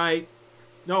again tonight.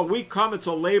 No, we come, it's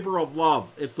a labor of love.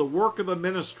 It's the work of the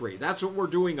ministry. That's what we're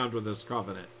doing under this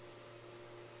covenant.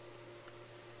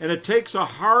 And it takes a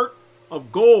heart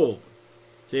of gold,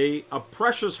 see, a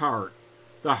precious heart,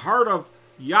 the heart of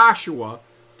Yahshua,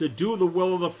 to do the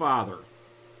will of the Father.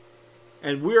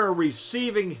 And we are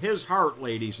receiving his heart,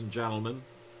 ladies and gentlemen.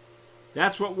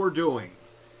 That's what we're doing.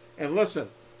 And listen,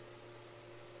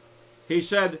 he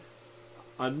said,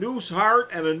 a new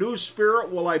heart and a new spirit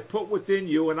will I put within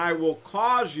you, and I will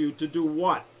cause you to do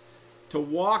what? To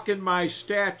walk in my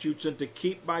statutes and to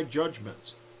keep my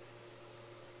judgments.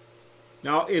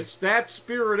 Now, it's that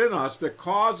spirit in us that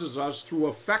causes us, through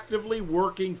effectively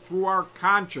working through our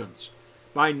conscience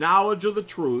by knowledge of the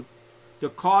truth, to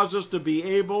cause us to be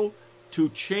able to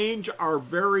change our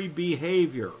very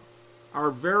behavior,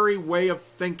 our very way of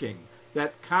thinking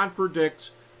that contradicts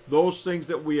those things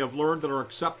that we have learned that are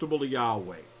acceptable to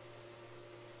Yahweh.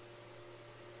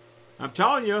 I'm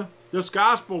telling you, this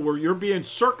gospel where you're being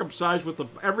circumcised with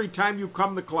every time you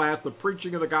come to class, the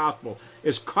preaching of the gospel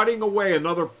is cutting away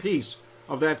another piece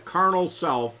of that carnal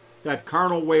self, that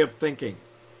carnal way of thinking.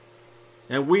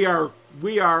 And we are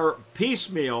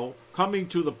piecemeal coming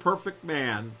to the perfect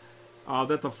man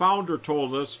that the founder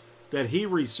told us that he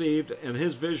received in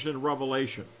his vision and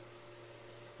revelation.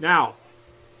 Now,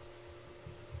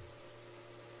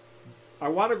 I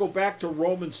want to go back to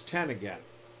Romans 10 again.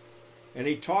 And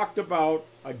he talked about,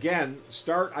 again,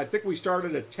 I think we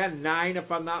started at 10:9 if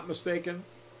I'm not mistaken.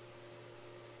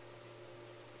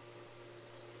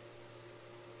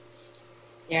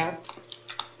 Yeah.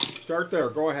 Start there.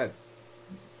 Go ahead.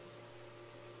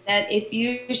 That if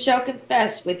you shall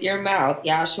confess with your mouth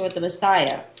Yahshua the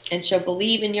Messiah, and shall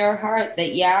believe in your heart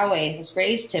that Yahweh has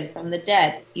raised him from the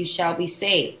dead, you shall be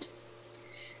saved.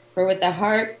 For with the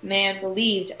heart man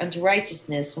believed unto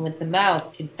righteousness, and with the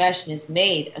mouth confession is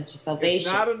made unto salvation.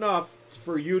 It's not enough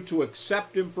for you to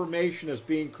accept information as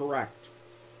being correct.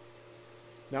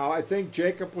 Now, I think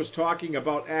Jacob was talking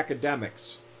about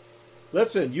academics.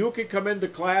 Listen, you can come into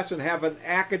class and have an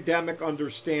academic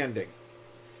understanding.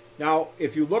 Now,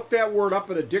 if you look that word up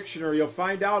in a dictionary, you'll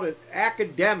find out that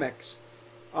academics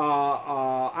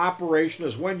operation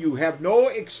is when you have no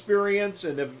experience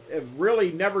and have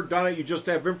really never done it. You just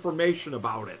have information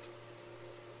about it.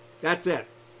 That's it.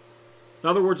 In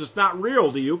other words, it's not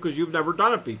real to you because you've never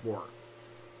done it before.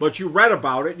 But you read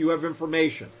about it and you have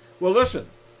information. Well, listen,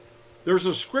 there's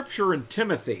a scripture in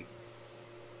Timothy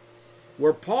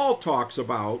where Paul talks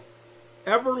about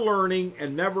ever learning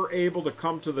and never able to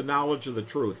come to the knowledge of the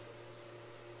truth.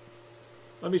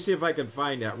 Let me see if I can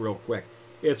find that real quick.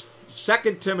 It's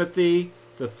 2 Timothy,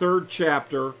 the 3rd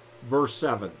chapter, verse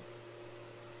 7.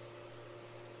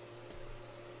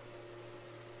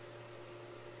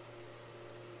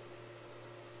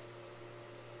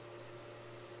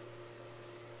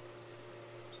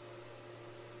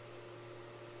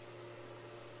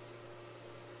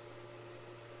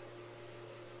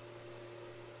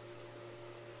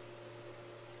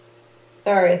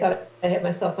 Sorry, I thought I hit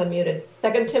myself unmuted.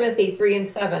 2 Timothy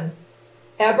 3:7.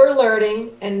 Ever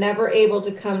learning and never able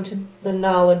to come to the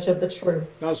knowledge of the truth.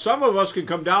 Now, some of us can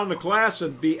come down to class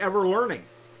and be ever learning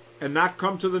and not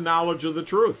come to the knowledge of the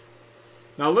truth.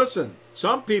 Now, listen,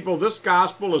 some people, this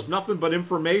gospel is nothing but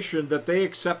information that they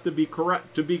accept to be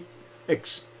correct,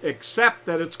 accept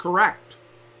that it's correct.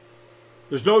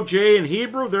 There's no J in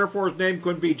Hebrew, therefore his name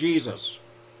couldn't be Jesus.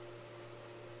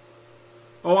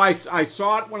 Oh, I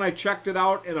saw it when I checked it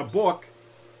out in a book,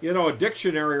 a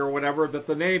dictionary or whatever, that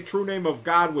the true name of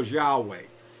God was Yahweh.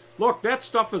 Look, that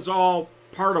stuff is all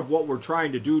part of what we're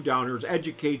trying to do down here, is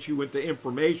educate you into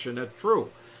information. That's true.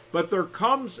 But there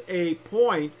comes a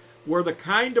point where the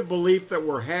kind of belief that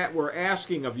we're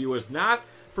asking of you is not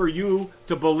for you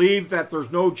to believe that there's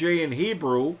no J in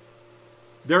Hebrew,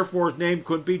 therefore his name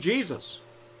couldn't be Jesus.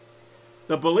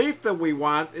 The belief that we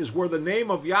want is where the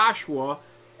name of Yahshua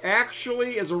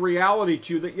actually is a reality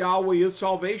to you, that Yahweh is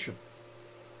salvation.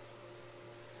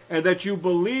 And that you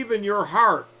believe in your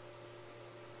heart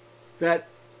that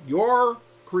your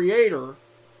Creator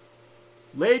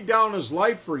laid down his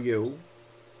life for you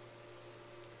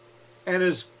and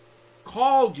has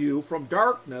called you from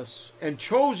darkness and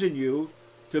chosen you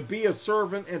to be a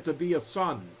servant and to be a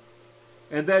son.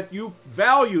 And that you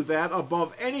value that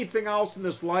above anything else in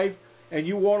this life, and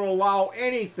you won't allow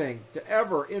anything to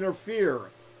ever interfere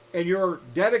in your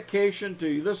dedication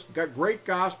to this great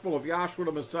gospel of Yahshua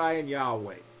the Messiah and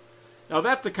Yahweh. Now,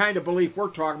 that's the kind of belief we're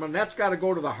talking about, and that's got to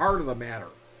go to the heart of the matter.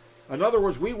 In other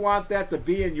words, we want that to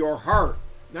be in your heart,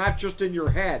 not just in your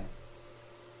head.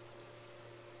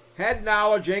 Head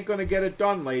knowledge ain't going to get it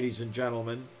done, ladies and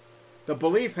gentlemen. The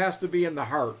belief has to be in the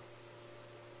heart.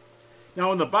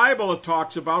 Now, in the Bible, it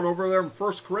talks about, over there in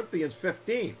 1 Corinthians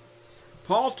 15,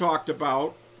 Paul talked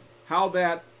about how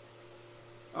that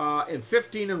in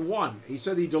 15:1, he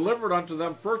said he delivered unto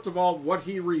them, first of all, what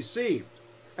he received.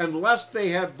 unless they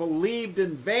had believed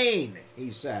in vain,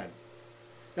 he said.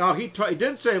 Now, he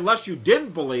didn't say unless you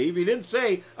didn't believe. He didn't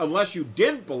say unless you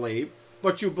didn't believe,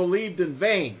 but you believed in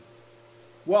vain.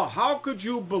 Well, how could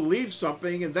you believe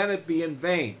something and then it be in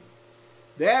vain?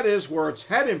 That is where it's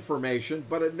head information,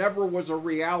 but it never was a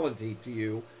reality to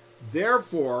you.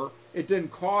 Therefore, it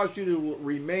didn't cause you to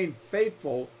remain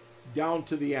faithful down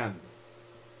to the end.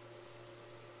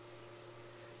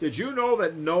 Did you know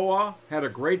that Noah had a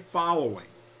great following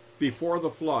before the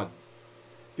flood?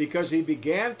 Because he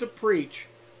began to preach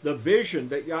the vision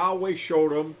that Yahweh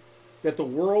showed him that the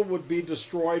world would be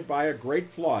destroyed by a great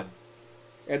flood.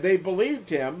 And they believed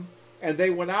him, and they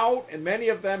went out, and many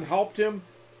of them helped him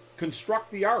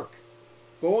construct the ark.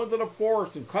 Go into the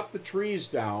forest and cut the trees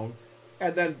down,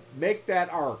 and then make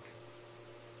that ark.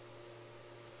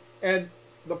 And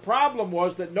the problem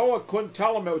was that Noah couldn't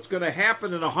tell them it was going to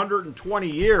happen in 120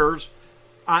 years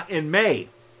in May,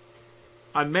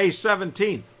 on May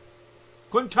 17th.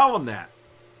 Couldn't tell them that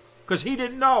because he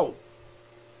didn't know.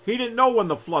 He didn't know when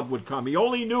the flood would come. He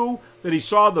only knew that he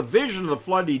saw the vision of the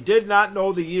flood. He did not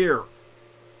know the year.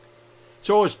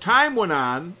 So as time went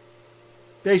on,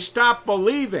 they stopped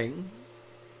believing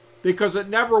because it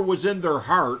never was in their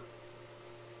heart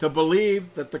to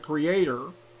believe that the Creator,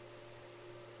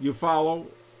 you follow,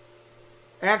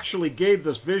 actually gave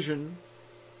this vision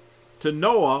to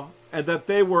Noah and that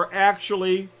they were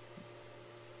actually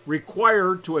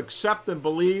required to accept and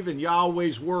believe in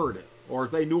Yahweh's word, or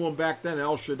if they knew him back then,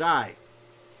 El Shaddai.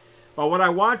 But what I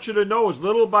want you to know is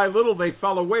little by little they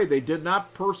fell away. They did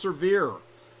not persevere.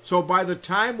 So by the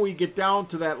time we get down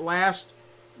to that last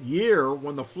year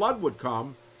when the flood would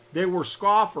come, they were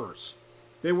scoffers.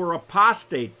 They were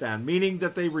apostate then, meaning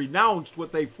that they renounced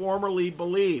what they formerly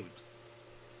believed.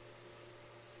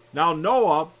 Now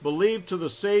Noah believed to the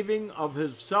saving of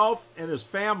himself and his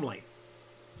family.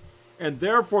 And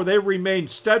therefore they remained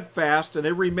steadfast and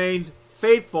they remained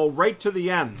faithful right to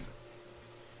the end.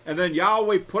 And then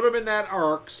Yahweh put them in that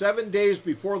ark 7 days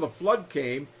before the flood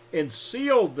came and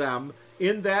sealed them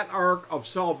in that ark of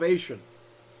salvation.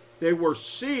 They were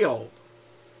sealed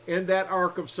in that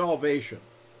ark of salvation.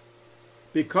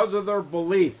 Because of their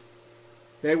belief,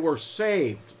 they were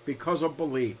saved because of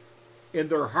belief in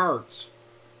their hearts.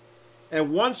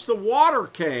 And once the water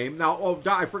came, now,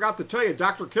 I forgot to tell you,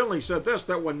 Dr. Kinley said this,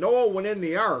 that when Noah went in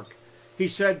the ark, he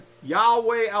said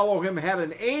Yahweh Elohim had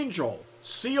an angel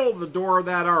seal the door of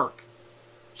that ark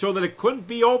so that it couldn't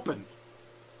be opened.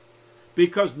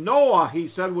 Because Noah, he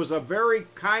said, was a very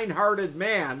kind-hearted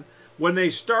man. When they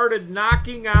started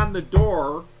knocking on the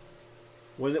door,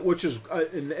 which is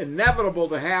inevitable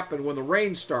to happen when the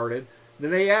rain started,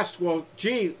 then they asked, well,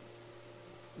 gee,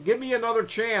 give me another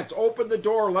chance. Open the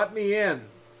door. Let me in.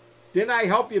 Didn't I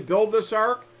help you build this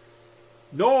ark?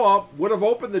 Noah would have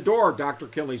opened the door, Dr.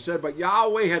 Kinley said, but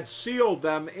Yahweh had sealed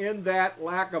them in that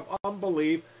lack of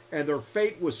unbelief, and their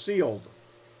fate was sealed.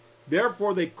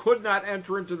 Therefore, they could not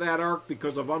enter into that ark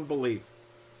because of unbelief.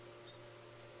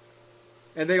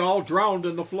 And they all drowned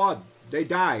in the flood. They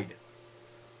died.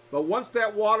 But once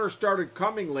that water started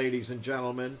coming, ladies and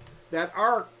gentlemen, that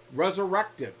ark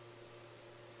resurrected.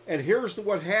 And here's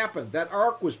what happened. That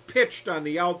ark was pitched on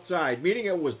the outside, meaning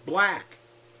it was black.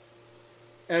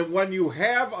 And when you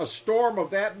have a storm of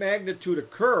that magnitude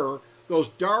occur, those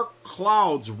dark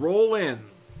clouds roll in,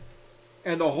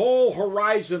 and the whole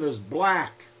horizon is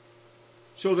black,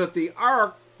 so that the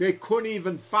ark, they couldn't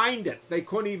even find it. They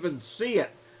couldn't even see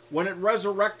it. When it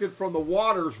resurrected from the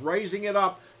waters, raising it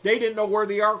up, they didn't know where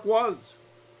the ark was.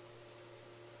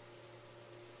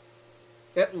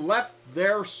 It left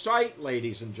their sight,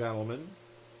 ladies and gentlemen,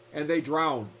 and they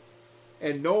drowned.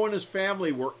 And Noah and his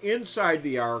family were inside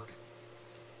the ark,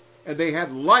 and they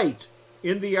had light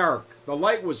in the ark. The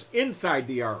light was inside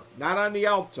the ark, not on the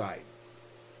outside.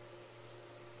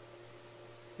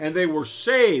 And they were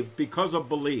saved because of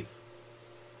belief.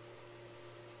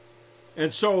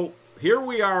 And so here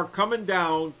we are coming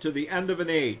down to the end of an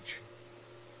age.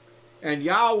 And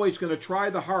Yahweh's going to try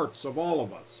the hearts of all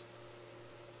of us.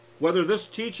 Whether this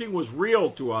teaching was real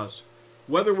to us,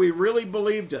 whether we really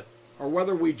believed it, or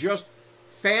whether we just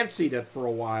fancied it for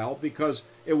a while because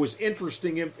it was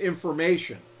interesting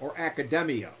information or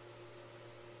academia.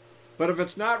 But if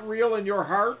it's not real in your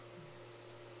heart,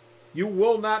 you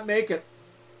will not make it.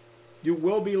 You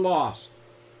will be lost.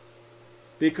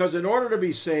 Because in order to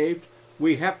be saved,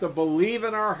 we have to believe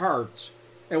in our hearts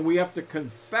and we have to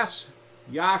confess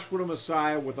Yahshua the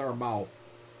Messiah with our mouth.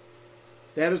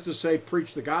 That is to say,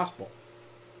 preach the gospel.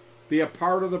 Be a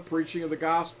part of the preaching of the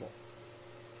gospel.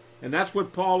 And that's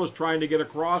what Paul is trying to get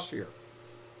across here.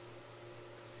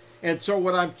 And so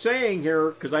what I'm saying here,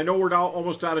 because I know we're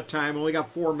almost out of time, only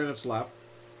got 4 minutes left.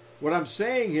 What I'm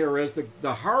saying here is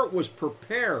the heart was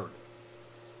prepared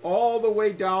all the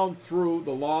way down through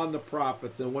the law and the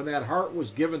prophets. And when that heart was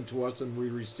given to us and we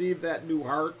received that new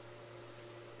heart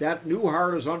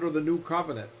is under the new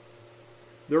covenant.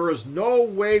 There is no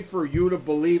way for you to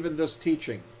believe in this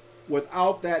teaching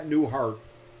without that new heart.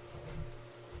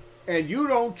 And you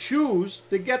don't choose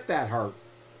to get that heart.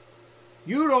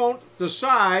 You don't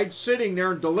decide sitting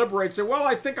there and deliberate, say, well,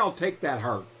 I think I'll take that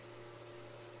heart.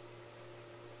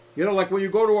 You know, like when you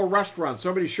go to a restaurant,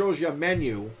 somebody shows you a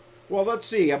menu. Well, let's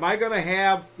see, am I going to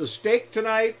have the steak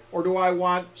tonight or do I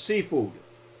want seafood?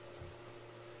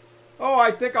 Oh,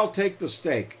 I think I'll take the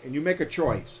steak, and you make a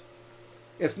choice.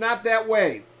 It's not that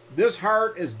way. This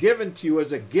heart is given to you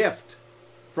as a gift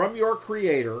from your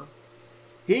Creator.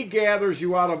 He gathers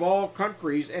you out of all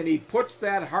countries, and He puts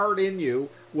that heart in you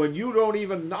when you don't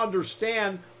even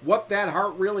understand what that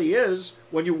heart really is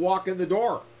when you walk in the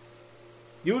door.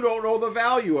 You don't know the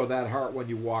value of that heart when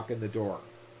you walk in the door.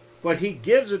 But He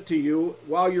gives it to you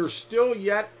while you're still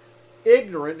yet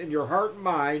ignorant in your heart and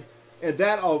mind, and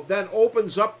that then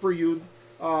opens up for you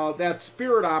that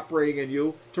spirit operating in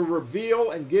you to reveal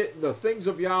and get the things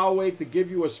of Yahweh, to give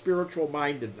you a spiritual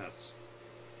mindedness.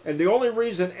 And the only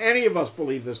reason any of us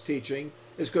believe this teaching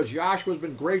is because Yahshua has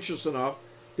been gracious enough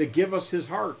to give us His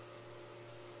heart,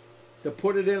 to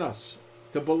put it in us,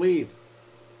 to believe.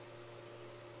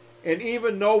 And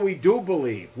even though we do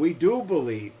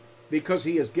believe because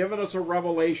He has given us a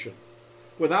revelation.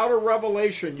 Without a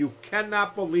revelation, you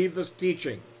cannot believe this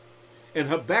teaching. In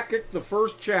Habakkuk, the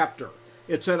 1st chapter,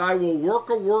 it said, I will work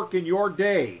a work in your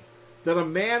day that a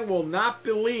man will not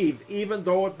believe even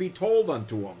though it be told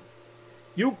unto him.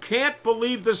 You can't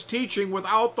believe this teaching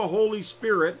without the Holy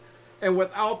Spirit and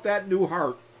without that new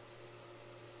heart.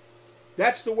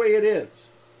 That's the way it is.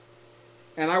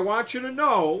 And I want you to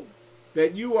know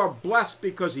that you are blessed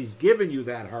because He's given you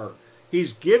that heart.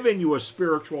 He's given you a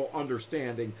spiritual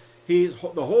understanding. The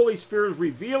Holy Spirit is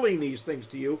revealing these things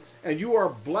to you, and you are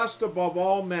blessed above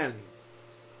all men.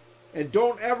 And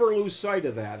don't ever lose sight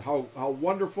of that, how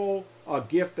wonderful a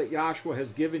gift that Yahshua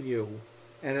has given you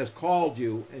and has called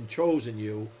you and chosen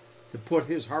you to put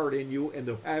His heart in you and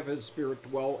to have His Spirit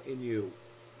dwell in you.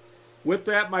 With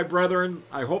that, my brethren,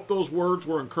 I hope those words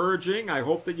were encouraging. I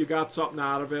hope that you got something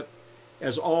out of it.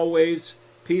 As always,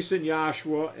 peace in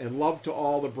Yahshua and love to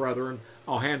all the brethren.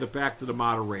 I'll hand it back to the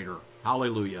moderator.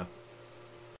 Hallelujah.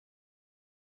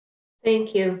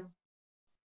 Thank you.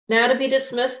 Now to be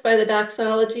dismissed by the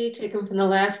doxology taken from the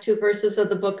last 2 verses of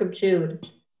the book of Jude.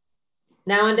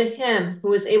 Now unto Him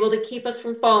who is able to keep us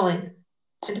from falling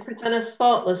and to present us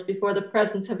faultless before the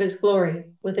presence of His glory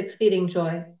with exceeding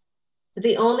joy. To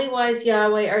the only wise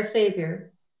Yahweh our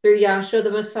Savior, through Yahshua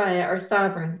the Messiah our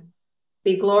Sovereign,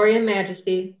 be glory and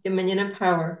majesty, dominion and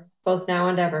power, both now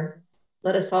and ever.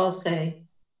 Let us all say,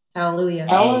 Hallelujah.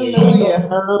 Hallelujah.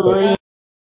 Hallelujah.